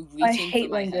like reaching I hate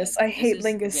for my Lingus. head. I hate This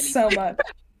is Lingus really so bad. much.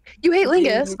 You hate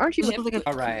Lingus, aren't you? Chip-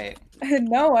 Alright.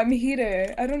 No, I'm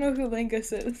Heater. I don't know who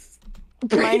Lingus is.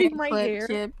 Braiding my hair.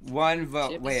 Chip. One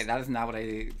vote. Chip Wait, is- that is not what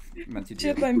I meant to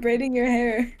do. Chip, I'm braiding your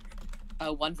hair.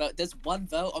 One vote. There's one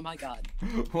vote. Oh my god.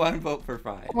 One vote for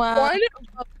 5. Wow. One?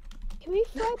 Can we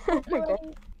flip? Oh my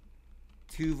god.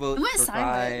 2 votes went for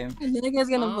silent. 5. Nigga's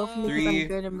gonna vote for me because 3, I'm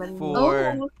good and better.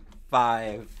 4, Oh.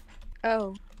 5.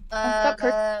 Oh.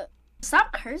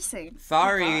 Stop cursing.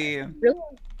 Sorry. Really?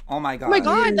 Oh my god. Oh my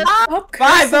god, that's Stop 5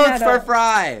 cursing votes at for us.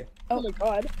 Fry! oh my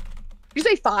god. You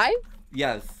say 5?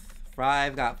 Yes. Fry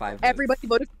got 5 votes. Everybody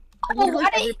voted. Oh, literally why?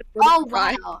 everybody voted Oh for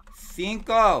Fry. wow.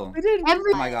 5. Who did,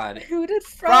 Every Oh my god. who did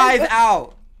Fry's Fry?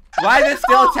 out! Why is it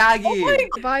still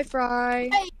taggy? Bye, Fry.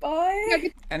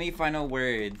 Bye. Any final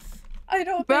words? I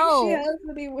don't Bro. think she has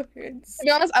any words. To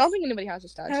be honest, I don't think anybody has a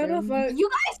statue. How the fuck? You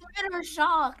guys are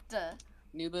shocked.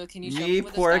 Nuba, can you show Me, me where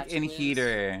the Pork, statue and is?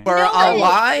 Heater. For way.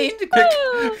 aligned?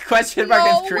 Question mark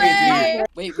No is crazy. way.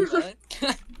 Wait, we what?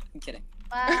 I'm kidding.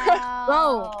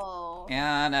 Wow.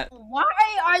 And Why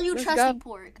are you Let's trusting go.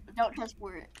 Pork? Don't trust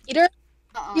Pork. Heater,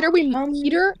 Uh-uh.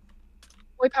 Heater,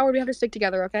 boy power, we have to stick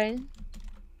together, okay?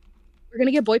 We're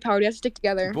gonna get boy powered, we have to stick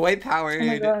together. boy Oh my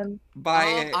powered god.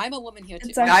 by I'm a woman here too.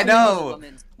 It's I'm actually- a I know.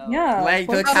 woman, so- Yeah. like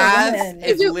the Pork's a cast woman.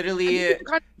 is You- literally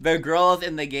the girls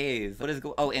and the gays. What is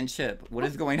and Chip. What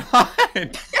is going on?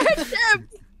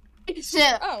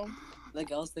 Shit. Oh. The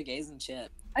girls, the gays, and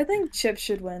Chip. I think Chip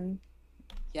should win.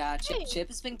 Yeah, Chip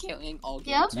has been killing all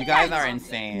Yep. games. You guys are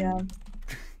insane. Yeah.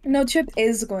 No, Chip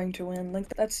is going to win. Like,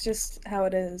 that's just how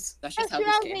it is. That's just how That's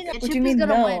this what I game was goes. What do Chip you is mean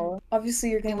gonna no? win. Obviously,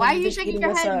 you're gonna Why are win. you Just shaking eating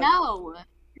your us head? up. No.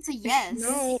 It's a yes.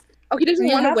 No. Oh, he doesn't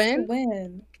You want to have win?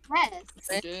 win.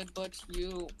 Yes. Did, but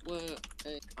you were.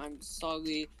 I'm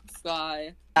sorry,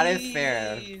 Fry. That is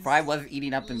fair. Please. Fry was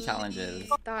eating up in challenges.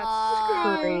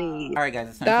 That's great. Alright guys,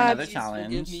 it's time for That's- another Please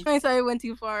challenge. forgive I'm sorry I went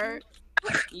too far.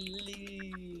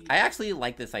 Please. I actually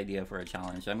like this idea for a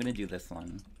challenge, so I'm gonna do this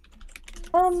one.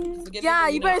 Forgive me, Yeah,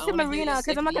 you Marina. better I say wanna hear Marina, your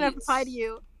because I'm not gonna sick reply to beats.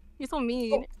 you. You're so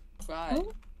mean. Fry.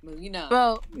 Marina.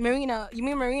 Bro, Marina. You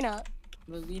mean Marina?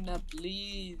 Marina,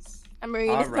 please. I'm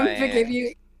Marina. Alright. Forgive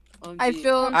you. I OMG.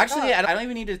 feel. Actually, I don't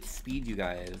even need to speed you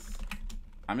guys.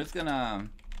 I'm just gonna...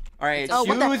 Alright, Oh,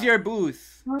 what the- choose your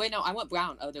booth. Wait, no, I want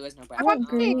brown. Oh, there is no brown. I want Oh.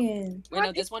 green. Wait,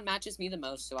 no, this one matches me the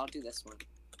most, so I'll do this one.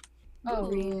 Oh.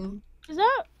 Green. Is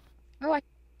that?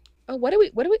 Oh, what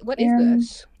is Yeah.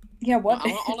 this? Yeah, Well, what? I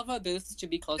want all of our booths to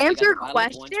be close Answer together. but I like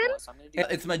orange question? color, so I'm gonna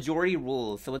do It's majority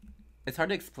rules, so it's hard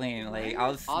to explain. Like, I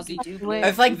was... Ozzy, do Wait.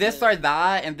 It's like this or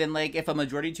that, and then like if a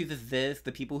majority chooses this,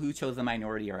 the people who chose the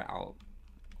minority are out.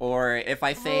 Or if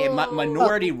I say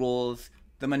minority rules,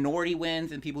 the minority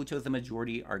wins, and people who chose the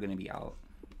majority are gonna be out.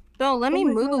 Bro, let me Oh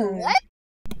my move.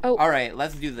 God. Alright,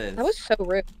 let's do this. That was so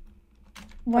rude.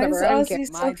 Why is Whatever, I don't care. Ozzy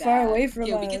so My far bad. away from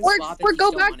Here, we us? can Or, swap if or you go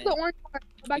still back want to the it. orange one. Go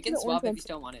We back to can the swap orange if one. you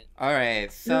still want it.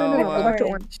 Alright, No, No, go back to so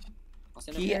orange. I'll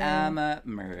send it PM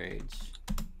merge.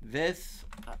 This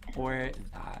or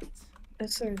that.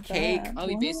 This or that. Cake. Are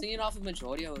we What? basing it off of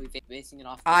majority or are we basing it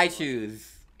off of I minority?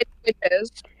 choose. It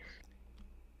is.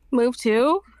 Move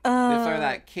to? This are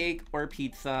that cake or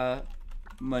pizza.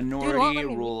 Minority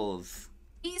rules.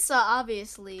 Pizza,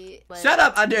 obviously. But... Shut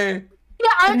up, Under! Yeah,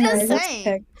 I'm Okay, just that's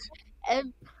saying.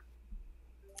 picked.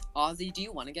 Ozzy, do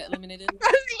you want to get eliminated?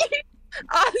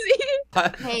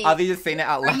 Ozzy! Hey, Ozzy just saying it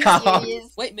out are you loud.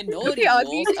 serious? Wait, minority Okay,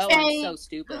 rules? Ozzy. Oh, I'm so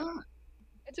stupid.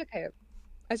 It's okay.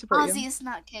 I support Ozzy you. is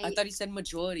not cake. I thought he said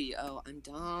majority. Oh, I'm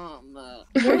dumb.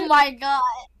 Oh my god.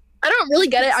 I don't really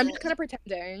get it. I'm just kind of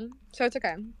pretending. So it's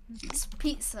okay. It's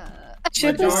pizza.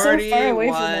 Chip is so Majority far away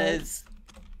from it. was...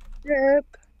 Rip.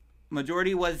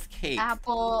 Majority was cake.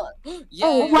 Apple. Yeah.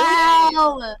 Oh,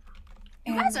 wow.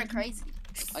 You guys are crazy.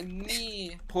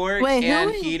 Me. Pork Wait, who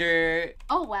and is- Peter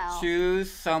Oh, wow.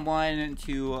 choose someone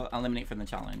to eliminate from the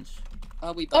challenge.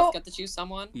 Oh, we both get to choose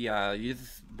someone? Yeah, you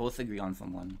just both agree on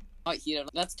someone. Oh, here,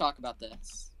 let's talk about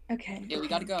this. Okay. Yeah, we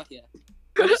gotta go here.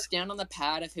 We'll just stand on the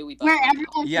pad of who we both Where want.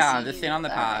 everyone can Yeah, see just you. stand on the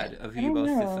pad of who you both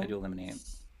decide to eliminate.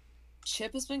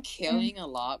 Chip has been carrying a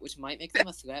lot, which might make them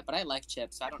a threat, but I like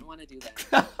Chip, so I don't want to do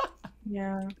that.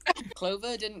 Yeah.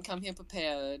 Clover didn't come here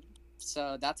prepared,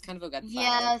 so that's kind of a red flag,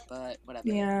 Yeah. but whatever.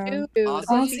 Yeah. Dude,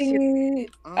 Ozzy-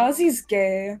 Ozzy's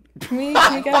gay. Can we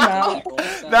get him out?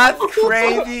 That's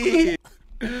crazy!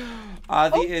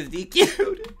 Ozzy is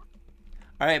DQ'd.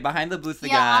 Alright, behind the booth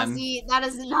Yeah, again. Ozzy, that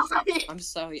is not it. I'm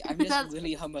sorry, I'm just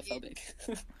really homophobic.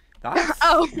 That's...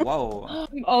 Oh. Whoa.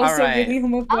 I'm also Alright. really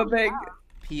homophobic.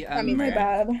 PM. My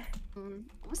bad.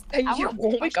 And you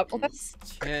won't wake up. That's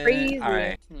crazy.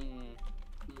 Alright.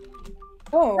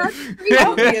 Oh, crazy.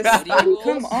 obvious.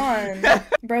 Come on.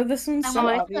 Bro, this one's so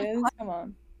Emily. obvious. Come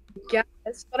on.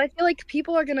 Yes, but I feel like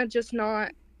people are gonna just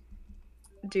not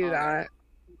do that.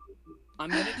 I'm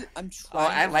trying. Oh,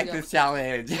 I to like figure this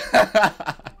challenge.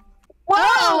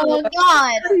 Oh,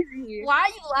 God. Crazy. Why are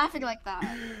you laughing like that?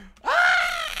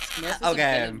 Smurf is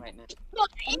Okay. a villain right now.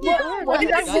 What is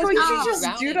is that what going you just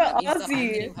Drowning, do to that means that I'm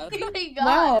Ozzy? getting hurt. Oh my God.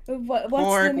 Wow. What's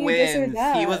Pork the new this or wins.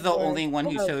 that? He was the Or- only one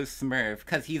who Oh. chose Smurf,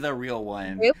 because he's a real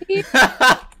one. Really? Cute.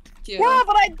 Yeah,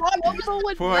 but I thought what was the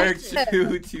one Pork question?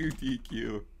 to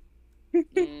DQ.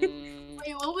 Mm,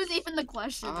 Wait, what was even the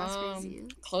question? That's crazy.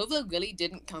 Clover really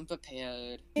didn't come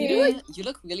prepared. Yeah. You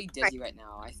look really dizzy right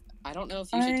now. I don't know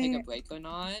if you should take a I- break or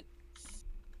not.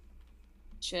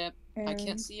 Chip, I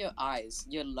can't see your eyes.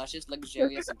 Your luscious,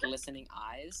 luxurious, glistening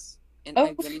eyes. And I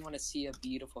Oh. really want to see a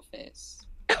beautiful face.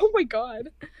 Oh my god.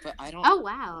 But I don't. Oh,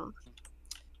 wow.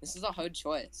 This is a hard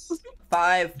choice.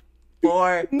 5,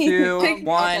 4, Me. 2, Pick-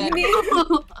 1. okay.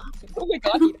 Oh my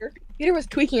god, Peter. Peter was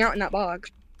tweaking out in that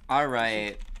box.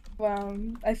 Alright. Wow,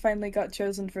 I finally got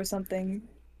chosen for something.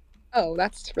 Oh,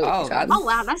 that's really Oh, sad. that's- Oh,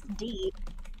 wow, that's deep.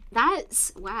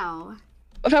 That's, wow.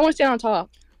 If I want to stand on top.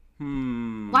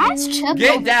 Why is Chip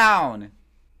Get over- down!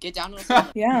 Get down on the floor.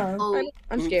 Yeah. Oh,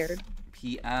 I'm Oops. scared.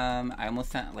 PM. I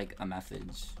almost sent like a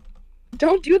message.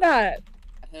 Don't do that.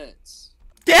 That hurts.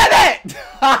 Damn it!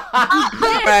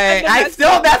 Right, I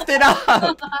still messed it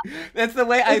up! That's the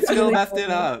way I It's still really messed it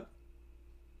funny. up.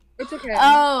 It's okay.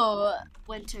 oh,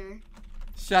 Winter.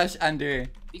 Shush, Under.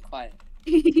 Be quiet.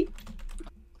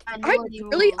 I Minority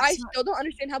really, I rules. still don't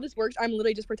understand how this works. I'm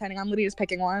literally just pretending. I'm literally just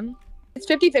picking one. It's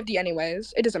 50-50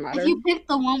 anyways. It doesn't matter. If you pick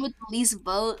the one with the least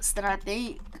votes, then I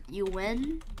think you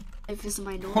win. If it's a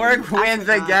minority. Pork I wins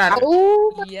forgot. again.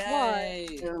 Oh my god.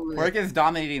 Yay! Pork is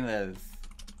dominating this.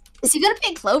 Is he gonna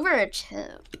pick Clover or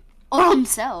Chip? Or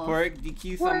himself? Pork,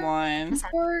 DQ Pork. someone.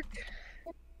 Pork.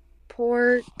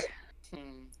 Pork. Hmm.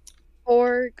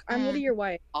 Pork. I'm literally your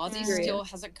wife. Ozzy Period. still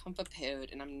hasn't come prepared,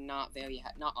 and I'm not very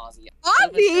not Ozzy. Ozzy?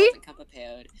 Clover still hasn't come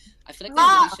prepared. I feel like they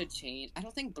really should change. I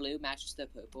don't think blue matches the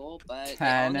purple, but they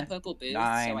are on the 10, purple booth, so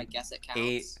 9, I guess it counts.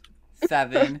 8,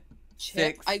 7,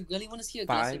 Chip, 6, I really want to see your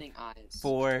 5, glistening eyes.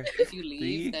 4, If you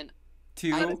leave, 3, then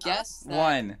 2, I guess that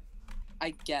 1.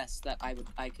 I guess that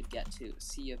I could get to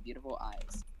see your beautiful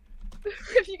eyes.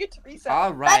 If you get to reset.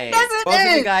 Alright. doesn't Both of you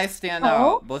hurt. guys stand Oh?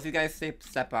 out. Both of you guys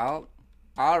step out.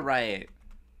 Alright.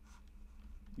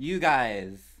 You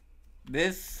guys.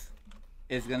 This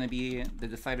is gonna be the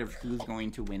decider of who's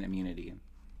going to win immunity. Chip,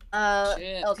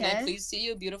 can I Okay. please see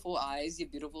your beautiful eyes, your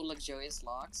beautiful luxurious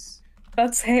locks?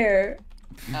 That's hair.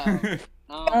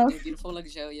 Oh, your beautiful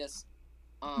luxurious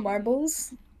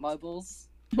Marbles. marbles.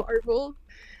 Marble.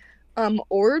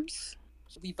 Orbs.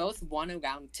 We both won a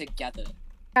round together.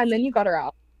 And then you got her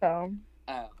out. So.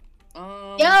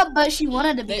 Oh. Yeah, but she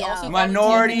wanted to They be also out.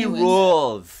 Minority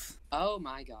rules. Oh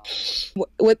my god.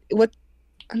 What?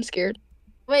 I'm scared.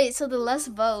 Wait, so the less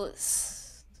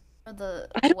votes for the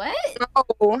what?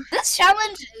 Oh. This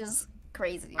challenge is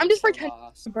crazy. I'm just so pretending.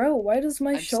 lost. Bro, why does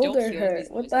my I'm still shoulder hearing hurt? these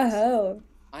What the voices. hell?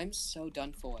 I'm so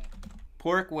done for.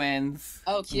 Pork wins.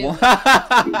 Oh, cute. What?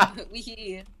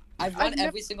 I've won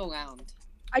every single round.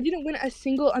 I didn't win a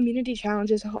single immunity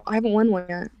challenge. I haven't won one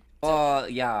yet.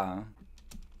 Yeah.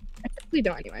 I probably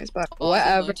don't anyways, but Well,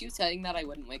 whatever. Weren't you saying that I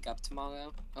wouldn't wake up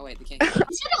tomorrow? Oh wait, the king. He's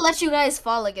gonna let you guys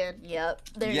fall again. Yep.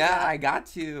 There Yeah, you go. I got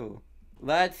to.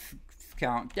 Let's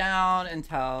count down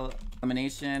until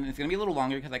elimination. It's gonna be a little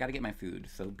longer because I gotta get my food.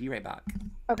 So be right back.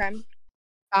 Okay.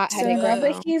 So Headache now right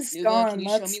that now. he's Nuga, gone, can you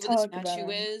let's show me what talk this about statue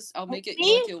it. is? I'll make it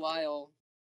Me? worth your while.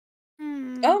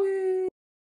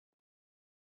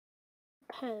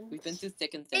 We've been through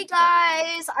thick and thin. Hey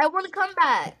guys, I want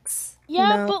comebacks.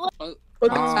 Yeah, No. but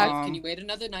like, Can you wait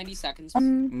another 90 seconds?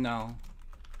 No.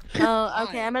 Oh,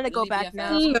 okay. I'm gonna go back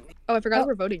now. Oh, I forgot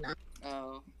we're voting now.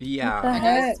 Oh. Yeah. Hi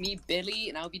guys, it's me, Billy,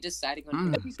 and I'll be deciding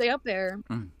on You stay up there.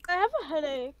 I have a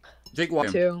headache. Drink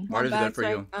water. Too. Water's good for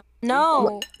you.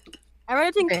 No. I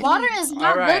rather drink tea. Water is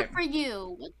not Alright. good for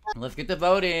you. Let's get the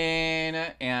voting.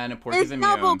 And Pork It's is immune.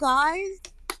 double, guys.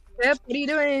 Yep, what are you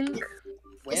doing?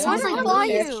 Where It sounds am like I? why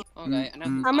you. Okay, and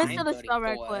I'm gonna steal the voting spell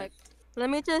real for. quick. Let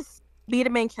me just be the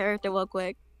main character real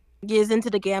quick. Gets into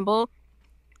the gamble.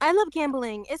 I love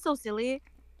gambling. It's so silly.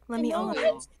 Let me on.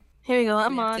 What? Here we go.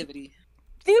 I'm on. Activity.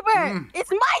 Super!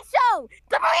 It's my show!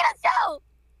 The Marina Show!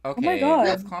 Okay, my God.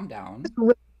 let's calm down.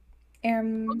 Welcome to the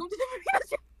Marina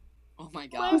Show. Oh my My,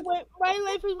 god. my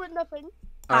life is worth nothing.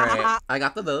 Alright, I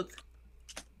got the votes.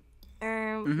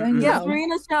 Yes, No.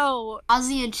 Marina Show.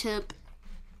 Ozzy and Chip.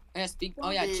 Yeah, oh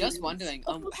yeah, just wondering.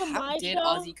 How did show.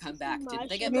 Ozzy come back? Did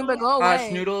they get Remember, banned? go away.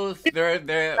 Schnoodles,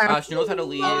 Schnoodles had a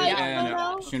lead, Yeah, and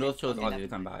yeah. Schnoodles chose Okay, Ozzy never to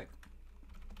come back.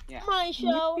 Yeah. My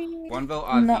show. One vote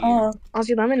Ozzy, Nuh-uh.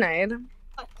 Aussie Lemonade.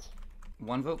 What?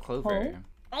 one vote Clover.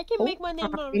 I can make my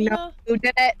name No, Marina. who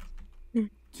did it?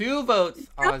 2 votes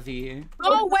Ozzy, Go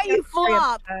away, you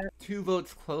flop. 2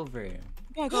 votes Clover.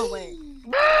 Yeah, go away.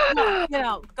 Get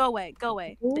out. Go away. Go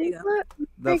away. There you go.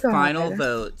 The God. final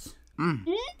vote. Billy?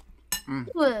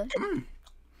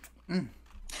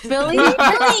 Billy,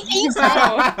 you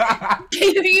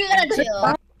gotta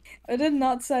chill. I did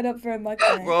not sign up for a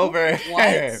mukbang. Clover.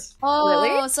 What? Oh,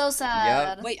 Really? so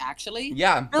sad. Wait, actually?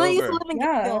 Yeah, Billy used to Clover. live in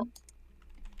Yeah.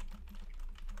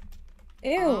 Gainesville.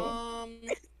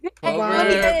 Ew.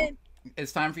 Clover,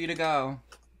 it's time for you to go.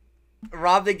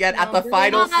 Robbed again at the No,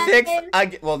 final Billy.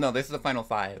 6. Well, no, this is the final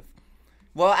 5.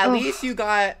 Well, at least you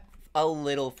got a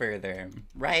little further,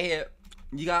 right?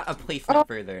 You got a placement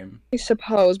further. I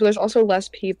suppose, but there's also less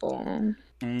people.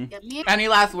 Any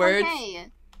last words? Okay.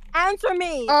 Answer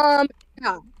me. Yeah.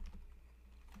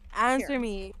 Answer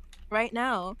me. Right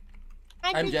now.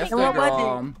 I'm can just take a what was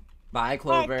girl. Bye,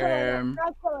 Clover.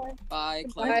 Bye, Bye,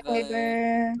 Clover.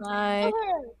 Clover. Bye.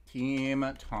 Team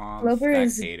Tom Clover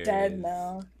is spectators. dead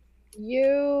now.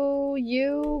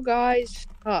 You guys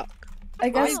suck. I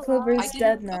guess I Clover's didn't-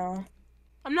 dead now.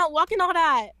 I'm not walking all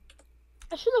that.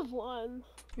 I should have won.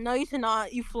 No, you should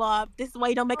not. You flop. This is why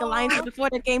you don't make alliances before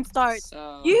the game starts.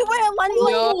 So, You were aligning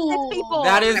with No. 6 people.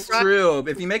 That is true.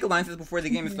 If you make alliances before the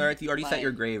game starts, you already set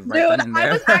your grave right Dude, then and I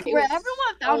there. was actually- Where everyone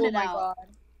found Oh it my out. God.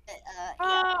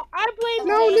 I blame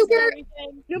No, James for Luger.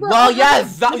 everything. Well,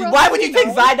 yes. Why would you take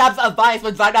No. Zainab's advice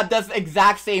when Zainab does the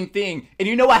exact same thing? And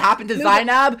you know what happened to No,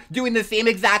 Zainab doing the same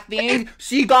exact thing?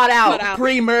 She got out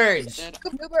pre-merge.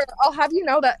 Uber, I'll have you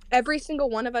know that every single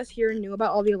one of us here knew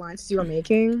about all the alliances you were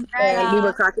making, Yeah. and we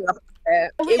were cracking up.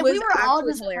 It If was we were all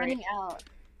actually just hilarious. finding out.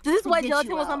 This is why Get you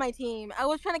Gelatin was on out. my team. I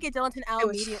was trying to get Gelatin out It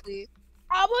was- immediately.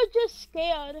 I was just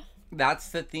scared. That's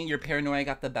the thing. Your paranoia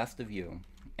got the best of you,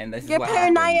 and this is Your what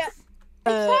paranoia- happens.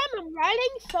 Next time I'm riding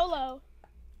solo.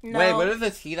 No. Wait, what is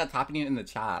the tea that's happening in the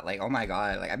chat? Like, oh my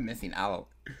god, like I'm missing out.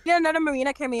 We need another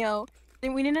Marina cameo. We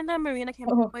need another Marina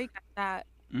cameo. Where you got that?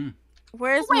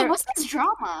 Where's Wait, what's this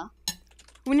drama?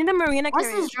 We need a Marina What's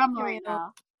cameo. this drama right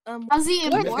now? Ozzy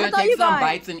and I'm just Pork? gonna take some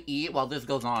bites and eat while this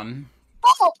goes on.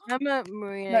 Oh, I'm a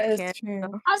Marina That is cameo.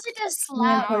 true. Ozzy just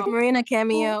slapped. Marina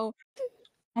cameo.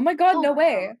 Oh my god, no Oh,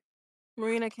 way.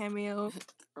 Marina cameo.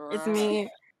 It's me.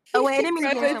 Oh wait, I didn't mean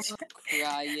to Rabbit. get someone.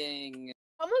 Crying.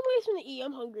 I'm gonna go get something to eat.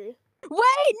 I'm hungry.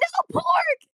 Wait, no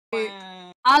pork!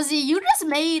 Ozzy, you just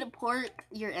made Pork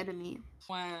your enemy.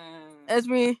 It's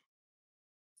me.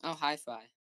 Oh, hi-fi.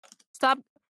 Stop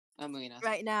Oh, Melina.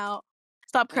 right now.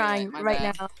 Stop crying my right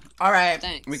bad. now. All right,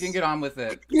 Thanks. we can get on with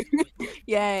it.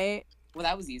 Yay. Well,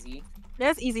 that was easy.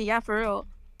 That's easy, yeah, for real.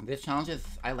 This challenge is.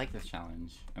 I like this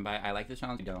challenge, and by I like this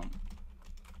challenge, I don't.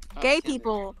 Oh, Gay can't be.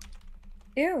 people.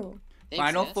 Ew. They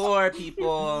Final exist? 4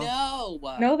 people. No.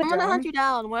 No, they I'm gonna hunt don't. you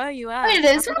down. Where are you at? Wait,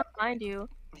 it is? I'm gonna find you.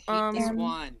 I hate this Um,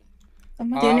 one. Oh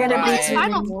my Dinner god. to Alright. beat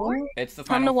Final four? It's the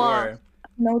Time final to walk. 4.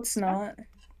 No, it's not.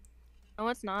 No,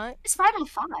 it's not. It's final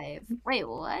 5. Wait,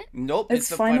 what? Nope, It's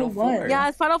the final final 4. one. Yeah,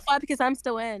 it's final 5 because I'm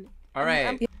still in.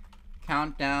 Alright.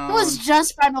 Countdown. It was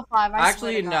just final 5. I Actually,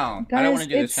 swear to God. no. Guys, I don't want to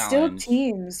do this it's challenge. still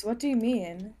teams. What do you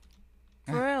mean?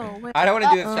 For real. Wait. I don't want to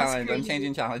do this Uh-oh. challenge. I'm Crazy.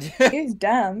 changing challenges. You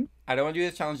damn. I don't want to do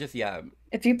this challenge just yet.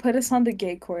 If you put us on the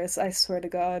gay chorus, I swear to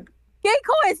God. Gay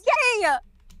chorus, yay!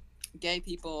 Gay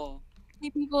people. Gay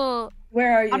people.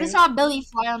 Where are you? I just saw Billy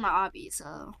fly on my obby, so.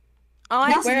 Oh, I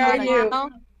That's see Where are it you? now.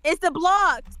 It's the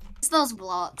blocks. It's those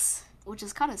blocks, which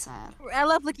is kind of sad. I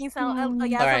love looking sound. Yeah, I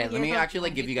love Alright, let looking me sound. actually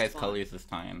like give you guys colors this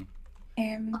time.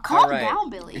 Calm Alright.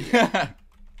 down, Billy.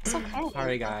 It's okay.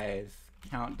 Sorry guys.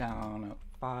 Countdown.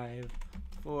 5,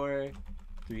 4,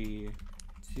 3,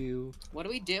 2. What do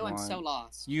we do? I'm so One.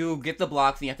 lost. You get the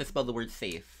blocks and you have to spell the word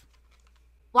safe.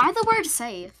 Why the word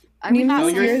safe? I You mean, So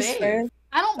that's you're you're safe. safe.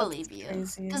 I don't believe you.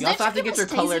 Crazy. Does You also have to get your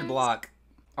give us colored tasers? block.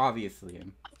 Obviously.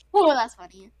 Oh, that's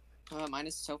funny. Mine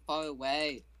is so far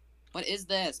away. What is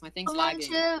this? My thing's Come on, lagging.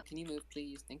 Chip. Can you move,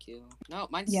 please? Thank you. No,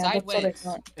 mine's Yeah, that's what I sideways.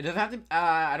 thought. It doesn't have to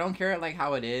I don't care like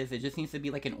how it is. It just needs to be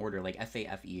like in order, like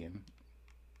SAFE.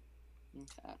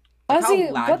 Okay. Like how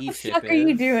Ozzy, what laggy the ship fuck are you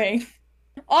is. doing?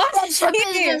 Chip Ozzy!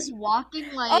 is just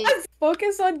walking like. Oz,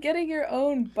 focus on getting your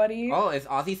own, buddy. Oh, is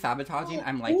Ozzy sabotaging?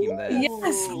 I'm liking this.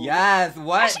 Yes. Yes,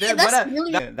 what? Actually, Dude, that's what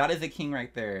really- that is a king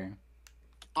right there.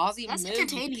 Ozzy, That's move, you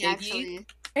entertaining, piggy. actually.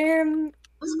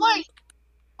 What's going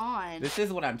on? This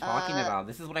is what I'm talking about.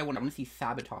 This is what I want. I want to see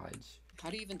sabotage. How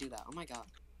do you even do that? Oh my god.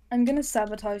 I'm gonna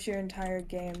sabotage your entire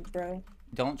game, bro.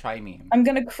 Don't try me. I'm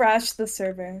gonna crash the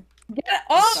server. Get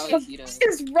off! so What heated.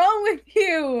 is wrong with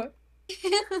you?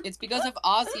 It's because of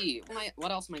Ozzy.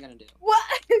 What else am I gonna do? What?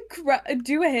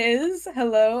 Do his?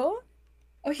 Hello?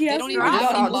 Oh, he They has don't no even I just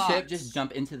have button. saw blocks. Chip just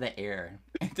jump into the air.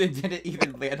 It didn't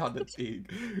even land on the thing.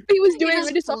 He was He doing just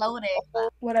really floating.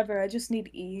 Whatever, I just need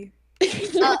E.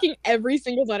 He's knocking every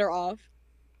single letter off.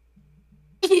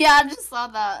 Yeah, I just saw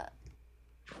that.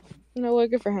 No,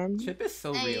 look good for him. Chip is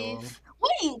so Hey. real.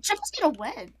 Wait, Chip is gonna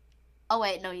win. Oh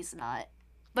wait, no, he's not.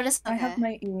 But it's okay. I have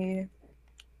my E.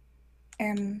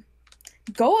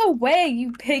 Go away,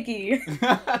 you piggy.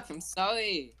 I'm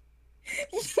sorry.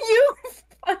 You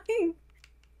fucking.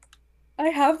 I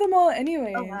have them all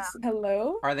anyways. Oh, wow.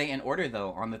 Hello? Are they in order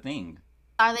though on the thing?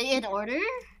 Are they in order?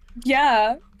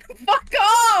 Yeah. Fuck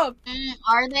off!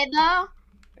 Are they though?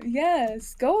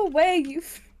 Yes. Go away, you.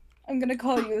 I'm gonna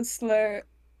call you a slur.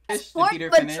 Did Fork Peter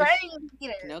finish? betraying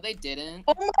Peter. No, they didn't.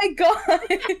 Oh my god!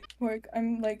 Work.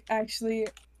 I'm like actually.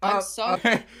 I'm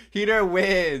sorry. Peter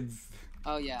wins.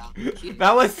 Oh yeah.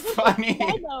 That was funny.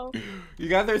 I know. You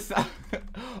guys are so.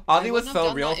 I Ozzy was wouldn't have so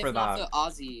done real that for if not that. for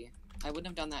Ozzy. I wouldn't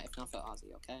have done that if not for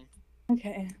Ozzy. Okay.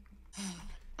 Okay.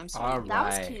 I'm sorry. Alright.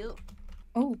 That was cute.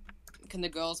 Oh, Can the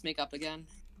girls make up again?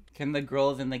 Can the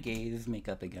girls and the gays make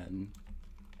up again?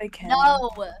 I can. No.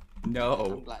 I'm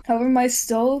No. glad. However, my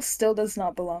still does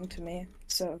not belong to me.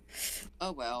 So.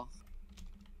 Oh well.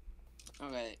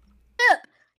 Alright.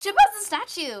 Chip has the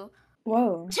statue.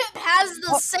 Whoa. Chip has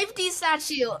the safety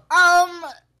statue.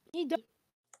 He does.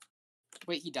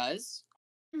 Wait, he does?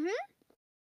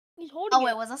 He's holding Oh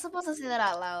wait, it. was I supposed to say that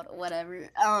out loud? Whatever.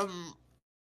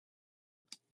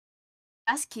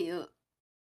 That's cute.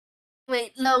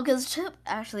 Wait, no, because Chip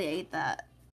actually ate that.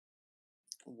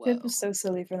 Whoa. Chip is so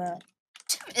silly for that.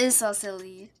 Chip is so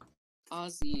silly.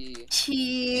 Ozzy.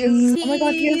 Cheese. Oh my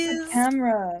god, he has the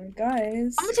camera,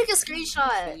 guys. I'm gonna take a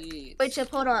screenshot. Please. Wait, Chip,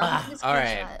 hold on. I'm gonna take a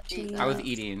Alright. screenshot. I was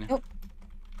eating.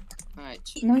 Alright.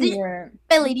 No, The- you weren't.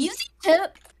 Billy, do you see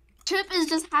Chip? Chip is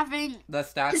just having. The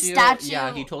statue? statue.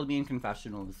 Yeah, he told me in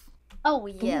confessionals. Oh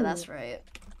yeah, Ooh. that's right.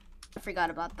 I forgot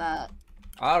about that.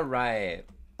 Alright.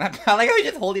 I like how he's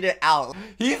just holding it out.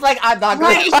 He's like, I'm not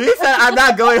going. He said, I'm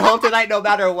not going home tonight no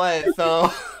matter what.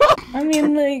 So. I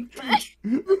mean, like.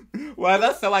 Wow,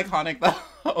 that's so iconic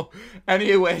though.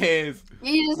 Anyways,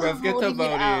 You just let's get to holding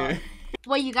it out. voting.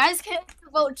 Well, you guys can't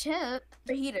vote Chip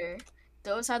or Heater.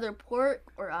 So it's either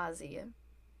Pork or Ozzy.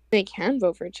 They can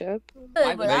vote for Chip. Why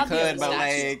But would They I'll be could, but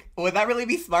statue. like, would that really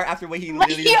be smart after what he But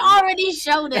literally he already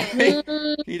showed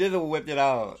it. He just whipped it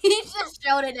out. He just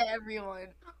showed it to everyone.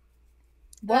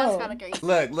 That's Whoa. kind of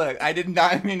crazy. Look, I did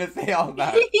not mean to say all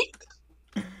that.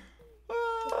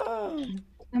 Oh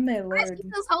my Why is lord. he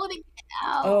just holding it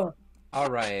out? Oh.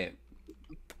 Alright.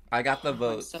 I got the I'm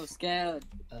vote. so scared.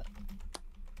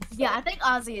 Yeah, I think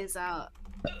Ozzy is out.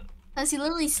 Because he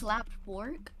literally slapped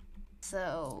Pork.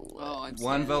 So. Oh, I'm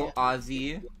One scared. vote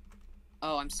Ozzy,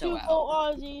 Oh, I'm so 2 out. vote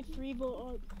Ozzy, 3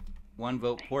 vote Ozzy. 1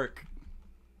 vote Pork,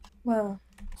 Wow.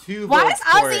 2 Why votes is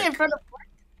Ozzy Pork. in front of Pork?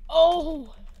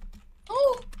 Oh!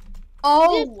 Oh!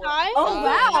 This time? Oh,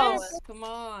 wow. Come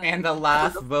on. And the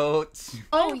last vote,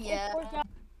 Oh, yeah.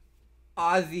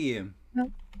 Ozzy.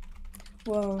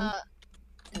 Whoa.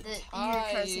 You're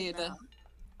cursing now.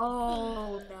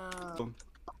 Oh no.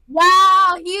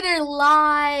 Wow, Heater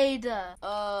lied.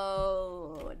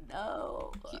 Oh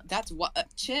no. That's what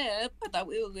Chip. I thought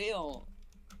we were real.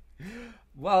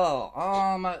 Well,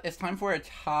 it's time for a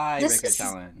tiebreaker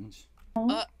challenge.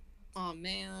 Oh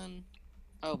man.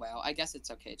 Oh well, I guess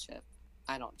it's okay, Chip.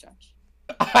 I don't judge.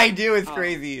 I do, it's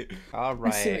crazy. All I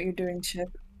see what right. you're doing, Chip.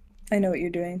 I know what you're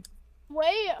doing.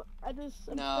 Wait, I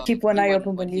just. No. Keep one you eye wouldn't,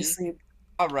 open when would you he? sleep.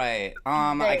 All right.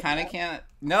 I There you kind of go. can't.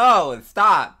 No,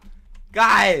 stop,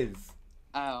 guys.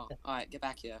 Oh, alright, get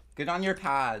back here. Get on your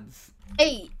pads.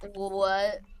 Hey,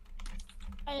 what?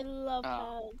 I love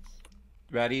Oh. pads.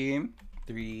 Ready?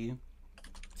 3,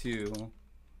 2,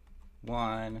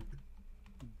 1,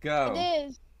 go.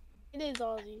 It is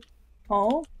Ozzy.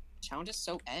 Oh? Challenge is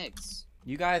so eggs.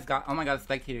 You guys got. Oh my god,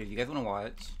 spectators. You guys want to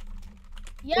watch?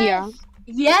 Yes. Yeah.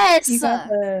 Yes. You got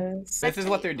this. This is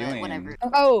what they're Spectate, doing. Whatever.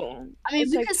 Oh. I mean,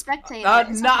 It's we like- can spectate.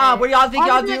 It's Nah, okay. what do y'all think Why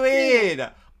y'all would we do doing?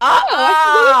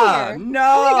 I can do it here.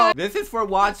 No! This is for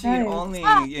watching Guys. only,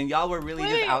 and y'all were really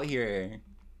just Wait. out here.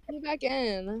 Get back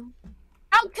in.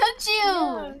 How could you?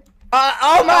 Yeah.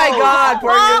 Oh my Oh. god!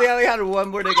 Poor Gilly only had one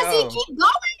more to Ozzy, go. keep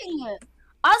going.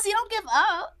 Ozzy, don't give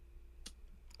up.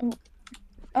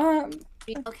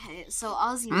 Okay, so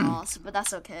Ozzy lost, but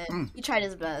that's okay. He tried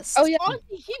his best. Oh yeah. Ozzy,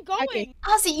 keep going. Okay.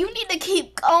 Ozzy, you need to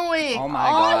keep going. Oh my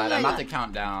god, I'm about to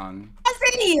count down.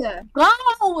 Ozzy,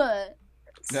 go.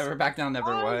 Never back down,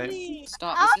 never what? Ozzy.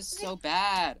 Stop, this is so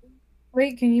bad.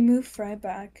 Wait, can you move Fry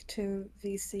back to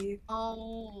VC?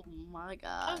 Oh my I'm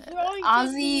god. throwing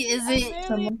Ozzy, kisses. is I'm it? really-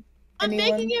 Someone? I'm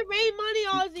Anyone? making it rain money,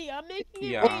 Ozzy. I'm making it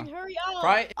Yeah. rain. Hurry up.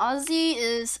 Right? Ozzy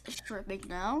is stripping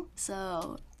now,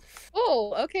 so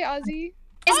Oh, okay, Ozzy.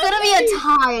 it's gonna be a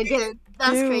tie again.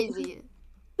 That's Dude. crazy.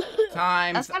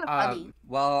 Times That's kinda funny.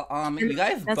 Well, you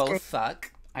guys That's both great.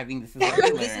 suck. I think this is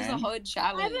what we This is a learned. hard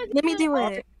challenge. Let me do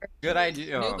it. Good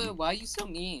idea. Nuba, why are you so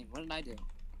mean? What did I do?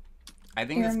 I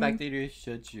think the spectators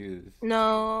should choose.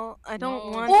 No, I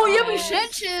don't No. want. Oh yeah, we Guys.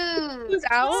 should choose. Who's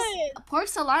out? What?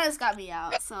 Pork's Alliance got me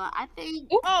out, so I think.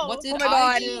 Oh, What did Oh my I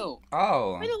God. do?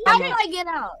 Oh. wait, How wait. did I get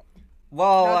out?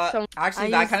 Well, That's so- actually, I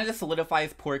that used- kind of just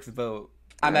solidifies Pork's vote.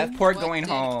 I meant Pork What going did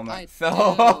home. I So,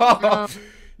 do?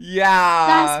 yeah.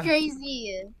 That's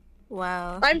crazy.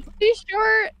 Wow. I'm pretty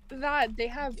sure that they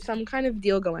have some kind of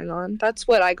deal going on. That's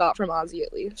what I got from Ozzy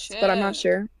at least, but I'm not Shit.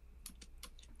 sure.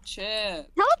 Teleport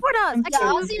Teleport us. I Yeah,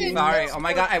 can't Ozzy move. is Sorry. Oh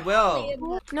my god, I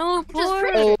will. No, Just port.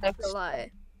 pretty Oh. to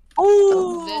lie.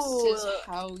 This is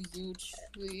how you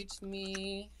treat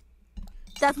me.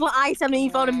 That's what I said when you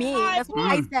voted me. That's what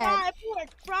I said.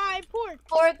 Fry pork.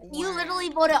 Pork, you literally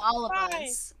voted all of Fry.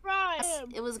 us. Fry.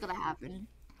 It was gonna happen.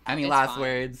 Any It's last fine.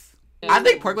 words? I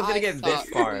think Pork was gonna I get this thought-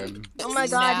 far. Oh my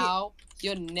God. Now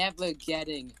you're never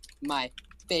getting my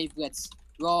favorites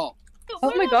wrong.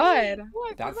 Oh my God.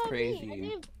 That's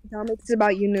crazy. Now it's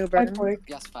about you, Hi, Nuber. Pork.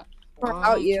 Yes, fine.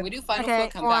 About you. Can we do final Okay,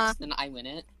 four comebacks, then I win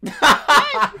it?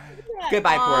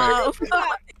 Goodbye, Pork.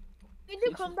 Did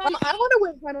you come back? I want to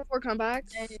win Final Four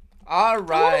comebacks. All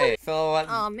right. So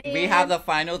Aw, we have man. the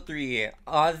final three: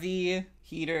 Ozzy,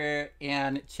 Heater,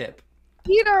 and Chip.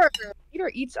 Peter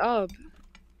eats up.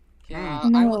 Yeah,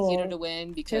 Mm. I want No. Heater to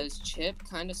win because Chip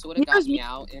kind of sort of got Heater's me me-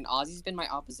 out, and Ozzy's been my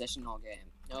opposition all game.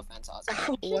 No offense,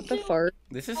 Ozzy. What the fuck?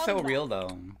 This is so real, though.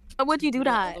 Why would you do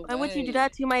that? Get out of Why would you do the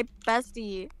that to my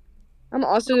bestie? I'm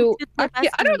also. It's my Actually,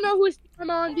 I don't bestie. know who's I'm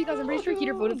on because I'm pretty sure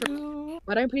Peter voted for,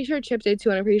 but I'm pretty sure Chip did too,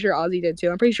 and I'm pretty sure Ozzy did too.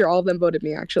 I'm pretty sure all of them voted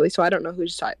me actually, so I don't know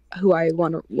who I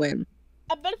want to win.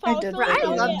 I bet if I I was did still vote I in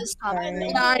for love the you. this top Sorry. three.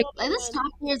 Yeah, I- Like, this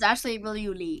top three is actually really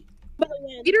unique.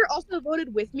 Peter also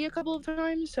voted with me a couple of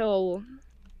times, so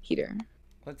Peter.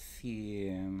 Let's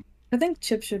see. I think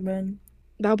Chip should win.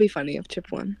 That would be funny if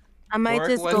Chip won. I might Pork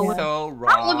just was go with. so That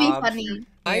robbed. would be funny.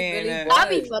 I really And- was.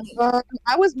 That'd be funny.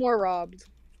 I was more robbed.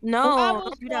 No, I don't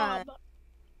was do that. Rob.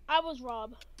 I was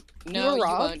Rob. No, were you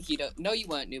robbed? weren't, Heater. No, you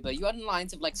weren't, Nuba. You had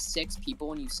lines of like 6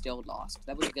 people and you still lost.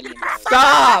 That was really embarrassing.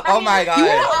 Stop! Oh my You god.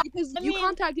 were because I you mean,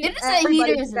 contacted it is a everybody Heater,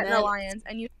 to get an isn't it? alliance,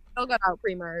 and you still got out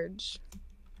pre-merge.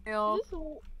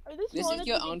 This is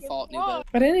your own fault, Nuba.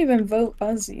 I didn't even vote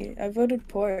Ozzy. I voted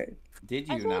Pork. Did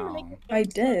I you just wanted to know? make I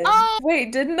did. Oh!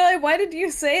 Wait, didn't I? Why did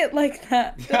you say it like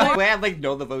that? Did Yeah, I- I had like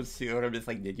know the votes too, and I'm just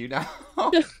like, did you know?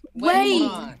 Wait.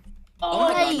 hold on. Oh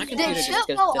my god, my Wait, computer did just Chip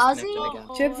disconnected vote again.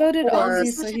 Oh, Chip voted Or-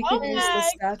 Ozzy so he could use the Okay.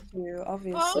 statue,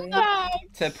 obviously. Okay.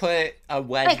 To put a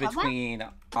wedge Wait, come on. between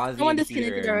Ozzy Someone and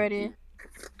disconnected Heater. already.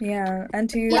 Yeah, and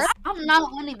to use. Yes, I'm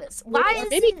not winning this. Why is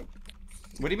Maybe- it?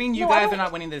 What do you mean you No, I guys don't- are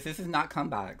not winning this? This is not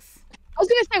comebacks. I was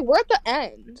gonna say we're at the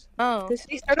end. Oh.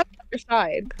 They start up the other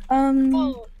side.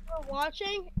 Oh,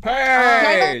 watching.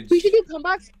 Purge! We should do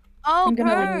comebacks. Oh, I'm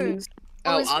gonna Purge. lose.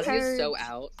 Oh, it's Ozzy is so Purge.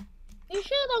 out. You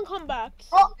should have done comebacks.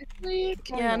 Oh,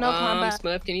 Yeah, no combat.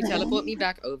 Smurf, can you teleport me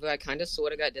back over? I kind of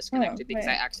sort of got disconnected because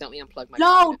I wait. accidentally unplugged my.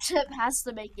 no, computer. Chip has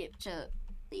to make it. Chip,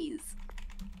 please.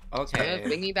 Okay.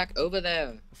 Bring me back over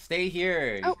there. Stay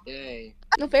here. Oh. Yay.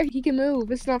 Not fair. He can move.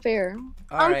 It's not fair.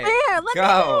 Alright. Unfair. Let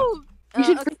Go. me move. You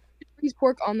should Okay. freeze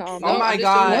pork on the Oh No, my I'm just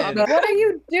god. doing What are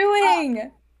you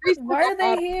doing? Freeze Why pork are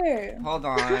on- they here? Hold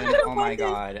on. Oh my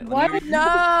god. Let Why me did- re- No,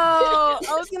 I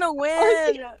was gonna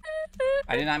win.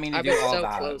 I did not mean to I do was all so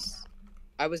that. close.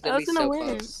 I was I was literally gonna so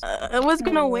win. close. I was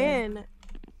gonna win.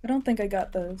 I don't think I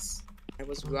got this. I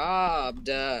was robbed.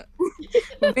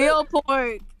 Real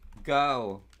pork.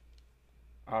 Go.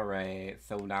 Alright,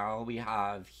 so now we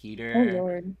have Oh Heater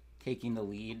lord. taking the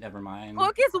lead. Never mind.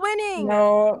 Pork is winning.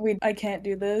 No, I can't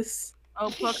do this. Oh,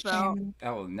 pork fell.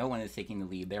 Oh, no one is taking the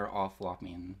lead. They're all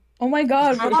flopping. Oh my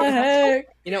god, what the heck?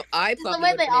 You know, I the probably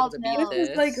way would they have been able all to know. beat This this.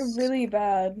 is like really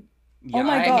bad. Yeah,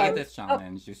 my I hate god. this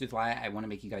challenge. This is why I want to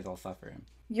make you guys all suffer.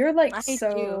 You're like I hate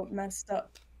so messed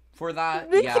up. For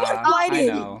that, They yeah, keep I fighting.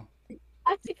 know.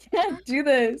 I can't do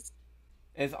this.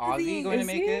 Is Ozzy going to Is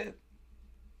make he? it?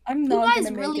 I'm You not guys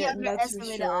gonna make really it, and that's for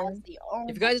underestimated sure. Ozzy. Oh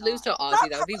If you my guys lose to God. Ozzy,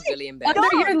 that would be really Wonder,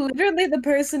 embarrassing. you're literally the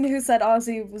person who said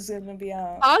Ozzy was gonna be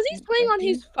out. Ozzy's playing on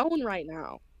his phone right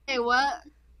now. Hey, what?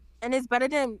 And it's better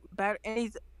than better. And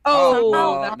he's Oh, well,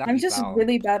 well, that'd I'm be just foul.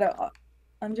 really bad at.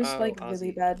 I'm just Oh, like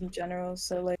really Ozzy. bad in general.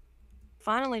 So like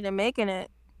finally they're making it.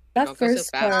 that Don't go so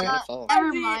first fast, you're part, gonna fall.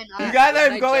 Never mind. You guys What are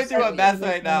did I going just through a say? mess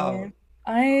right now.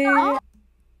 I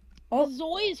Oh.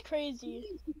 Zoe is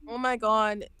crazy. Oh my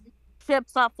god. Chip,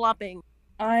 stop flopping.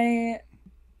 I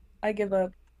give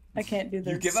up. I can't do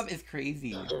this. You give up is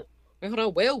crazy. Wait, hold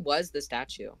on. Where was the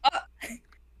statue?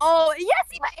 Oh yes,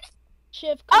 he made it.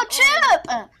 Chip. Oh,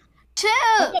 come on. Chip!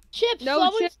 Chip! Chip, No, slow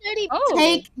Chip. and steady. Oh.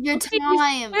 Take your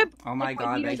time. Oh my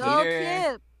god, the Go,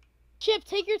 Heater. Chip. Chip,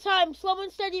 take your time. Slow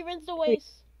and steady. Rinse the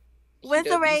waste. Wins the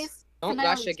Don't be- race. Don't Can I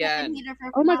rush have a again. second heater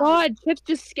for Oh my now? god, Chip's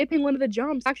just skipping one of the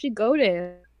jumps. Actually, go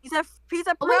to. He's a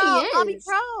pro. Oh, he I'll be is.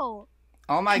 pro.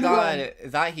 Oh my god,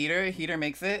 is that Heater? Heater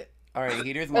makes it? Alright,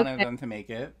 Heater's one of Okay. them to make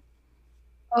it.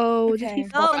 Oh, Okay. just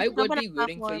keep No, I it's would not be gonna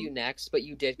rooting for platform. you next, but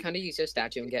you did kind of use your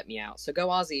statue and get me out. So go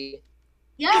Ozzy.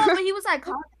 Yeah, but he was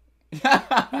iconic.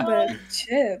 But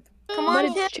Chip, Come But on,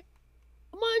 it's Chip.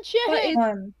 Come on, Chip. But it's- come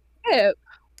on. Chip.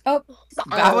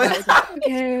 That was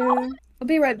Okay, I'll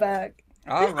be right back.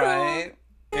 alright.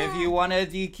 If you want to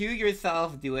DQ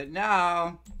yourself, do it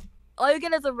now. All you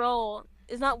get is a roll.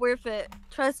 It's not worth it.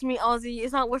 Trust me, Ozzy.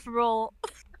 It's not worth a roll.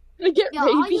 Get Yo,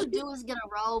 all you rapey. do is get a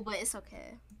roll, but it's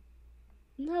okay.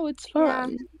 No, it's Yeah.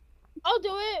 fun. I'll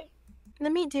do it.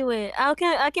 Let me do it.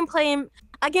 I can play him.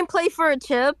 I can play for a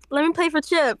Chip. Let me play for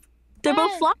Chip. They're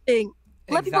both Yes. flopping.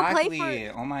 Let people play Exactly.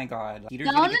 Oh my god. Heater's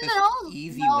No, gonna no, get this no.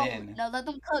 easy no, win. No, let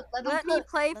them cook. Let them Let me cook.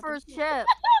 play Let for them cook. Chip.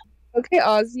 Okay,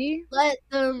 Ozzy. Let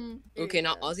them. Okay,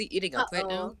 now Ozzy eating up right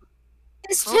now.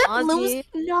 Is Oh, Chip Ozzy. lose?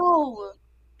 No.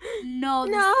 No,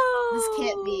 this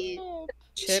can't be.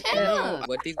 Chip, Chip. no.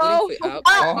 Would be Oh, rooting for you.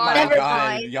 Oh my Never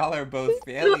god, mind. y'all are both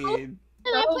failing.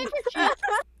 Can I play for Chip?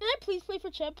 Can I please play for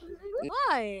Chip?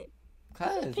 Why? This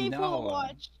is Cause painful to no.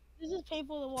 watch. This is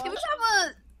painful to watch.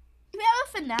 Can we have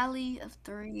a finale of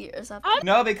 3 or something?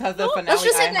 No, because the No, finale let's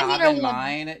just I say that have Heater in won.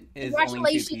 mind is only 2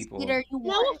 Congratulations, people. Peter. You No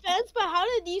won. offense, but how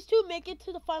did these two make it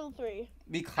to the final 3?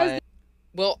 Because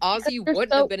Well, Ozzy They're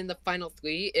wouldn't so- have been in the final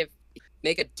 3 if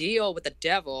make a deal with the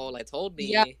devil, like told me.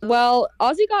 Yeah. Well,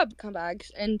 Ozzy got comebacks,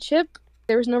 and Chip.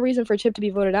 There was no reason for Chip to be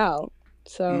voted out.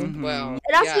 So. mhm. Well,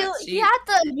 And also, yeah, he see, had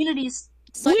the immunities.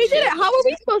 We did it. How are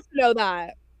we supposed to know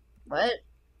that? What?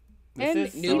 This and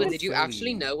is so Newman, did you silly.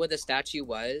 actually know where the statue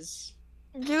was?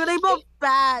 Dude, they both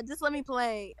bad. Just let me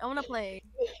play. I wanna play.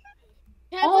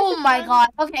 Can I play Oh for my Jen? god.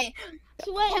 Okay.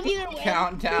 To let Heater win.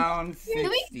 Countdown Can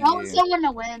we 60. vote someone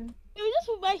to win? Can we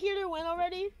just let Heater win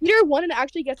already? Peter won and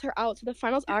actually gets her out. So the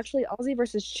finals actually Ozzy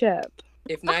versus Chip.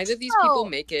 If neither of these so. people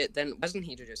make it, then doesn't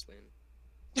Heater just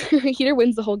win? Heater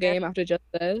wins the whole game after just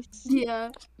this.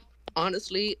 Yeah.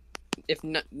 Honestly, if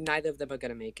neither of them are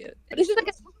gonna make it. This is like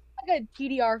a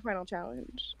TDR final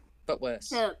challenge. But worse.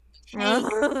 Chip. Hey,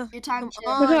 Come your time, Chip.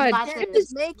 on, God, Last Chip, year.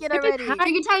 just make it already. Take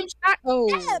your time,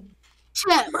 Oh.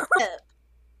 Chip.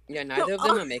 Yeah, neither of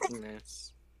them are making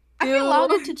this. I can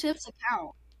log into Chip's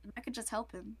account. I could just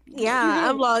help him. Yeah,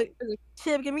 I'm logged.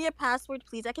 Chip, give me a password,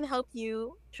 please. I can help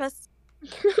you. Trust.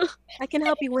 I can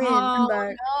help you win. Oh,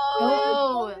 back.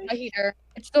 no. Heater.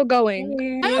 It's still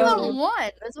going. I Oh. even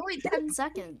won. It's only 10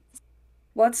 seconds.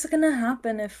 What's gonna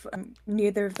happen if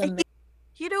neither of them?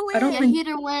 Heater I don't win. Yeah, think-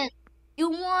 Heater win. You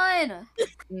won.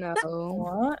 No.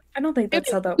 What? I don't think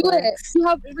that's how that Do it. works. You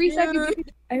have 3 seconds.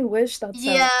 I wish that's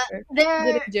Yeah, how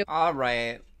it works. there. All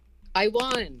right. I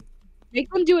won. Make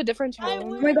them do a different I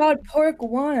challenge. Oh my god, Pork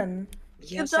won.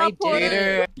 Yes, job, I Porter. did.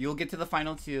 Hater, you'll get to the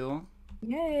final 2.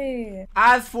 Yay.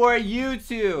 As for you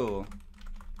 2,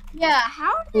 Yeah,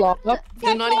 how did Log.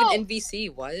 They're not even NVC.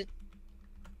 What?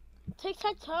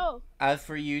 Tic-tac-toe. as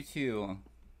for you 2,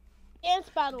 Dance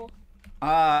battle.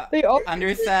 They all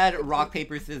Under said rock,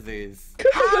 paper, scissors.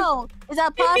 How is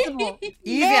that possible?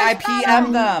 Easy, I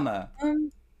PM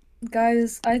them.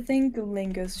 Guys, I think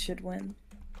Lingus should win.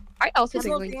 I also This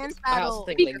think little like, dance I also battle.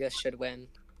 think Lingus should win.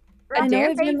 I know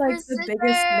dance I've been like the biggest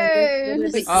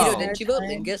Lingus. Wait, Oh. Hito, didn't you vote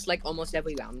Lingus like almost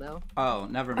every round though? Oh,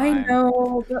 never I mind.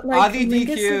 know, but like Ozzy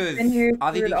Lingus DQs. has been here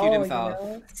Ozzy through it DQ'd all, himself. you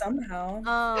know, somehow.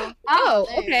 oh,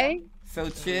 there you okay. So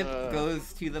Chip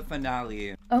goes to the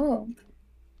finale. Oh,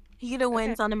 Heater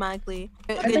wins automatically.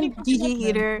 think- GG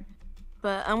Heater.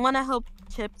 But I want to help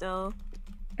Chip though.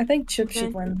 I think Chip Okay.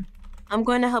 should win. I'm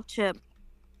going to help Chip.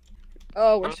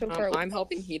 Oh, we're so far. I'm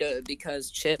helping Hito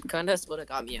because Chip kinda sorta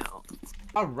got me out.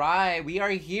 All right, we are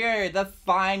here. The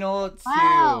final 2.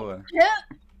 Wow.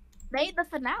 Chip made the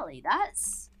finale.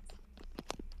 That's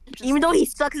Even though he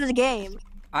sucks at the game.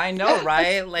 I know,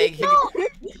 right? Like,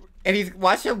 if he's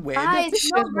watch him win. guys.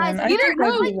 Should No, win. guys. I Peter, think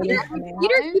no, that'd be really Peter, funny.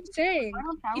 Peter keeps saying.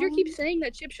 I'm Peter telling keeps saying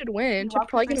that Chip should win. Chip's Rock,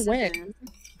 probably paper, gonna win. scissors.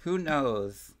 Who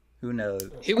knows? Who knows?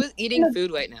 He was eating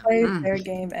food right now. Play Mm. their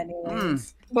game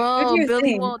anyways. Bro, do you Billy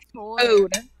think? will toy.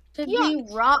 Food. Should be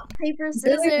rock, paper,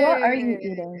 scissors. Billy, what are you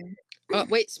eating? Oh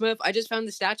wait, Smurf, I just found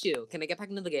the statue. Can I get back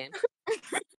into the game?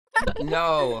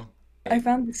 No. I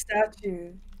found the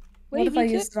statue. Wait, What if I me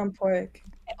too. used it on Pork?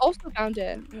 I also found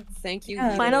it. Thank you.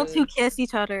 Yeah. Hito. Final 2 kiss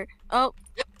each other. Oh,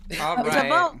 All it's a right.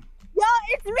 vote. Yeah,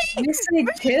 it's me. You say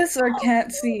kiss or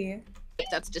can't see?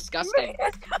 That's disgusting.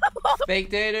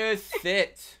 Spectators,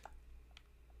 sit.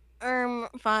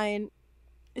 Fine.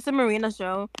 It's a Marina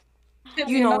show. You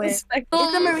You're know not it. respecting-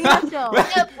 It's a Marina show.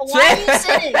 Chip, why are you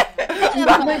sitting?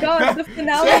 Oh my god, the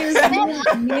finale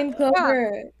is me and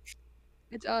Clover.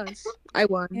 It's us. I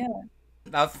won. Yeah.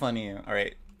 That's funny. All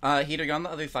right. Heater, you're on the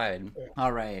other side.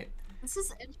 All right. This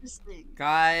is interesting.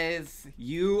 Guys,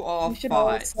 you all We should all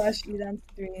fought, slash eat on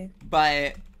 3.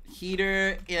 but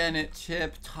Heater and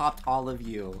Chip topped all of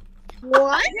you.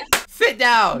 What? Sit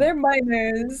down. They're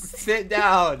minors. Sit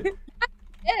down.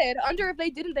 Did under if they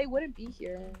didn't, they wouldn't be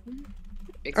here.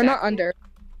 Exactly. Or not under.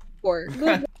 Or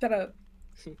Shut up.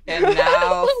 And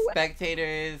now,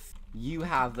 spectators, you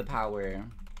have the power.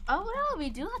 Oh no, we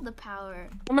do have the power.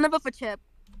 I'm gonna vote for Chip.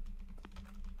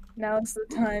 Now is the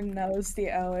time. Now is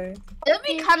the hour. It'd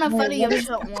be kind of Wait, funny what if is-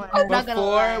 Chip won. I'm not gonna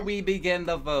Before lie. we begin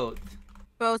the vote,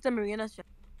 Bro, it's a Marina show.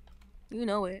 You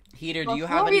know it. Heater, do you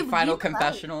Before have any we final begin the vote.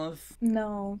 confessionals?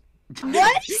 No.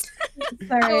 What?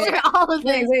 Sorry. After all of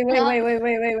Wait, this, wait, wait,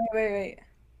 huh? wait.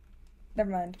 Never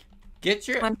mind. Get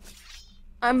your.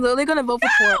 I'm literally gonna vote for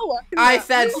Pork. no! I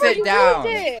said sit You down.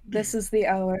 ruined it. This is the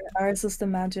hour. Ours is the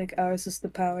magic. Ours is the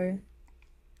power.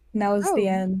 Now is the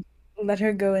Oh. end. Let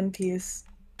her go in peace.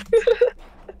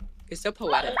 You're so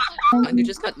poetic. Under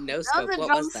just got no That scope. was a What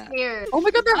jump was that? scare. Oh my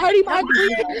god, they're hiding behind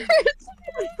me.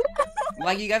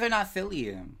 Like, you guys are not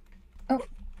silly.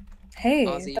 Hey.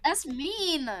 Ozzy. That's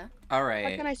mean. All What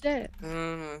right. can I say?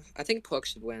 I think Pork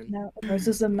should win. Now ours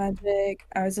is the magic.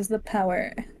 Ours is the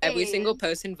power. Every Hey. single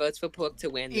person votes for Pork to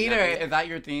win. Heater, is that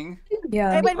your thing?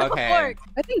 Yeah. Hey, wait, vote for Okay. Pork.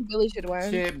 I think Billy should win.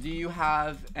 Chip, do you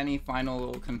have any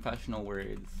final confessional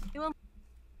words?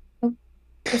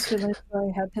 Just realized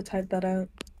I had to type that out.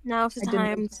 Now it's the I didn't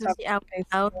time even to stop see out. facing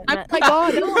out. it. Oh my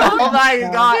god. Oh my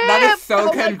god, that is so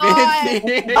Oh my God.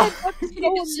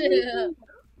 convincing.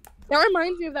 That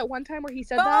reminds me of that one time where he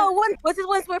said Oh, what's his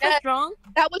one Smerf was Yeah. strong?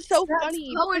 that was so That's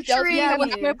funny. poetry. Yeah, when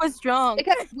Yeah. Smerf was strong. It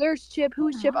kept, where's Chip?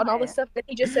 Who's Chip? And all this stuff. Then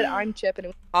he just said, I'm Chip. And it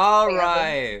was, All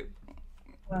right.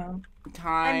 Wow.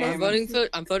 Time I'm voting for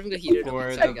Hito to for win.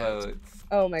 the Sorry, guys. votes.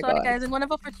 oh my Sorry god. guys, I'm gonna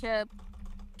vote for Chip.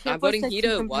 I'm was voting such a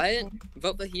Hito. What? convincing-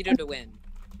 Vote for Hito to win.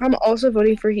 I'm also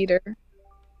voting for Heater.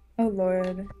 Oh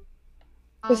lord.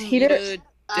 Was Heater? Hito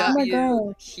Oh my W.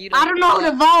 god. Hito I don't know who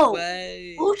to vote.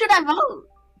 way. Who should I vote?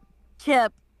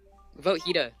 Chip. Vote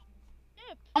Hito.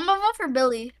 I'm gonna vote for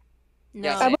Billy. No.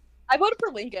 Yeah, same. I voted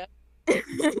for Linga.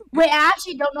 Wait, I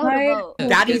actually don't know who Hi. to vote.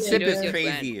 Daddy Because Chip Hito's is your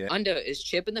crazy. friend. Under, is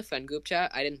Chip in the friend group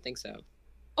chat? I didn't think so.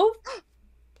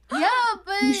 Yeah,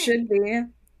 but You should be.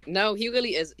 No, he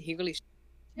really is. He really.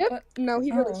 Yep. No,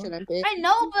 he really Oh. shouldn't be. I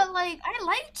know, but like, I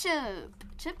like Chip.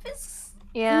 Chip is.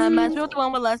 Yeah, match with the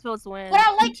one with less votes win. But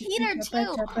I like Heater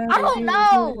too. I don't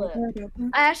know.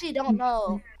 I actually don't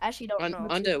know. I actually don't know.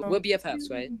 Under, we're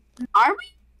BFFs, right? Are we?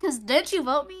 Cause didn't you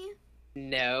vote me?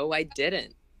 No, I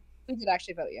didn't. We did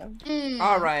actually vote you.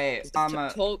 Alright,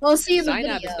 We'll see in the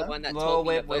Zainab is video. the one that Lil told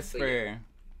me to Whip vote for you. Whisper.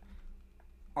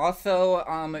 Also,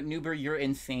 Noober, you're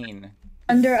insane.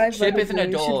 Under I Chip voted is an for you,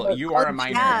 should adult. vote- You are a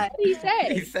minor. Yeah. What did he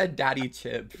say? He said Daddy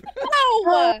Chip.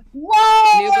 No! Whoa!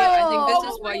 Noober, I think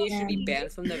this is why you should be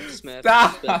banned from the Smurf.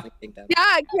 Stop. Kingdom.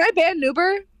 Yeah, can I ban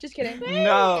Noober? Just kidding.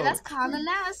 No. Yeah, that's kind of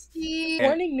nasty.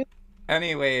 Warning Noober.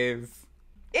 Anyways,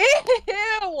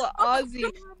 Ew,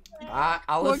 Ozzy.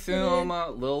 I'll Poor assume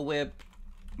Lil Whip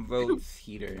votes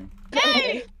Heater.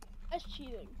 Hey! That's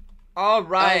cheating.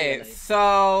 Alright, really?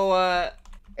 so,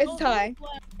 It's a tie.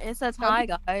 It's a tie,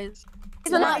 guys.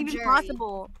 It's What not about even Jerry?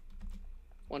 possible.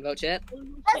 One vote, Chip.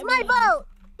 That's my vote.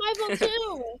 My vote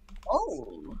too.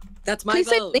 Oh. That's my Please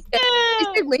say vote. Lingus. Please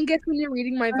say Lingus when you're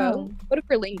reading my vote. Voted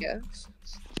for Lingus.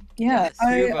 Yeah, Yes.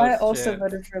 I Two votes, also Chip.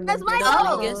 voted for That's my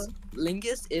Lingus. vote.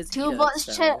 Lingus is 2 Cheetah, votes,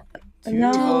 so- Chip. 2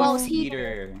 No. votes votes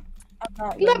Heater. I'm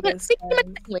not No, but Lingus, thinking guys.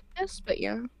 about Lingus, but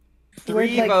yeah. 3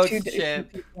 We're like votes two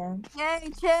different Chip. people. Yay,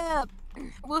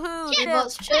 Chip. Woohoo. 2 Chip.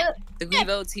 votes, Chip. 3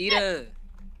 votes, Cheetah.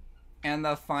 And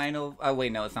the final, oh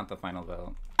wait, no, it's not the final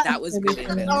vote. That was good.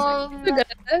 Um, Um, We're good at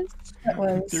this. That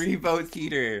was 3 votes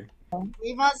Heater.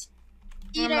 3 votes.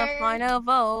 And the Peter. final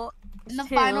vote. And the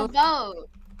Two. final vote.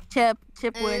 Chip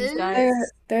wins, Is- guys.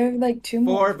 There are like 2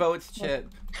 more. 4 votes Chip.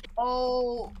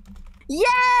 Oh.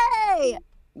 Yay!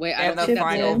 Wait, I And the don't think that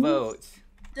final wins. vote.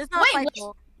 There's not Wait,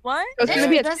 final. What? It's gonna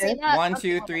be a Does say chip. that? 1, Okay,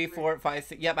 2, 3, whatever. 4, 5,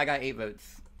 6. Yep, I got 8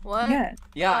 votes. What? Yeah.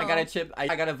 Yeah, I got Oh. a chip.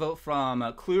 I got a vote from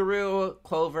Kluru,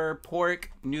 Clover,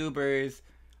 Pork, Noobers,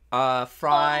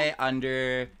 Fry,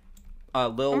 Under,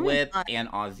 Lil Oh my Whip, God. and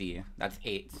Ozzy. That's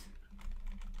 8.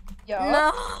 Yeah.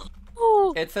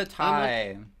 No. It's a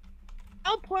tie.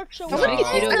 I'll pork show Oh, win. look at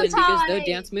Cheetah It's a win because tie. their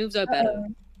dance moves are better.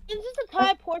 Uh-oh. It's just a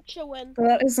tie pork show win. Well,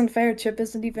 that isn't fair. Chip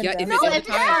isn't even Yeah, down. if No, it's a if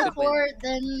tie, it's Chip not four,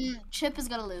 then Chip is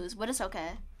gonna lose, but it's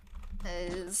okay.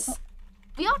 Cause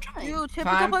we all tried. Dude, Chip is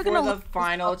Time probably for gonna the lose.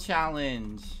 final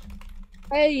challenge.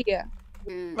 Hey.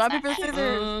 Robbie versus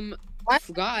scissors. Why-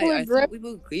 Fry, I thought we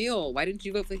were real. Why didn't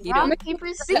you vote for Heater? Rock, paper,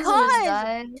 scissors, Because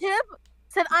guys. Chip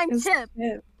said I'm It's Chip.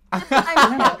 Chip.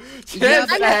 Chip Yeah,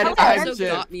 said but I'm you also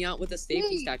Chip. got me out with a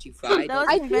safety statue, Fry. That was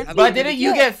I convincing. But didn't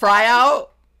you get Fry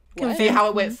out? What? See how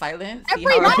it went silent? See how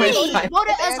it Everybody went Everybody silent?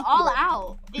 voted us all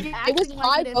out. It was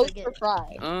 5 votes for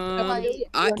Fry.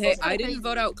 I didn't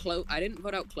vote out I didn't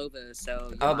vote out Clover,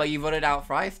 so Oh, but you voted out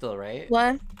Fry still, right?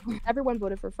 What? Everyone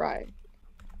voted for Fry.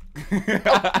 oh, you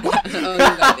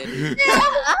guys did.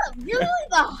 You're really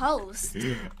the host.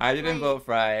 I didn't vote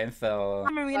Fry, so. It's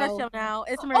a Marina Oh. show now.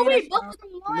 It's a Oh Marina wait, show. both of them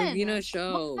won. Marina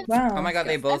show. Wow. Oh my god,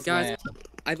 they both Guys, went.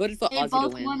 I voted for They Ozzy to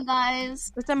both win. won,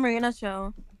 guys. It's a Marina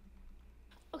show.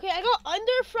 Okay, I got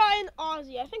Under, Fry, and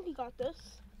Ozzy. I think we got this.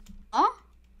 Huh?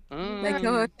 My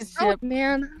co-host is Oh, Chip.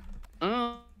 man.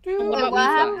 What Wait, about what me, Fry?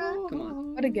 happened? Come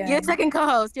on. What again? You're second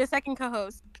co-host. You're second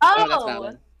co-host. Oh, that's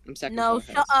valid. I'm second. No,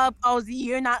 co-host. shut up, Ozzy.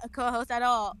 You're not a co-host at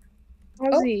all.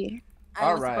 Ozzy.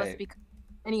 I was supposed Alright. to be.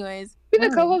 Anyways, Be the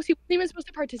Oh. co-host. You weren't even supposed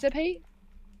to participate.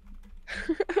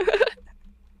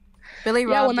 Billy Yeah,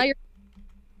 well Rob. now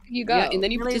you go. Yeah, and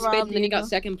then you Really participated, robbed and then you you. got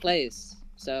second place.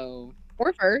 So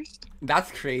or first.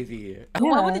 That's crazy. Why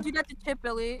Yeah. would you do that to Chip,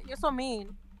 Billy? You're so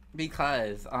mean.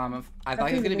 Because I thought That'd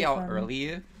he was be gonna be really out fun.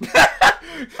 early.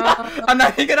 I'm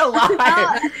not even gonna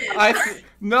lie.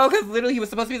 No, because literally he was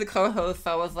supposed to be the co-host.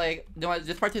 So I was like, no,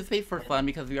 just participate for fun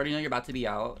because we already know you're about to be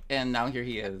out, and now here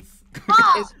he is.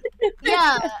 Oh,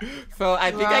 yeah. So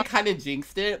I think I Wow. kind of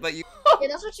jinxed it, but you. Yeah,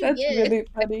 that's what you That's get. really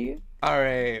funny. All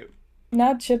right.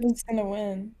 Now Chip is gonna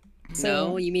win.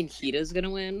 no, you mean Hita's gonna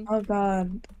win? Oh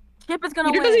god. Chip is gonna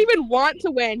Heater win. doesn't even want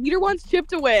to win. Heater wants Chip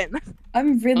to win.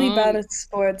 I'm really bad Um, at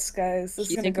sports, guys. This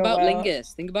is You gonna think go about well.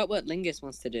 Lingus. Think about what Lingus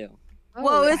wants to do.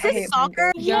 Whoa, is I this hate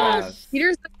soccer? Lingus. Yes.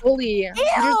 Heater's the goalie. Heater's the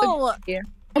Ew!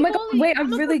 Oh my god, Goalie. wait, I'm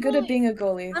I'm a really good good at goalie. being a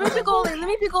goalie. Let me be goalie. Let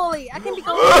me be goalie. I can be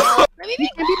goalie. Let me You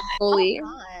can be the goalie. Oh,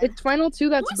 God. It's final 2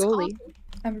 that's Who's goalie.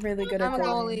 I'm really good at I'm a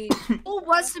goalie. goalie. Who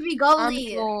wants to be I'm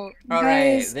goalie? goal. All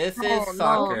right. Guys, This No, is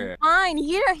soccer. Fine.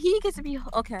 He gets to be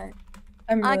okay.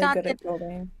 I'm I really got good at it.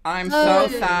 goalie. I'm Oh,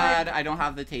 so sad I don't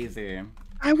have the taser.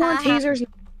 I want Ah. tasers.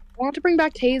 I want to bring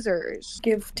back tasers.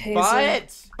 Give taser.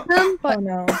 But Oh But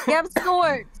no. You have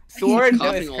swords. sword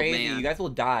Coughing is old crazy. man. You guys will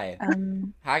die.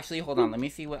 Actually, hold on. Let me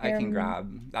see what I can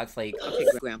grab. That's like. Okay,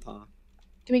 Grandpa.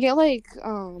 can we get like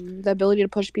the ability to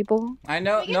push people? I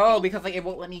know. No, because like it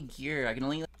won't let me gear. I can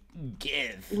only like,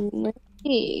 give.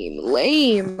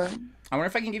 Lame. I wonder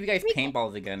if I can give you guys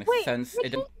paintballs again. Wait, Since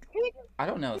it. Can we- I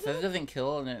don't know. It says it doesn't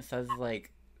kill, and it says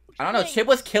like. I don't know. Chip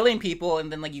was killing people,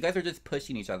 and then like you guys are just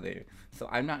pushing each other. So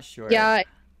I'm not sure. Yeah,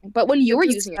 but when you were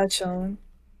It's using it, special.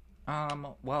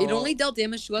 Well. It only dealt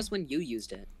damage to us when you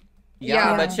used it. Yeah,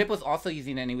 Yeah. but Chip was also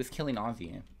using it and he was killing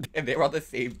Ozzy. And they were on the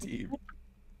same team.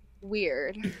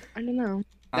 Weird. I don't know.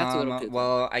 That's a little cuckoo.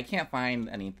 Well, I can't find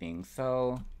anything,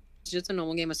 so It's just a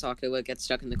normal game of soccer where it gets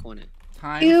stuck in the corner.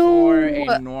 time Ew. for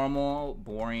a normal,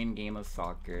 boring game of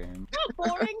soccer. Not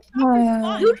boring. Soccer's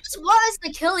fun. You just want us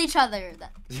to kill each other.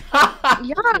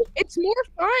 Yeah, it's more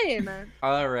fun.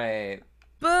 Alright.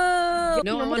 Boo!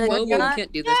 No, I'm on mobile. You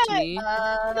can't do this to me.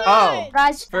 Oh,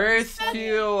 Guys, first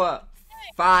to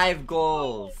 5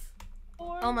 goals.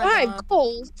 Oh my 5 god.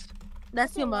 goals.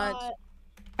 That's too much.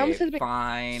 I'm Okay,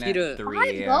 fine. Peter.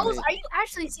 3. 5 goals? Are you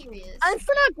actually serious? I'm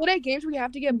so not good at games where you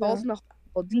have to get balls in the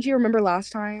hole. Didn't you remember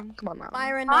last time? Come on now.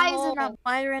 Fire in the Why is it hole. not-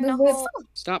 Fire in the Wait, hole.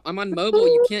 Stop. I'm on mobile.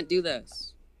 You can't do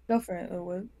this. Go for it,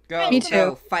 Lilwood. Go, Me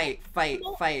go, too. fight.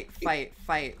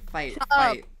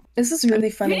 This is really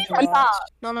funny to Stop. watch.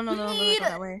 No, no, no, no, no, no, go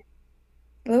that way.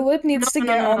 Lilwood needs to No,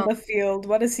 get no, no, on no. the field.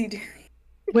 What is he doing?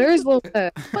 Where is Lil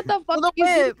Whip? What the fuck? Little is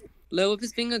he- whip. Lil Whip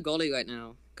is being a goalie right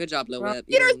now. Good job, Lil Whip.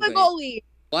 You're Peter's doing the great. goalie.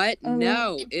 What? Oh.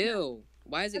 No. Ew.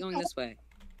 Why is it going this way?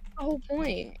 The whole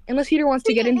point. Unless Peter wants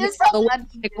to get into It's the so Whip bad.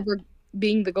 take over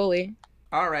being the goalie.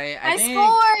 Alright, I I think...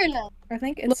 scored! I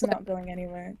think it's not going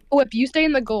anywhere. Whip, you stay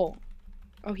in the goal.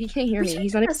 Oh, he can't hear We me. should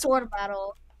He's do not. a sword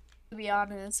battle, to be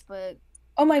honest, but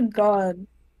Oh my god.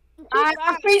 I'm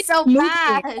so Moving.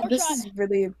 bad. This is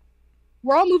really...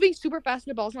 We're all moving super fast,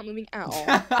 and the ball's not moving at all.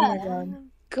 Oh my god.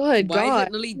 Good Why is God.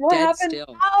 it literally What dead happened?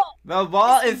 still? The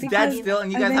ball is dead Because still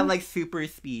and you I guys have think- like super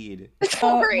speed.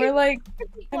 Sorry. We're like...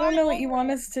 I don't know what you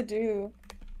want us to do.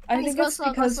 I Please think go it's slow,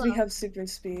 go because we slow. have super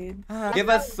speed. Give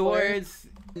us swords.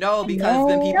 No, because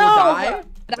then No. people No. die.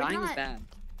 Dying is not. bad.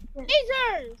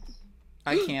 Lasers.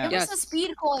 I Give can't. Yes. us a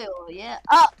speed coil, yeah.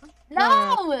 Oh,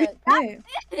 no! Hey,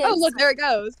 Oh, look, there it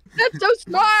goes. That's so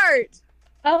smart.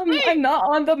 I'm not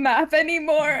on the map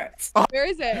anymore. Where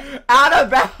is it? Out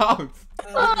of bounds.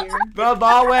 Oh dear. The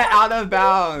ball went out of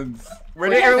bounds. Where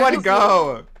did everyone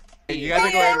go? You guys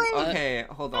are going. Wait. Okay,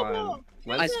 hold on.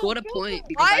 I Let's. scored a point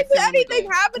because Why I is fell on the anything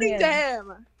goal. happening to Yeah.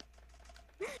 him?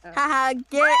 Haha,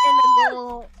 get in the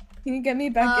goal. Can you get me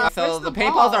back in? So Where's the the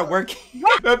paintballs ball? are working.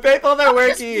 The paintballs are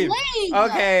working. Playing.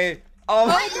 Okay. Oh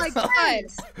Oh my God.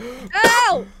 Yes.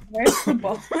 Ow! Where's the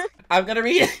ball? I'm gonna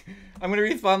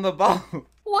respawn the ball.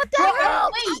 What the hell?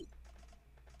 Wait.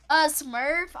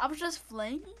 Smurf, I was just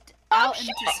flinged out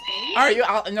into space. Are you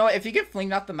out? No, if you get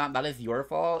flinged off the map, that is your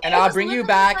fault. And It I'll was bring you literally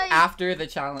back like- after the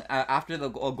challenge. After the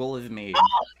goal is made.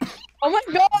 Oh my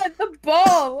god, the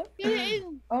ball! Get it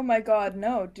in. Oh my god,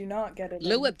 no, do not get it.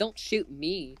 Lil in. Whip, don't shoot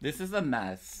me. This is a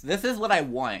mess. This is what I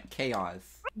want. Chaos.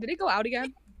 Did it go out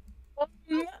again?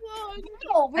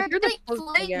 No, we're I hear the getting post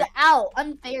flinged again. out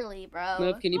unfairly, bro.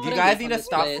 Smurf, can you You put a guys gift need on to this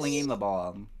stop place? flinging the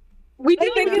ball. We I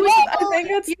did think do it's, it. I think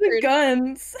it's the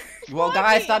guns. Well,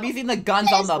 guys, stop using the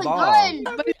guns on It's the the ball. gun. I'm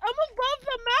above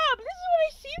the map. This is what I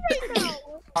see right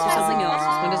now. Something else.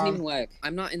 This one doesn't even work.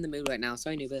 I'm not in the mood right now.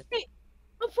 Sorry, Nooba.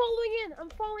 I'm falling in. I'm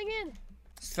falling in.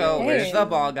 So Hey. where's the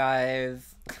ball,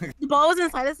 guys? The ball was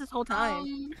inside us this whole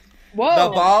time. Whoa.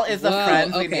 The ball is the Whoa,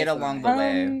 friends we okay, made fine. along the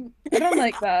way. I don't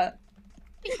like that.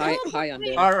 Hi,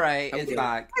 under. All right, it's Okay.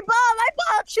 back. My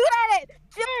ball! Shoot at it!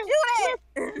 Shoot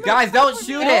it! Guys, don't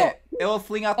shoot No. it. It will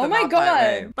fling out the Oh my map that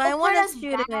way. God. But I Don't want put us to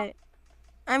shoot back. it.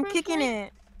 I'm kicking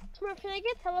it. Smurf, can I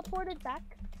get teleported back?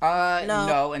 No.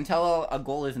 No, until a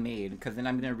goal is made, because then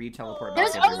I'm gonna re-teleport back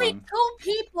There's only everyone. 2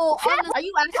 people on this. Are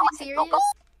you actually serious?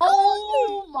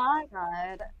 Oh my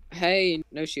god. Hey,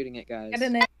 no shooting it, guys. Get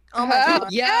in it. Oh my god.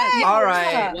 Yes! All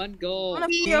right. One goal. Wanna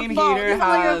be your Team fault. Heater This is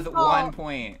all your has fault. 1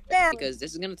 point. Damn. Because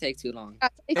this is gonna take too long.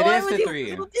 It Why is would to you-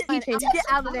 3. Get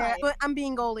out of there. But I'm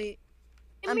being goalie.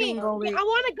 I'm Me. being goalie. I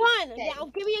want a gun. Okay. Now,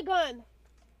 give me a gun.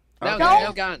 No, Okay.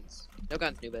 no guns. No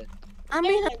guns, Nooba. I'm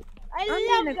being. I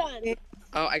I'm love being. guns.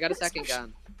 Oh, I got a second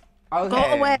gun. Okay. Go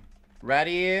away.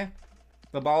 Ready?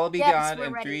 The ball will be Yes, gone we're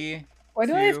in ready. 3. Why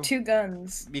do I have 2. 2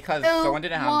 guns? Because 2, someone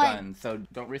didn't have 1. guns, so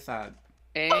don't risk that.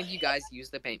 And you guys use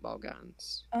the paintball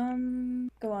guns.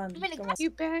 Go on. Give me the Go on. gun. You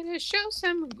better show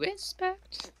some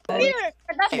respect. Here.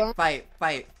 That's Hey,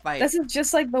 fight. This is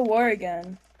just like the war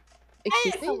again.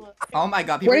 Excuse me? Oh my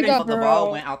god, people Where'd didn't it thought the go, ball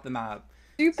bro? went out the map.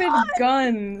 Stupid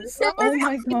guns. Oh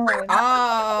my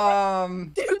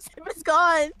god. Dude, Chip is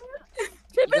gone.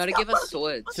 You gotta give us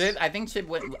swords. Chip, I think Chip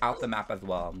went out the map as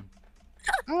well.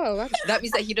 Oh, that's That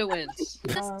means that Hito wins.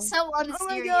 This Um, is so God.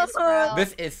 unserious, bro.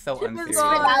 This is so Chip is unserious.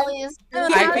 gone. Finale is-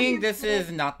 I think this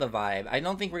is not the vibe. I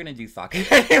don't think we're gonna do soccer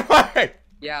anymore.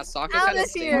 Yeah, soccer Out got a of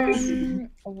here.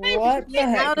 What the Get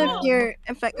heck? out of man? here.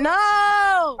 In fact,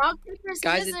 no! Rock, paper,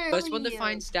 Guys, the scissors, first one to leave.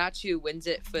 find statue wins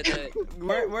it for the.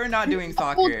 We're not doing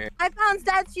soccer. I found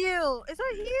statue. It's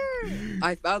right here.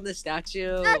 I found the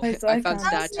statue. Wait, so I found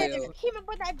found statue. it. Keep it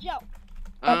with that joke.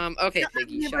 Okay,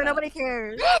 Piggy, shut up. Nobody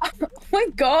cares. Oh my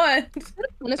god.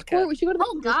 On a Okay. sport, we should go to the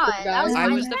Oh god, that was I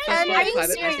my was the bad. first one Are to you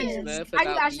private message serious? Smerf Are you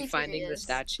about me actually finding the serious?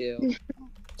 statue.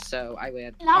 So I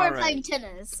win. Now we're Alright. playing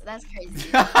tennis. That's crazy.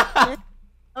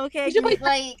 Okay, We should play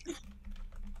Like,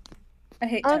 I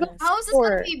hate Oh, tennis. how is this gonna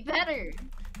Sport. be better?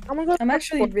 I'm gonna go. I'm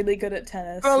actually really good at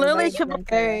tennis. bro, so literally that should wouldn't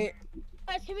play.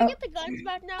 Guys, can Oh. we get the guns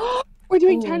back now? We're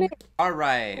doing Ooh. tennis. All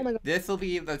right, Oh my God. this will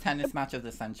be the tennis match of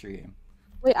the century.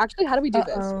 Wait, actually, how do we do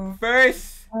this? Uh-oh.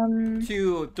 First, Um,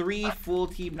 2, 3 full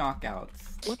team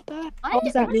knockouts. What the? What? How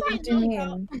does that mean? what do you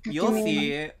mean? You'll mean?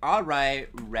 see. All right,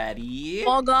 ready?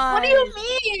 Oh god. What do you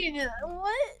mean?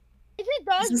 What? Is it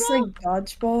Is this like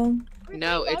dodgeball? dodgeball?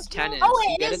 No, it's tennis. Oh,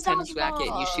 wait, You get it a is tennis racket,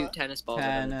 you dodgeball. shoot tennis balls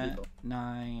at other 10, people.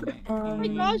 9, Um,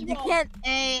 8. dodgeball. You can't.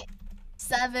 8,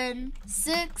 7,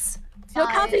 6, You're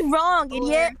 5, counting wrong, 4,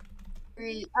 idiot.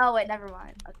 3. Oh wait, never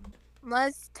mind. Okay.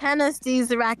 Let's tennis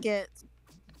these rackets.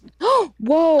 Whoa!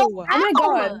 Oh my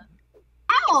god.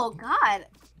 Ow, God.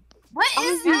 What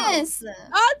is Ozzy. this?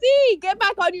 Ozzy, get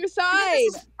back on your side.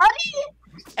 This is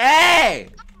funny. Hey!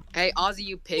 Hey, Ozzy,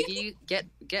 you piggy, get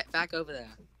back over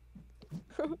there.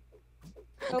 Oink,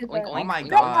 Oh Oh oink, my oink,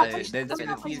 god, oink. this Let's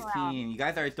not is push around. team. You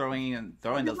guys are throwing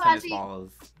those Look at tennis Ozzy.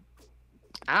 balls.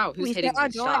 Ow, who's We hitting are my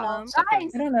doing shot? them. Stop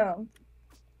Guys. I don't know.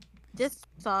 This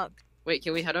sucked. Wait,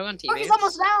 can we head on Oh, teammates? he's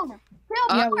almost down.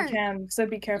 Kill Yeah, Mark. we can, so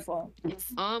be careful.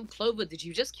 Clover, did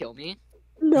you just kill me?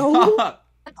 No.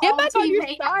 Get All back on your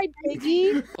teammate. side,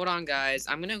 Piggy. Hold on, guys.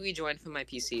 I'm gonna rejoin from my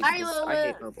PC Alright, because well, I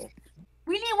hate mobile.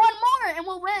 We need one more and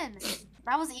we'll win.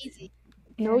 That was easy.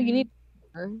 No, you need.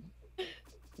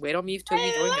 Wait on me to Hey,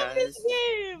 I rejoin, love this guys.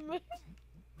 game.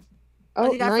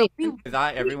 Oh, you got nice. Is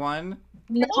that everyone?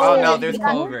 No, Oh no, there's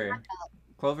yeah. Clover.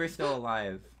 Clover's still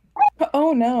alive.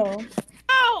 Oh no.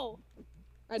 Ow!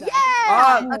 I died. Yeah.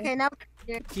 Ah. Okay, now.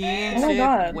 Team Oh my Chip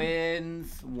God.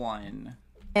 wins 1.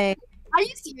 Are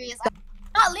you serious?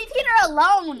 Not leave Peter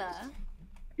alone.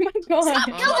 Oh my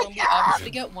god. We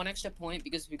obviously get 1 extra point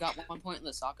because we got 1 point in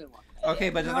the soccer one. Okay,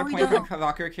 but does No, our we point don't. from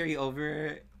soccer carry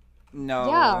over? No.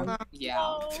 Yeah. Yeah.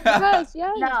 No. Yes,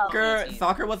 yes. No.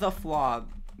 Soccer was a flop.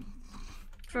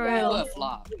 For What real. a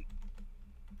flop.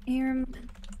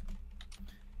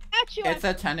 Actually, It's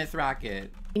a tennis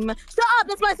racket. Stop!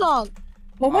 That's my song.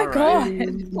 Oh my Alright. god.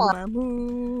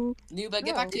 Nuba,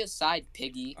 get back to your side,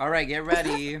 piggy. Alright, get ready.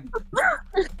 Uber!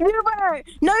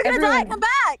 No, you're gonna die. Everyone. Come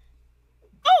back.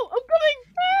 Oh, I'm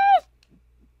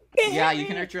coming! Yeah, you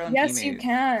can hurt your own Yes, teammates. you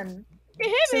can. You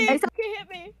hit me! So- You hit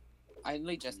me! I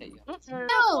literally just hit you.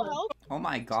 No. Oh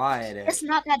my god. It's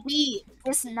not that deep.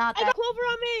 It's not I that. got Clover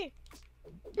on me!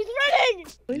 He's running!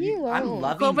 Leave me alone. I'm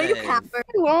loving Go, but you this. capper.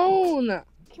 Leave me alone.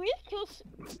 Can we just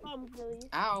kill Billy?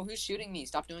 Ow, who's shooting me?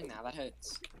 Stop doing that. That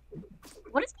hurts.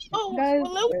 What is? Oh, Guys,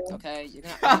 well, Okay, you're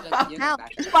gonna Ow.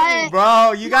 back. But.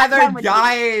 Bro, you guys are wrong with you?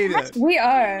 dying. We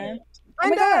are. Oh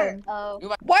my god.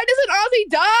 Oh. Why doesn't Ozzy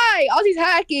die? Ozzy's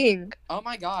hacking. Oh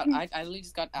my god, I literally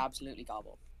just got absolutely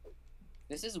gobbled.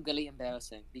 This is really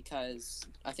embarrassing because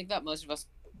I think that most of us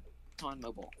are on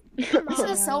mobile. This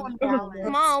is so unbalanced.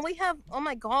 Come on, we have. Oh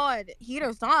my god,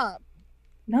 Heater, stop.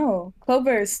 No.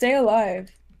 Clover, stay alive.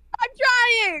 I'm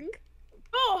trying.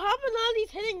 Oh, how about none of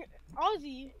these hitting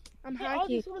Ozzy? I'm Hit Ozzy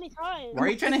hacking. so many times. Why are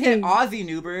you trying to hit Ozzy,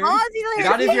 Noober? Ozzy,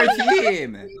 That is your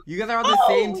team. You guys are on the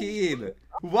same team.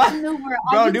 What?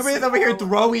 Bro, Noober is over here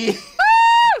throwing.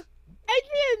 I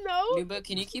didn't know. Nuba,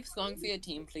 can you keep throwing for your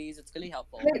team, please? It's really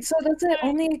helpful. Wait, so does it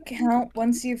only count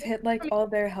once you've hit like all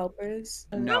their helpers?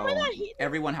 No, we're not he-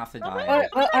 everyone has to Oh my die.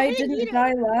 But I didn't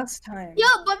die last time. Yo,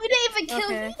 but we didn't even kill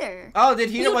Okay. either. Oh, did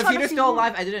Heater? You Was talking Heater to still me?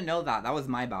 alive? I didn't know that. That was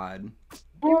my bad.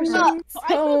 Oh, No.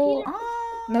 so...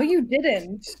 Oh. No, you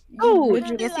didn't. You Oh,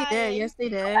 literally- Yes, he did. Yes, he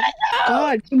did.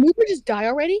 God, can Mooper just die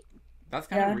already? That's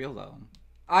kind of Yeah. real though.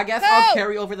 I guess No. I'll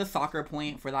carry over the soccer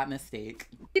point for that mistake.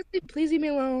 Please leave me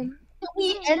alone.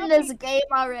 We end this game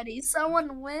already.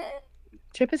 Someone win.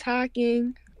 Chip is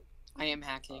hacking. I am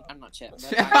hacking. I'm not Chip.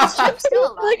 I'm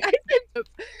still alive. Like I said, Chip.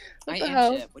 What I the am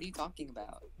hell? Chip. What are you talking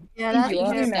about? Yeah, I that's You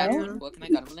used are the now. statue on book and I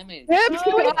got him eliminated. Chip, Oh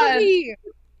kill my God. me.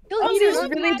 Kill Oh, me. this is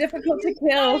really difficult to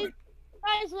kill.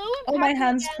 Guys, Lou, Oh, my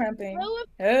hand's cramping.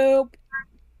 Help!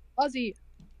 Ozzy,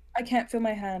 I can't feel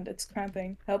my hand. It's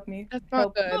cramping. Help me. that's not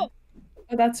Help. good. No.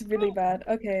 Oh, that's really bad.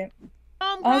 Okay.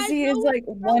 guys, Ozzy is Lou, like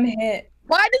one hit.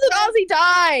 Why doesn't Ozzy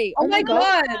die? Oh my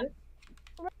god!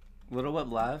 Little bit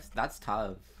left. That's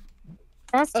tough.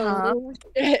 That's tough. Oh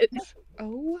shit.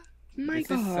 Oh my This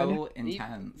god. is so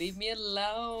intense. Leave me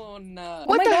alone. Oh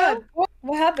What my the god.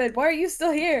 What happened? Why are you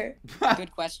still here?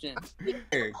 Good question.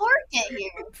 Pork get here.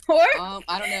 Pork?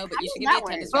 I don't know, but you should give How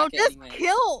me a does that tennis Bro, racket just anyway.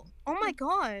 kill. Oh my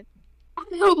god.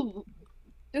 No.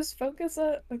 Just focus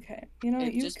on. Okay. You know,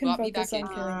 It you just can brought me focus back on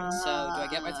in. killing me. So, do I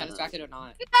get my tennis racket or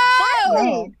not?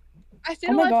 No. I stayed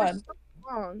Oh my alive god. for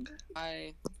so long.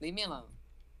 Leave me alone.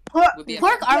 Pork, Would be a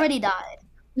pork fun- already died.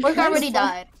 Pork Nice already one.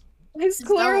 died. Is Let's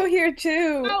go. Claro here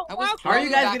too? Oh, I was wow, How are you totally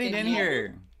guys back getting in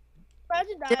here?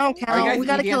 Imagine They don't that. Are you count. guys We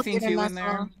gotta kill dancing Jaden too as in well.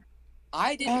 there?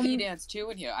 I did e-dance too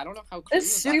in here. I don't know how Clue This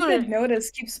is stupid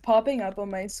notice keeps popping up on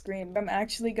my screen. I'm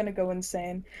actually gonna go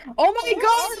insane. Oh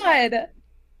my god!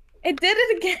 It did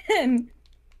it again!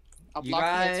 I'll You block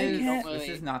guys, the too, don't can't- worry. this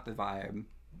is not the vibe.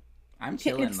 I'm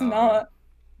chilling It's though. not.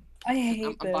 I hate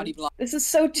I'm body this. block. This is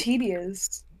so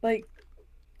tedious. Like,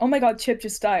 oh my god, Chip,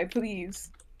 just die, please.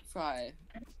 Try.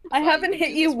 I Try, haven't you hit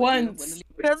do you this with once. literally-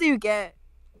 What else do you get?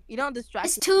 You don't distract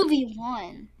It's me.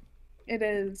 2v1. It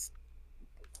is.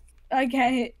 I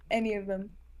can't hit any of them.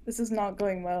 This is not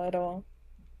going well at all.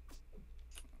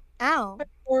 Ow.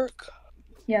 Pork.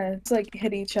 Yeah, it's like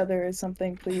hit each other or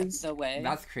something, please. The way.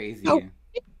 That's crazy. Oh.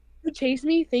 You chased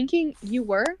me thinking you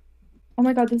were? Oh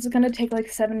my god, this is gonna take like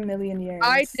 7 million years.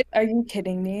 I did- Are you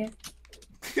kidding me?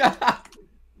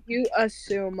 You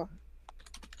assume.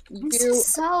 This You is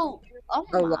so. Oh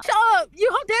a my. lot. Shut up!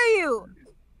 How dare you?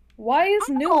 Why is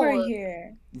Oh. Noober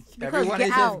here? Everyone get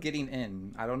is out. just getting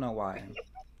in. I don't know why.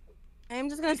 I'm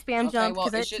just gonna spam Okay, jump well,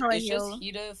 because it's that's just, how I it's just heal.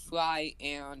 Heater, Fly,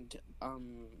 and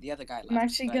the other guy left. I'm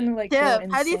actually right? gonna like go Chip, insane.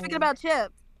 how do you think about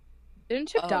Chip? Didn't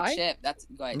Chip Oh, die? Chip. That's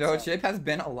right. No, so- Chip has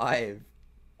been alive.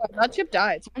 I thought Chip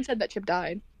died. Someone said that Chip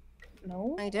died.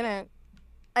 No, I didn't.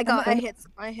 I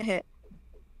hit.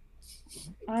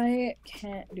 I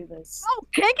can't do this. Oh,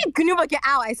 can I get Gnuba get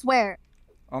out? I swear.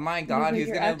 Oh my god, Noober, he's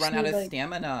you're gonna run out actually, of like-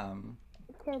 stamina.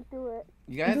 Can't do it.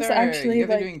 You guys This is are actually, you guys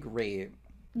are like- doing great.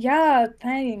 Yeah,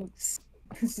 thanks.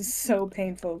 This is so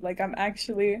painful. Like I'm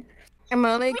actually. I'm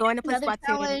only going to play Another Splatoon.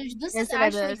 challenge. This is instead of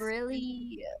actually this.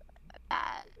 really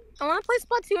bad. I want to play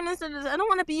Splatoon instead of this. I don't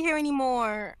want to be here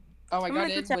anymore. Oh, I I'm got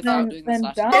gonna in pretend- without doing the Then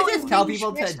slash. die. They Oh, just tell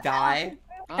people to die.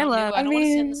 Hello. I don't want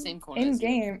to sit in the same corner. in as you.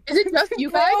 game. Is it just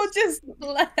you guys? Bro just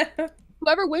left.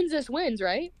 Whoever wins this wins,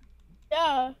 right?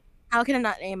 Yeah. How can I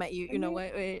not aim at you? You know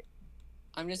what? Wait.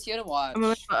 I'm just here to watch. I'm gonna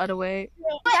look the other way.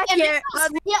 Wait, and make can't-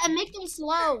 them, yeah, and make them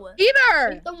slow. Peter!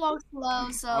 Make them walk slow.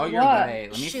 So. Oh, you're What? right.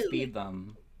 Let me Shoot. speed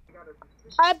them.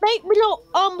 I bet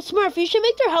Smurf, you should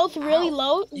make their health really Ow.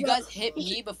 low. You guys hit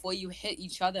me before you hit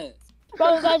each other.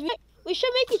 Bro, guys, we should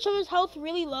make each other's health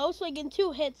really low so like in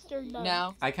 2 hits they're done.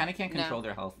 No. I kind of can't No. control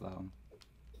their health though.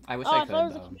 I wish Oh, I I thought it could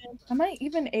was a though. command. Am I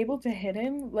even able to hit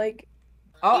him? Like,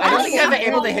 Oh, I don't think you guys are Yeah.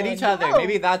 able to hit each other.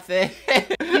 Maybe that's it.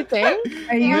 You think?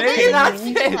 are you Maybe kidding that's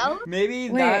me? it. Help? Maybe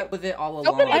Wait. that was it all along.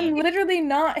 Nobody- I'm literally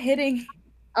not hitting.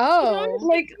 Oh.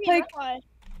 Like, That's why.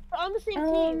 We're on the same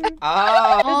team.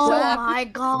 Oh, Oh my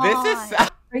god. this is.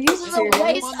 Are you This is a serious?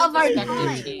 waste One of our respective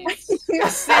time. teams. You're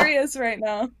serious right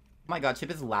now. Oh my god,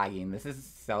 Chip is lagging. This is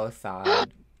so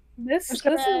sad. This is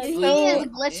Yeah, He is so.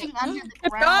 glitching under the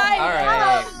ground.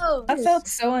 Alright. No! That felt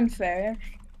so unfair.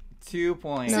 2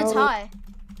 points. It's a No. tie.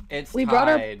 It's We brought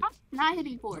our- tied. Not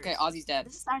hitting forward. Okay, Ozzy's dead.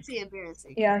 This is actually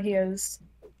embarrassing. Yeah, he is.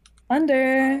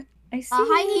 Under. I see.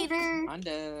 Hi, you. Heater.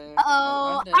 Under.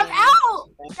 Uh-oh. Under. I'm out!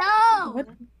 No! What?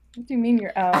 What do you mean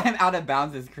you're out? I'm out of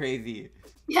bounds is crazy.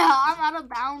 Yeah, I'm out of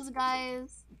bounds,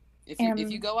 guys. If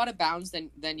you go out of bounds,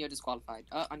 then you're disqualified.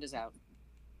 Under's out.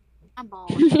 I'm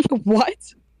bald. What?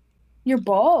 You're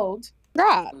bald.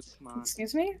 Crap. Come on.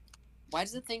 Excuse me? Why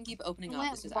does the thing keep opening I up?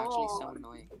 went This is actually so bald.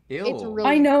 annoying. Ew. It's really.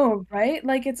 I know, right?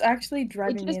 Like, it's actually It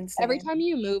driving me just, insane. every time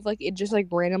you move, like it just like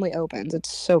randomly opens. It's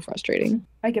so frustrating.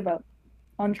 I give up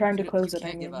on trying to You close it.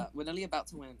 can't I give mean. up. We're literally about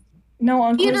to win. No,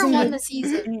 on Peter closing won it. the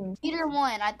season. Peter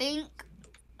won, I think.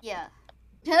 Yeah.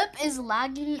 Chip is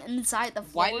lagging inside the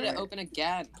floor. Why did it open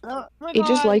again? Oh my It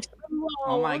just God, likes. I'm low.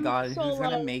 Oh my I'm god, so who's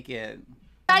gonna low. make it?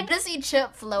 I just see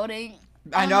Chip floating.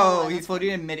 I Oh, know, that's he's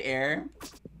floating in midair.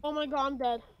 Oh my god, I'm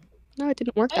dead. No, it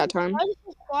didn't work that time. Why is it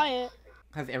so quiet?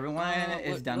 Because everyone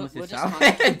is we're- done with we're the just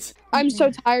challenge. I'm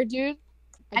so tired, dude.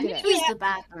 I did need it. to use the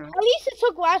bathroom. At least it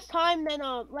took less time than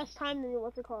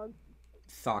what's it called?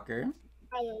 Soccer?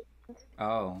 Island.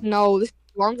 Oh. No, this is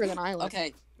longer than I like.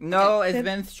 Okay. No, it's Chip-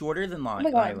 been shorter than Long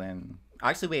my God. Island.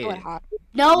 Actually, Oh, wait. it hot.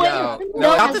 No, No, it,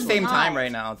 no, about the it's same time not.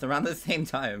 right now. It's around the same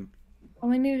time.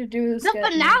 All I need to do is The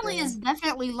get finale Noober. is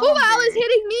definitely Who longer. the hell is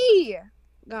hitting me?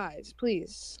 Guys,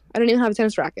 please. I don't even have a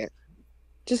tennis racket.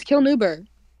 Just kill Noober.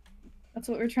 That's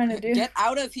what we're trying to do. Get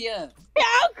out of here. Yeah,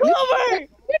 Clover!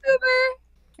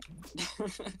 Noober!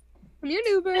 Come here,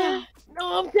 Nuber.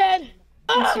 No, I'm dead.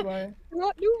 Yes, you are.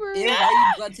 Not Nuber. Ew, why are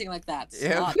you grunting like that?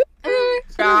 Stop.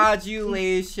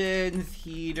 Congratulations,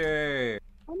 Heater.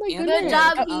 Oh my And goodness. Good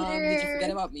job, did you Peter.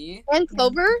 forget about me? And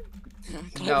Clover?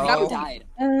 No. You died.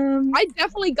 I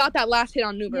definitely got that last hit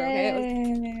on Nuber,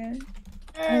 Yay.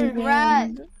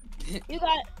 Congrats. You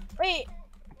got. Wait,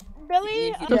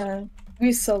 Billy. Yeah, we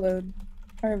soloed.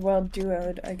 Or, well,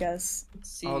 duoed, I guess.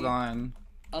 See, Hold on.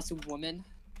 us women.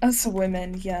 Us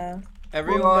women, yeah.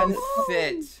 Everyone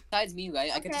sit. Besides me,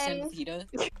 right? I get to stand with Hita.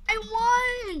 I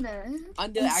won.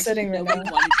 Under I'm actually sitting right nobody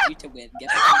now. wanted you to win. Get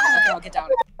back down. Okay, I'll get down.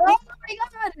 Oh my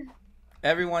god.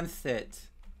 Everyone sit.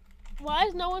 Why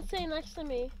is no one sitting next to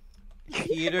me?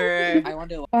 Peter, I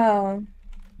wonder. Wow.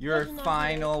 your Doesn't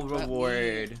final Let me-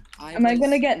 reward. Am I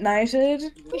gonna get knighted?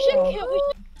 We should Oh. kill.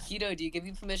 Hito, do you give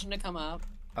me permission to come up?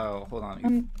 Oh, hold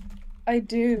on. I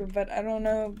do, but I don't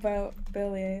know about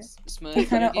Billy. Smurf, He do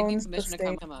kinda you give me owns the permission to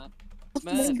state. come up? Oh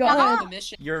my Smurf, do you God. give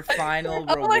permission? Your final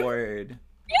Oh my- reward.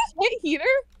 Yes, hit Heater.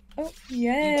 Oh, You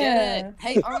yeah. did it.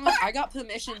 Hey, I got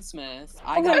permission, Smurf.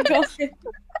 I Oh my got god.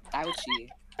 Ouchie.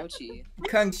 Ouchie.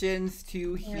 Congratulations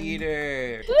to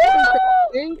Heater.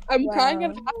 I'm crying Wow.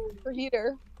 and happy for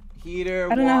Heater. Heater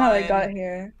I don't know how I won. got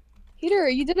here. Heater,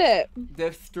 you did it.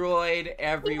 Destroyed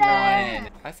everyone.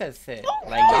 I said sit.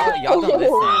 Like y'all don't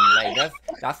listen. Like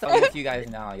that's the only you guys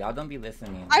know. Y'all don't be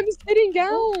listening. I'm sitting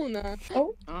down.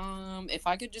 If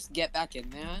I could just get back in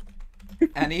there.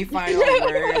 Any final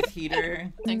words,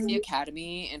 Heater? Thank the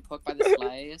Academy and Pork by the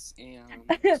Slice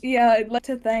and Yeah, I'd like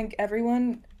to thank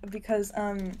everyone because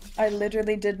I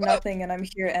literally did nothing and I'm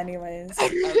here anyways.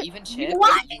 even Chip.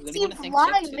 Why You is really he want to thank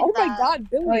blind Chip with too? Oh my that? god,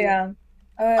 Billy. Oh yeah.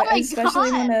 my I especially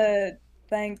God. want to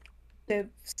thank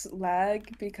Chip's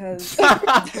lag because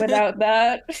without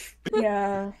that,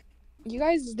 yeah, You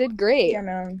guys did great. yeah,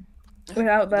 man.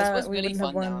 Without This that, was we really wouldn't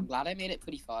have fun though. I'm won. glad I made it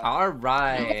pretty far. All If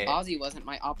right. Ozzy wasn't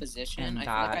my opposition, And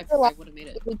I feel like I would have made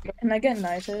it. Can I get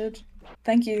knighted?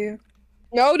 Thank you.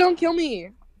 No, don't kill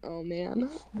me. Oh man.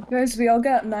 Guys, we all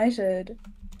got knighted.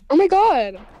 Oh my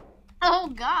god. Oh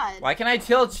god. Why can I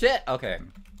tilt shit? Okay.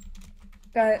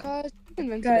 Guys,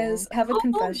 invincible. Guys, have a Oh,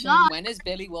 confession. God. When is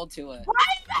Billy World Tour?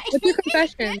 What's your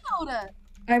confession?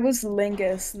 I was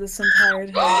Lingus this entire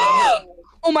time.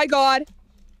 Oh my god.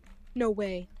 No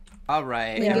way. All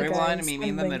right. Yeah, Everyone, guys, meet me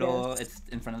in the I'm middle. Lingus. It's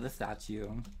in front of the statue.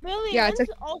 Billy, Yeah, it's when's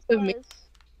a- All of me.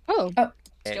 Stars? Oh.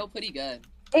 Still pretty good.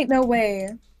 Ain't no way.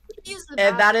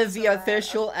 And that is the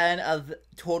official end of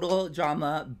Total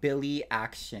Drama Billy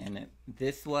Action.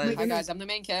 This was Hi guys, I'm the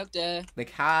main character. the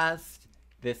cast.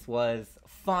 This was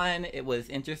fun. It was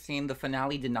interesting. The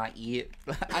finale did not eat.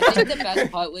 I think the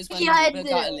best part was when Yeah, it Nuba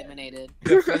got did. eliminated.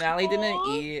 The finale didn't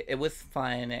eat. It was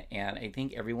fun, and I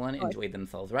think everyone enjoyed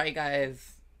themselves. Right,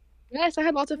 guys? Yes, I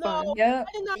had lots of fun. No. Yeah.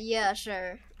 I did not. Yeah,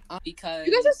 sure. Because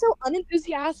You guys are so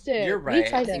unenthusiastic. You're Be right.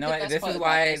 excited. You know The what? best This part is about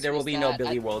why this there will was be no that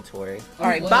Billy I- World Tour. Oh, All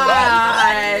right, well,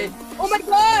 bye. Oh my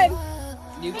god.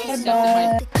 Nuki Bye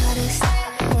stepped in my bye.